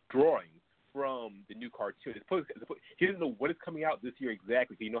drawings from the new cartoon. He doesn't know when it's coming out this year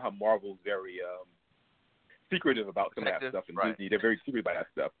exactly, so you know how Marvel's very secretive about some of that stuff, and Disney, they're very secret about that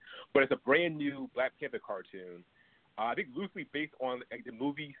stuff. But it's a brand new Black Panther cartoon. I think loosely based on the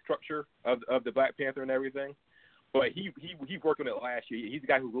movie structure of the Black Panther and everything. But he worked on it last year. He's the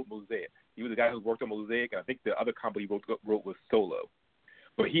guy who wrote Mosaic. He was the guy who worked on Mosaic, and I think the other company he wrote was Solo.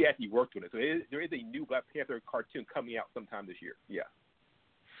 But he actually worked on it. So there is a new Black Panther cartoon coming out sometime this year. Yeah.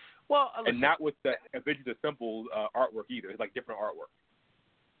 Well, and not with the Avengers Assemble artwork either. It's like different artwork.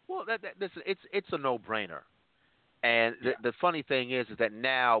 Well, listen, it's a no-brainer. And the funny thing is that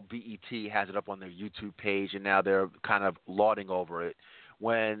now BET has it up on their YouTube page, and now they're kind of lauding over it.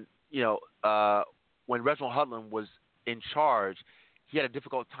 When when Reginald Hudlin was in charge, he had a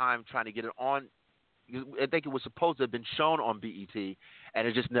difficult time trying to get it on. I think it was supposed to have been shown on BET, and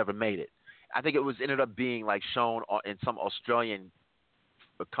it just never made it. I think it ended up being like shown in some Australian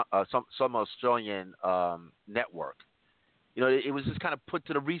network. It was just kind of put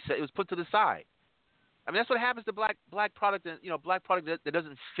to the reset. It was put to the side. I mean, that's what happens to black product, and black product that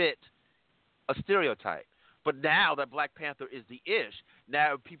doesn't fit a stereotype. But now that Black Panther is the ish,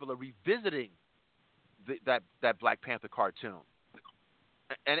 now people are revisiting that Black Panther cartoon,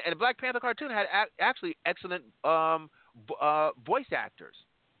 and the Black Panther cartoon had actually excellent voice actors.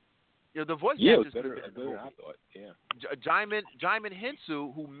 The voice actors better than I thought. Yeah, Jaimin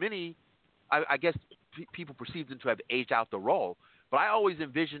Hinsu, who many, I guess, people perceived him to have aged out the role, but I always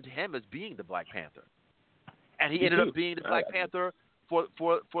envisioned him as being the Black Panther. And he ended up being the Black Panther for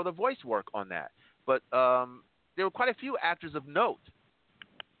the voice work on that. But there were quite a few actors of note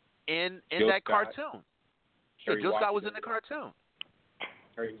in that cartoon. Jill Scott was in the cartoon.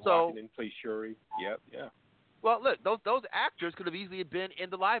 Harry Washington plays Shuri. Yep, yeah. Well, look, those actors could have easily been in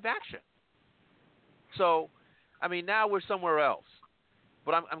the live action. So, I mean, now we're somewhere else.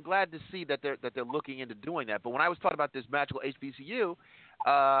 But I'm glad to see that they're looking into doing that. But when I was talking about this magical HBCU,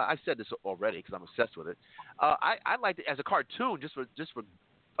 I said this already because I'm obsessed with it. I liked it as a cartoon, just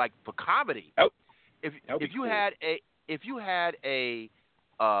for comedy. If you had a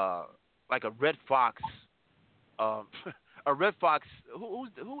like a Red Fox, a Red Fox, who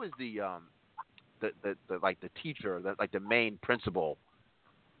is the like the teacher, like the main principal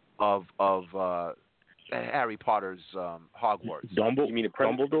of Harry Potter's Hogwarts. You mean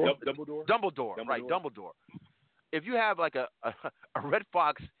Dumbledore? Dumbledore, right? Dumbledore. If you have like a Red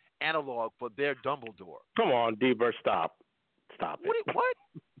Fox analog for their Dumbledore. Come on, Deber, stop it. What?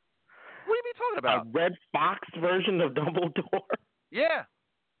 What are you talking about? A Red Fox version of Dumbledore? Yeah.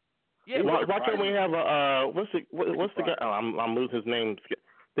 Why can't we have a what's the guy? Oh, I'm losing his name.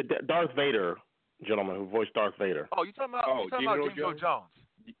 The Darth Vader gentleman who voiced Darth Vader. Oh, you talking about James Earl Jones?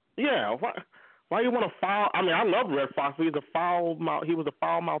 Yeah. Why you want to foul? I mean, I love Red Fox, but he was a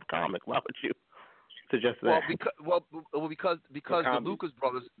foul mouth comic. Why would you suggest that? Because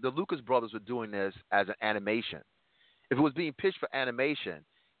the Lucas brothers were doing this as an animation. If it was being pitched for animation,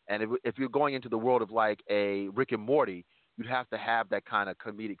 and if you're going into the world of like a Rick and Morty, you'd have to have that kind of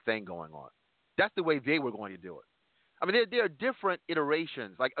comedic thing going on. That's the way they were going to do it. I mean, there are different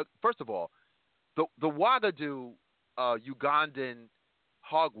iterations. Like, first of all, the Ouagadougou Ugandan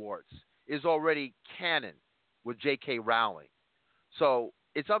Hogwarts is already canon with J.K. Rowling. So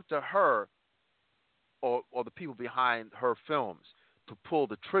it's up to her or the people behind her films to pull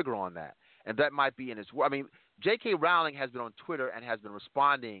the trigger on that. And that might be in his work. I mean, J.K. Rowling has been on Twitter and has been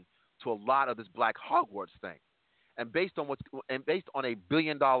responding to a lot of this Black Hogwarts thing. And based on a $1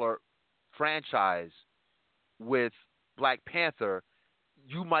 billion franchise with Black Panther,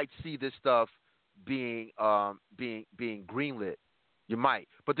 you might see this stuff being greenlit. You might,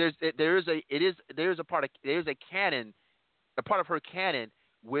 but there is a part of her canon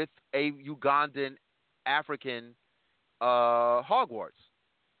with a Ugandan African Hogwarts.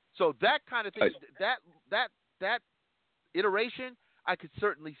 So that kind of thing, that iteration, I could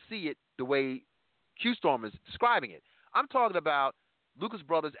certainly see it the way Q-Storm is describing it. I'm talking about Lucas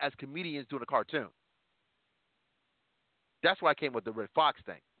Brothers as comedians doing a cartoon. That's why I came with the Red Fox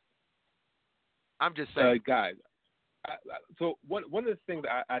thing. I'm just saying. Guys, so one of the things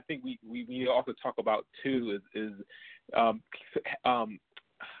that I think we need to also talk about too is I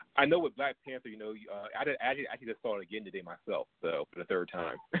know with Black Panther, I actually just saw it again today myself, so for the third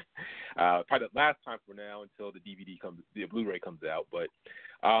time. Probably the last time for now until the Blu-ray comes out. But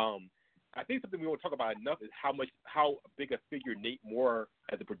I think something we won't talk about enough is how big a figure Nate Moore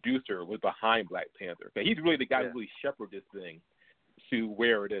as a producer was behind Black Panther. He's really the guy who really shepherded this thing to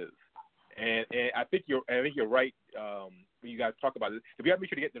where it is. And I think you're right when you guys talk about it. If we have to make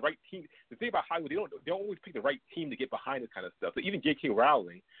sure to get the right team. The thing about Hollywood, they don't always pick the right team to get behind this kind of stuff. So even J.K.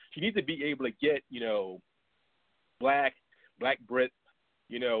 Rowling, she needs to be able to get black Brits,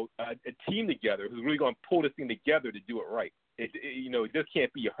 a team together who's really going to pull this thing together to do it right. It just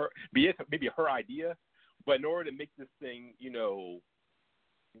can't be maybe her idea, but in order to make this thing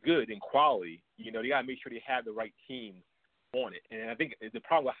good and quality, they got to make sure they have the right team on it. And I think the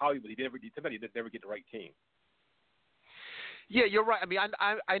problem with Hollywood, somebody does never get the right team. Yeah, you're right. I mean,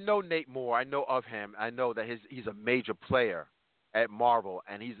 I know Nate Moore. I know of him. I know that he's a major player at Marvel,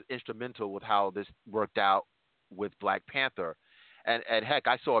 and he's instrumental with how this worked out with Black Panther. And heck,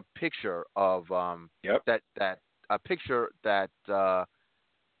 I saw a picture of that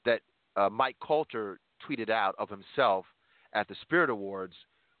Mike Coulter tweeted out of himself at the Spirit Awards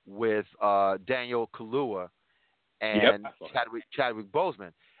with Daniel Kaluuya and Chadwick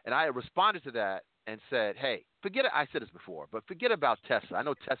Boseman. And I responded to that and said, hey, forget it. I said this before, but forget about Tessa. I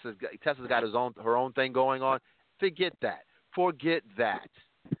know Tessa's got her own thing going on. Forget that.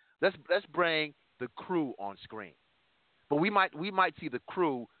 Let's bring the crew on screen. But we might see the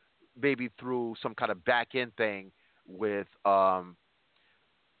crew maybe through some kind of back end thing with Black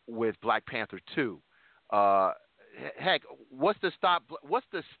Panther 2. Heck, what's the stop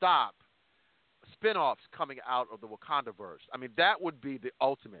spinoffs coming out of the Wakandaverse? I mean, that would be the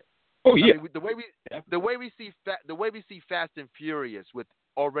ultimate. Oh yeah. I mean, the way we see Fast and Furious with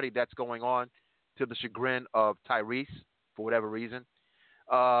already that's going on to the chagrin of Tyrese for whatever reason.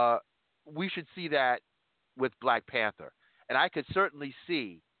 We should see that with Black Panther, and I could certainly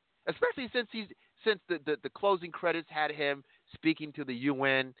see, especially since the closing credits had him speaking to the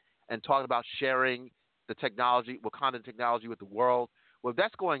UN and talking about sharing the technology, Wakandan technology, with the world. Well, if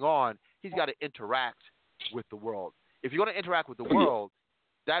that's going on, he's got to interact with the world. If you're going to interact with the world,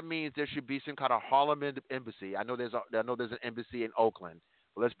 that means there should be some kind of Harlem embassy. I know there's an embassy in Oakland.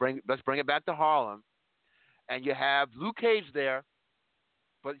 But let's bring it back to Harlem, and you have Luke Cage there.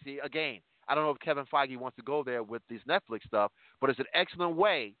 But see, again, I don't know if Kevin Feige wants to go there with this Netflix stuff, but it's an excellent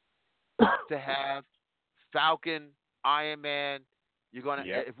way to have Falcon, Iron Man. You're gonna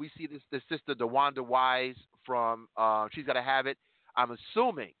if we see the sister DeWanda Wise from She's Gotta Have It. I'm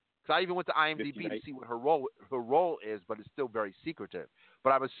assuming, because I even went to IMDb to see what her role is, but it's still very secretive. But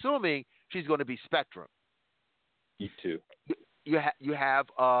I'm assuming she's going to be Spectrum. Me too. You have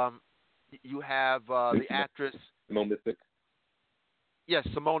the actress Simone Missick. Yes,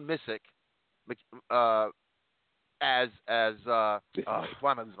 Simone Missick. As why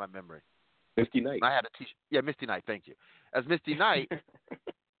am I losing my memory? Misty Knight. I had a T-shirt. Yeah, Misty Knight. Thank you. As Misty Knight.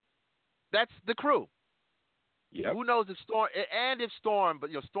 That's the crew. Yep. Who knows if Storm, but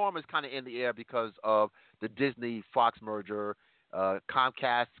Storm is kind of in the air because of the Disney Fox merger.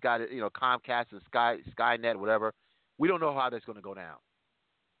 Comcast Comcast and Skynet, whatever. We don't know how that's going to go down.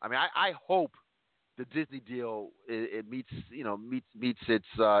 I mean, I hope the Disney deal it meets its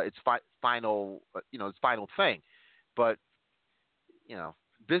final thing, but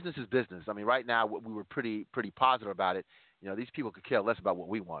business is business. I mean, right now we were pretty positive about it. These people could care less about what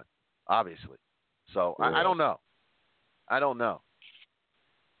we want, obviously. So I don't know.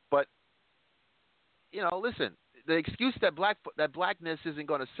 But listen, the excuse that blackness isn't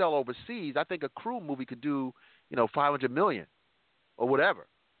going to sell overseas, I think a Crew movie could do, $500 million or whatever,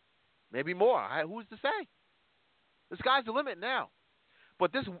 maybe more. Who's to say? The sky's the limit now.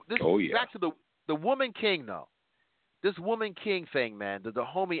 But this back to the Woman King though. This Woman King thing, man. The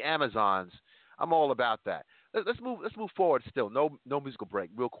homie Amazons. I'm all about that. Let's move forward. Still, no musical break.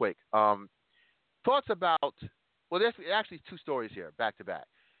 Real quick. Thoughts about? Well, there's actually two stories here, back to back.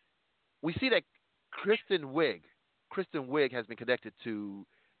 We see that Kristen Wiig has been connected to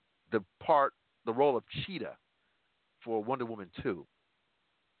the role of Cheetah for Wonder Woman 2.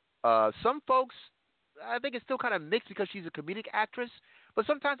 Some folks, I think it's still kind of mixed because she's a comedic actress, but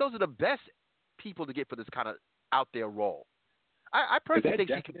sometimes those are the best people to get for this kind of out there role. I personally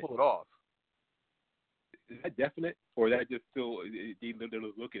think she can pull it off. Is that definite, or is that just still they're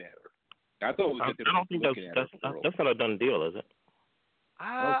looking at her? I thought it was just I don't think that's not a done deal, is it?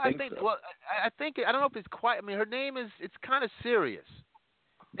 I think so. Well, I think I don't know if it's quite. I mean, her name it's kind of serious.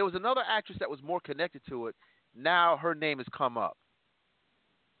 There was another actress that was more connected to it. Now her name has come up.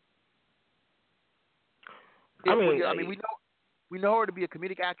 I mean, we know her to be a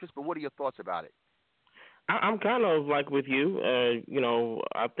comedic actress, but what are your thoughts about it? I'm kind of like with you.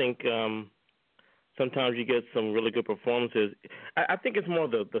 I think sometimes you get some really good performances. I think it's more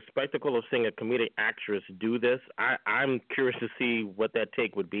the spectacle of seeing a comedic actress do this. I'm curious to see what that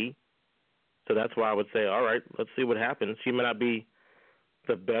take would be. So that's why I would say, all right, let's see what happens. She may not be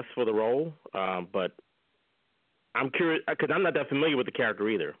the best for the role, but I'm curious because I'm not that familiar with the character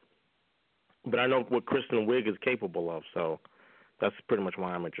either. But I know what Kristen Wiig is capable of, so that's pretty much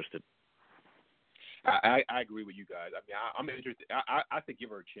why I'm interested. I agree with you guys. I mean, I'm interested. I think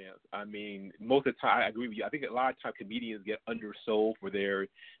give her a chance. I mean, most of the time, I agree with you. I think a lot of times comedians get undersold for their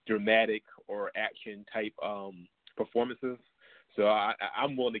dramatic or action type performances. So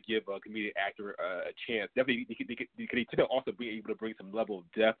I'm willing to give a comedic actor a chance. Definitely, they could also be able to bring some level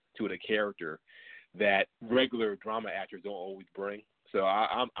of depth to the character that regular drama actors don't always bring. So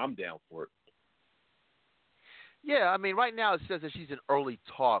I'm down for it. Yeah, I mean, right now it says that she's in early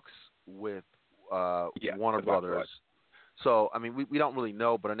talks with Warner Brothers. So, I mean, we don't really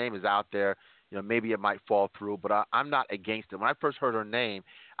know, but her name is out there. Maybe it might fall through, but I'm not against it. When I first heard her name,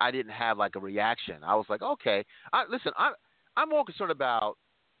 I didn't have like a reaction. I was like, okay. I'm more concerned about,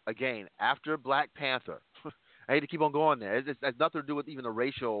 again, after Black Panther. I hate to keep on going there. It has nothing to do with even the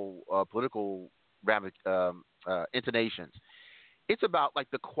racial, political intonations. It's about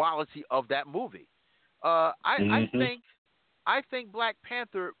like the quality of that movie. I think Black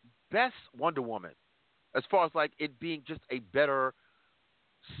Panther best Wonder Woman, as far as like it being just a better,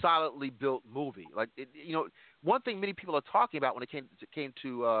 solidly built movie. Like one thing many people are talking about when it came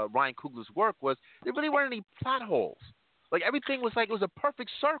to Ryan Coogler's work was there really weren't any plot holes. Like everything was like it was a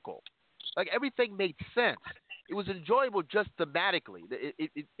perfect circle. Like everything made sense. It was enjoyable just thematically.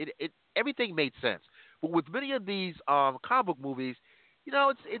 It everything made sense. But with many of these comic book movies,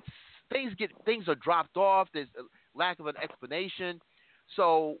 it's things are dropped off. There's a lack of an explanation.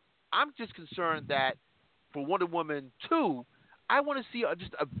 So I'm just concerned that for Wonder Woman 2, I want to see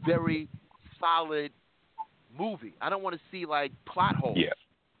just a very solid movie. I don't want to see like plot holes.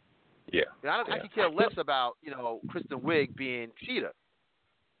 Yeah. I could care less about Kristen Wiig being Cheetah.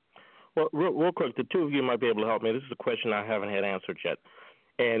 Well, real quick, the two of you might be able to help me. This is a question I haven't had answered yet,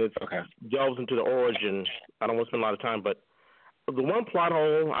 and it delves into the origin. I don't want to spend a lot of time, but the one plot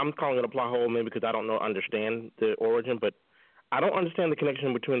hole, I'm calling it a plot hole maybe because I don't understand the origin, but I don't understand the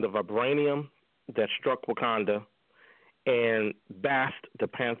connection between the vibranium that struck Wakanda and Bast the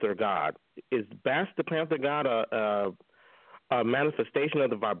Panther God. Is Bast the Panther God a manifestation of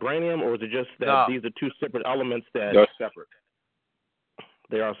the vibranium, or is it just that these are two separate elements that... They're separate.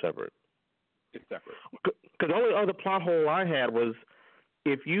 They are separate. It's separate. Because the only other plot hole I had was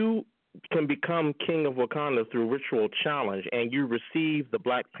if you can become king of Wakanda through ritual challenge and you receive the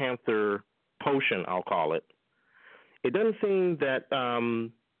Black Panther potion, I'll call it, it doesn't seem that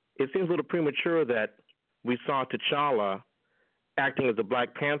it seems a little premature that we saw T'Challa acting as a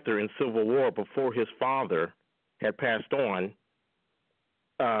Black Panther in Civil War before his father had passed on.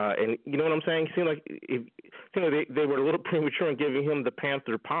 And you know what I'm saying? It seemed like they were a little premature in giving him the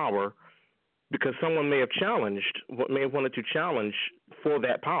Panther power because someone may have wanted to challenge for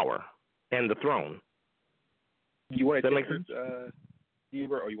that power and the throne. You want to make sense, or you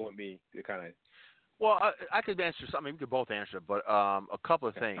want me to kind of? Well, I could answer something. We could both answer, but a couple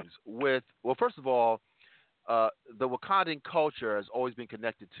of things. First of all, the Wakandan culture has always been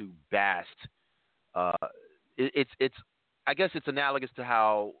connected to Bast. I guess it's analogous to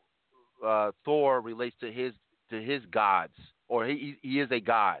how Thor relates to his gods, or he is a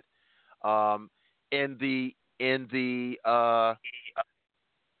god. in the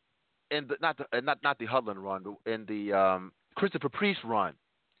not the Hudlin run, but in the Christopher Priest run.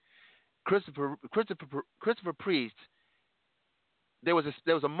 Christopher Priest. There was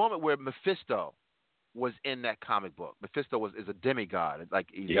a moment where Mephisto was in that comic book. Mephisto is a demigod, like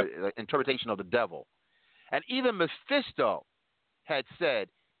an interpretation of the devil, and even Mephisto had said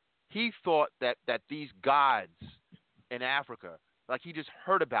he thought that these gods in Africa, like he just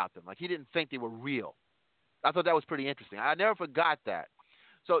heard about them, like he didn't think they were real. I thought that was pretty interesting. I never forgot that.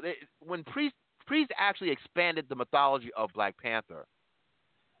 So when Priest actually expanded the mythology of Black Panther,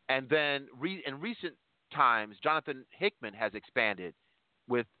 and then in recent times, Jonathan Hickman has expanded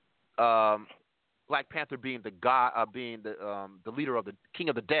with Black Panther being the god, being the leader of the King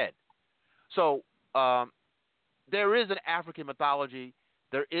of the Dead. So there is an African mythology.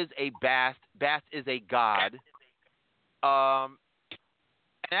 There is a Bast. Bast is a god. And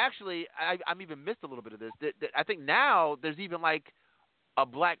actually, I'm even missed a little bit of this. I think now there's even like a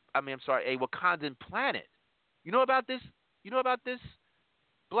Wakandan planet. You know about this?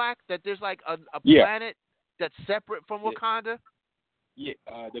 Black, that there's like a planet that's separate from Wakanda? Yeah,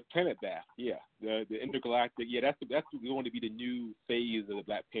 the planet Bast. Yeah, the intergalactic. Yeah, that's going to be the new phase of the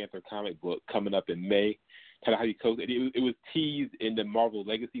Black Panther comic book coming up in May. Kind of how you close it. It was teased in the Marvel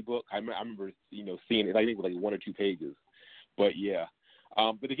Legacy book. I remember seeing it. I think it was like 1 or 2 pages. But yeah,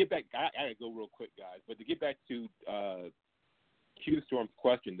 but to get back, I gotta go real quick, guys. But to get back to Q Storm's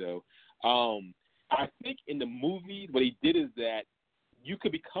question, though, I think in the movie what he did is that you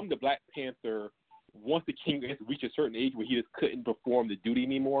could become the Black Panther once the king has reached a certain age where he just couldn't perform the duty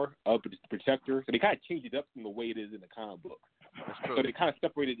anymore of the protector. So they kind of changed it up from the way it is in the comic book. That's true. So they kind of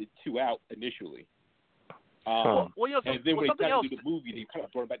separated the two out initially. And then when they tried to do the movie, they kind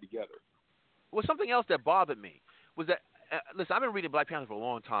of brought it back together. Well, something else that bothered me was that, listen, I've been reading Black Panther for a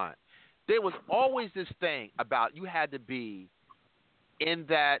long time. There was always this thing about you had to be in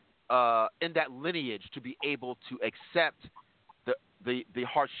that lineage to be able to accept the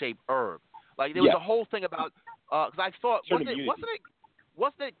heart-shaped herb. Like there was a whole thing about because I thought wasn't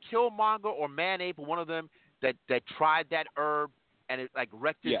it Killmonger or Man-Ape or one of them that tried that herb and it like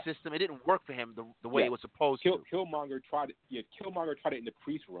wrecked his system. It didn't work for him the way it was supposed to. Killmonger tried it. Yeah, Killmonger tried it in the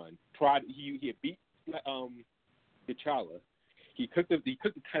Priest run. He had beat T'Challa. He took the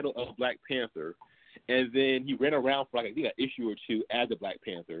title of Black Panther, and then he ran around for like I think an issue or 2 as a Black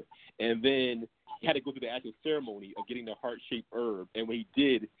Panther, and then he had to go through the actual ceremony of getting the heart-shaped herb. And when he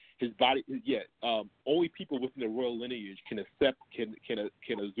did, his body, only people within the royal lineage can absorb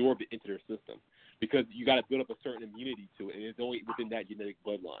it into their system because you got to build up a certain immunity to it, and it's only within that genetic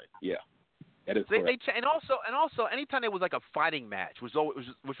bloodline. Yeah, that is correct. And also, anytime there was like a fighting match, which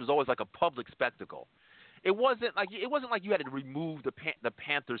was always like a public spectacle, it wasn't like you had to remove the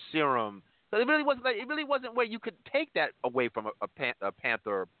Panther serum. So it really wasn't where you could take that away from a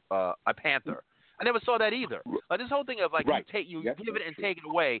Panther. I never saw that either. This whole thing of like you give it and take it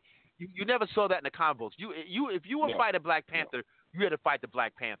away. You never saw that in the comic books. If you were fighting a Black Panther, you had to fight the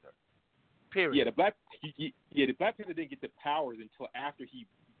Black Panther. Period. Yeah, the Black Panther didn't get the powers until after he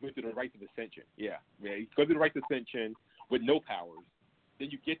went through the rites of ascension. Yeah, he goes through the rites of ascension with no powers. Then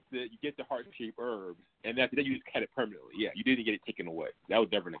you get the heart-shaped herb, and then you just had it permanently. Yeah, you didn't get it taken away. That was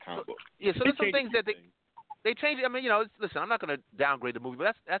never in the comic book. Yeah, so there's some things that they changed. I mean, listen, I'm not going to downgrade the movie,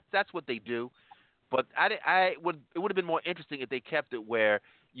 but that's what they do. But it would have been more interesting if they kept it where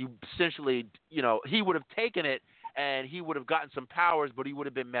you essentially, he would have taken it and he would have gotten some powers, but he would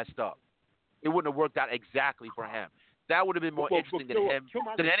have been messed up. It wouldn't have worked out exactly for him. That would have been more interesting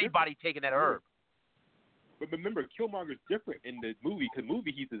than anybody taking that herb. But remember, Killmonger's different in the movie because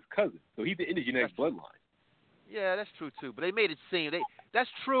movie he's his cousin, so he's in the genetic bloodline. Yeah, that's true too. But they made it seem that's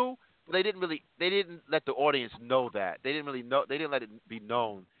true. But they didn't let the audience know that. They didn't really know. They didn't let it be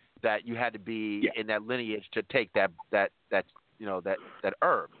known that you had to be in that lineage to take that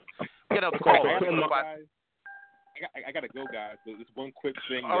herb. Get up the call. I gotta go, guys. So just one quick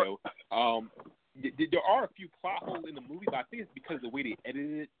thing though. There are a few plot holes in the movie, but I think it's because of the way they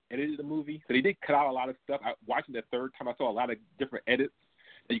edited the movie. So they did cut out a lot of stuff. Watching the third time, I saw a lot of different edits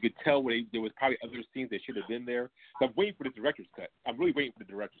that you could tell where there was probably other scenes that should have been there. So I'm waiting for the director's cut. I'm really waiting for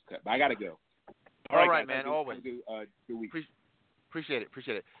the director's cut, but I gotta go. All right, man. Always. Appreciate it.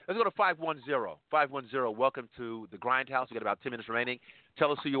 Let's go to 510. 510, welcome to the Grindhouse. We got about 10 minutes remaining.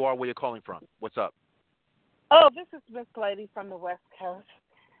 Tell us who you are, where you're calling from. What's up? Oh, this is Miss Lady from the West Coast.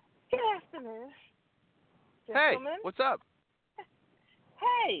 Good afternoon. Hey, gentlemen. what's up?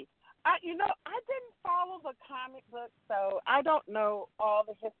 Hey, I didn't follow the comic book, so I don't know all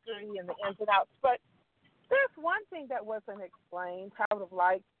the history and the ins and outs, but there's one thing that wasn't explained. I would have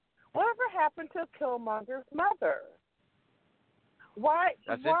liked whatever happened to Killmonger's mother? Why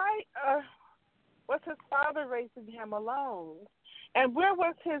was his father raising him alone? And where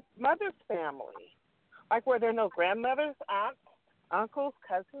was his mother's family? Like, were there no grandmothers, aunts, uncles,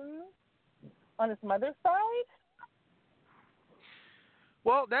 cousins on his mother's side?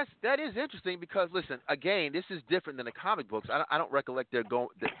 Well, that is interesting because listen, again, this is different than the comic books. I don't recollect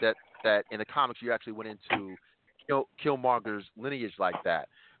that in the comics you actually went into Killmonger's lineage like that.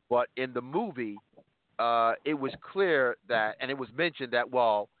 But in the movie, it was clear that, and it was mentioned that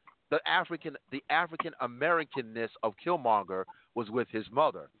the African Americanness of Killmonger was with his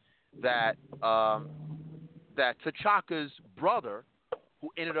mother. That T'Chaka's brother,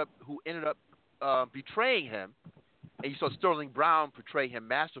 who ended up betraying him, and you saw Sterling Brown portray him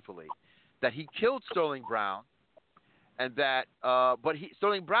masterfully, that he killed Sterling Brown, and that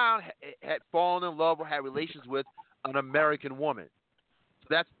Sterling Brown had fallen in love or had relations with an American woman.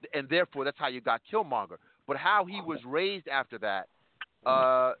 So therefore that's how you got Killmonger. But how he was raised after that,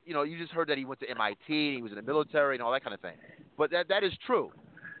 you just heard that he went to MIT, he was in the military, and all that kind of thing. But that is true.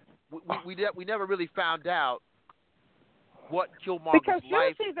 We never really found out what Killmonger's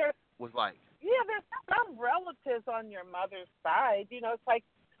life was like. Yeah, there's some relatives on your mother's side. It's like,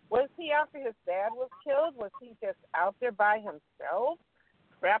 was he after his dad was killed? Was he just out there by himself,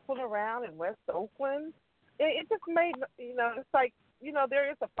 scrapping around in West Oakland? It just made, it's like, there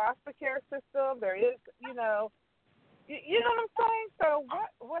is a foster care system. There is, you know what I'm saying? So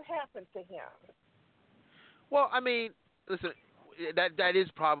what happened to him? Well, I mean, listen, that is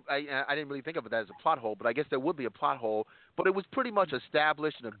probably, I didn't really think of it as a plot hole, but I guess there would be a plot hole. But it was pretty much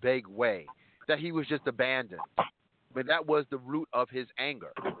established in a vague way that he was just abandoned. I mean, that was the root of his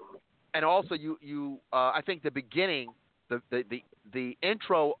anger. And also, I think the beginning, the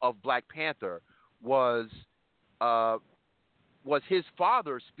intro of Black Panther was his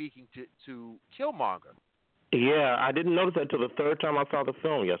father speaking to Killmonger. Yeah, I didn't notice that until the third time I saw the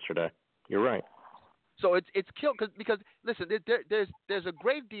film yesterday. You're right. So it's because listen, there's a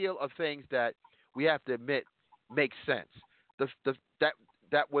great deal of things that we have to admit make sense.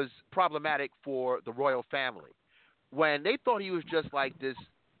 That was problematic for the royal family when they thought he was just like this,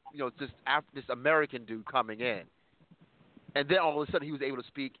 this American dude coming in, and then all of a sudden he was able to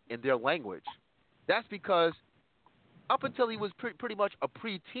speak in their language. That's because up until he was pretty much a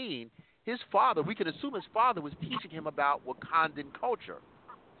preteen, his father, we can assume his father was teaching him about Wakandan culture.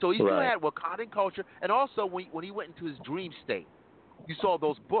 So he still had Wakandan culture, and also when he went into his dream state, you saw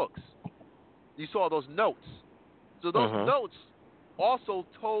those books, you saw those notes. So those notes also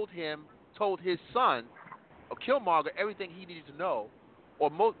told his son, Killmonger, everything he needed to know,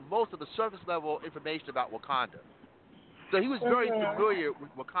 or most of the surface level information about Wakanda. So he was very familiar with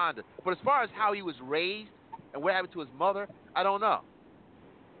Wakanda. But as far as how he was raised and what happened to his mother, I don't know.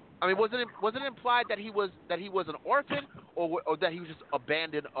 I mean, was it implied that he was an orphan, or that he was just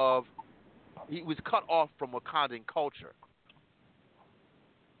abandoned he was cut off from Wakandan culture?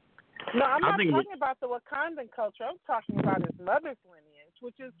 No, I'm not talking about the Wakandan culture. I'm talking about his mother's lineage,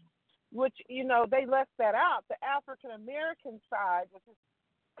 which they left that out. The African American side, which is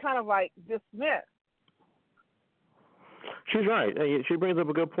kind of like dismissed. She's right. She brings up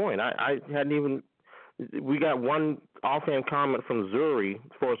a good point. I hadn't even. We got one offhand comment from Zuri,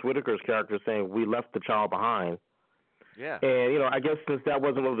 Forrest Whitaker's character, saying we left the child behind. Yeah. And I guess since that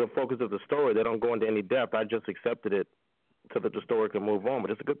wasn't really the focus of the story, they don't go into any depth. I just accepted it so that the story can move on. But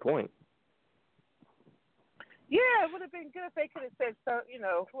it's a good point. Yeah, it would have been good if they could have said, so,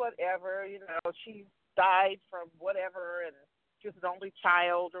 whatever, she died from whatever and she was an only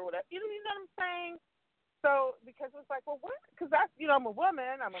child or whatever. You know what I'm saying? So, because it's like, well, because that's, I'm a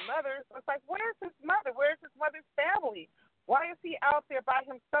woman, I'm a mother. So it's like, where's his mother? Where's his mother's family? Why is he out there by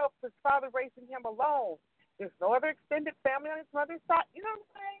himself, his father raising him alone? There's no other extended family on his mother's side. You know what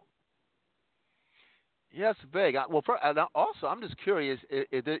I'm saying? Yes, big. Well, also, I'm just curious,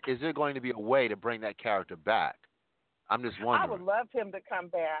 is there going to be a way to bring that character back? I'm just wondering. I would love him to come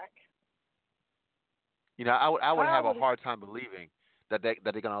back. I would have a hard time believing that they're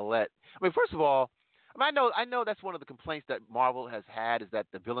going to let. I mean, first of all, I know that's one of the complaints that Marvel has had is that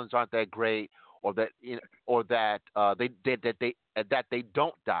the villains aren't that great, or that they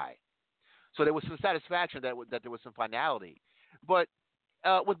don't die. So there was some satisfaction that there was some finality, but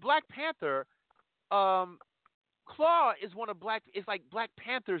with Black Panther, Claw is it's like Black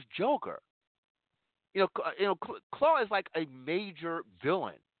Panther's Joker. Claw is like a major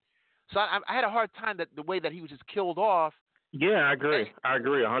villain. So I had a hard time that the way that he was just killed off. Yeah, I agree. I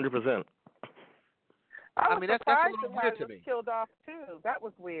agree 100%. I mean, that's a little weird to me. Killed off too. That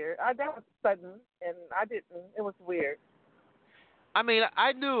was weird. That was sudden, and I didn't. It was weird. I mean,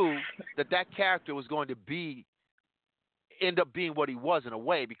 I knew that character was going to end up being what he was in a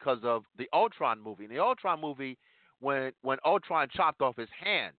way because of the Ultron movie. In the Ultron movie, when Ultron chopped off his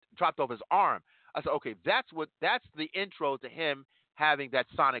arm, I said, okay, that's the intro to him having that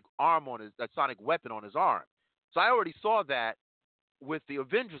sonic weapon on his arm. So I already saw that with the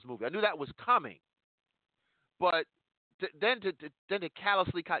Avengers movie. I knew that was coming. But then to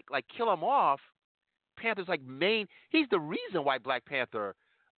callously like kill him off, Panther's like he's the reason why Black Panther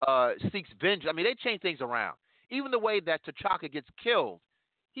seeks vengeance. I mean, they change things around. Even the way that T'Chaka gets killed,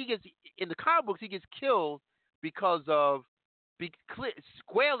 in the comic books he gets killed because of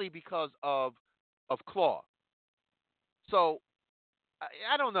Claw. So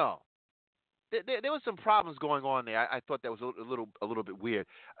I don't know. There was some problems going on there. I thought that was a little bit weird.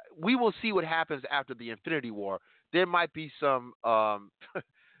 We will see what happens after the Infinity War. There might be some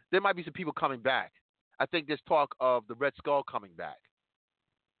people coming back. I think there's talk of the Red Skull coming back.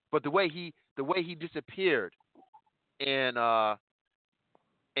 But the way he disappeared in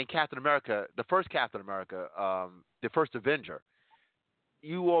Captain America, the first Captain America, the first Avenger,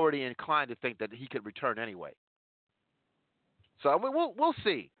 you already inclined to think that he could return anyway. So I mean, we'll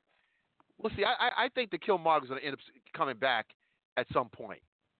see. We'll see. I think the Killmonger is going to end up coming back at some point.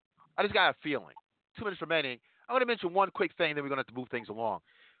 I just got a feeling. 2 minutes remaining. I'm going to mention one quick thing, then we're going to have to move things along.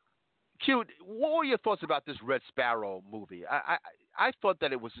 Q, what were your thoughts about this Red Sparrow movie? I thought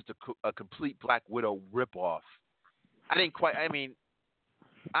that it was just a complete Black Widow ripoff. I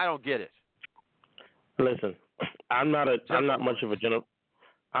don't get it. Listen, I'm not much of a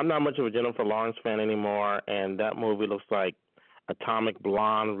Jennifer Lawrence fan anymore, and that movie looks like Atomic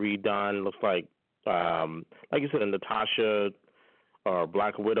Blonde redone. Looks like you said, a Natasha or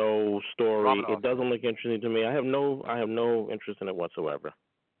Black Widow story. Romanoff. It doesn't look interesting to me. I have no interest in it whatsoever.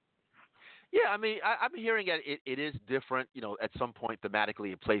 Yeah, I mean, I'm hearing that it is different. You know, at some point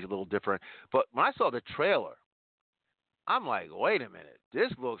thematically it plays a little different. But when I saw the trailer, I'm like, wait a minute,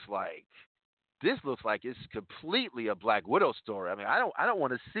 this looks like it's completely a Black Widow story. I mean, I don't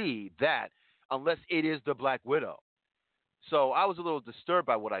want to see that unless it is the Black Widow. So I was a little disturbed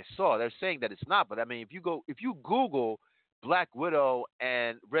by what I saw. They're saying that it's not, but I mean, if you Google Black Widow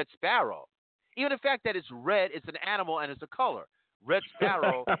and Red Sparrow, even the fact that it's red, it's an animal and it's a color. Red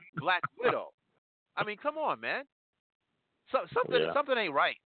Sparrow, Black Widow. I mean, come on, man. Something ain't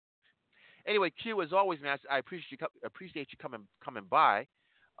right. Anyway, Q, as always, man, I appreciate you coming by.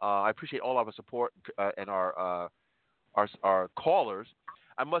 I appreciate all of our support and our callers.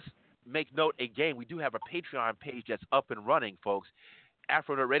 I must make note again, we do have a Patreon page that's up and running, folks.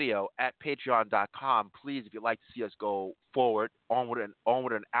 AfroNet Radio at patreon.com. Please, if you'd like to see us go forward, onward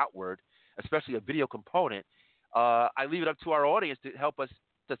and outward, especially a video component, I leave it up to our audience to help us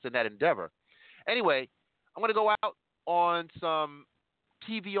in that endeavor. Anyway, I'm going to go out on some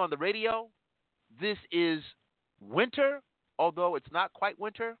TV on the radio. This is winter, although it's not quite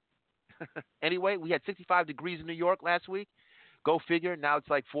winter. Anyway, we had 65 degrees in New York last week. Go figure. Now it's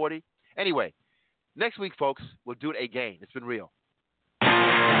like 40. Anyway, next week, folks, we'll do it again. It's been real.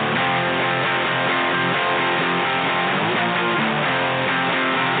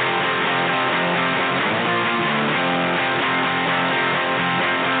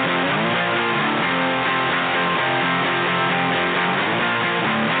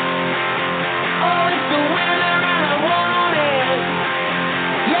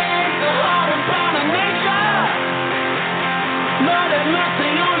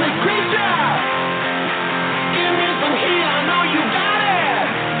 Nothing on this creature. Give me some heat.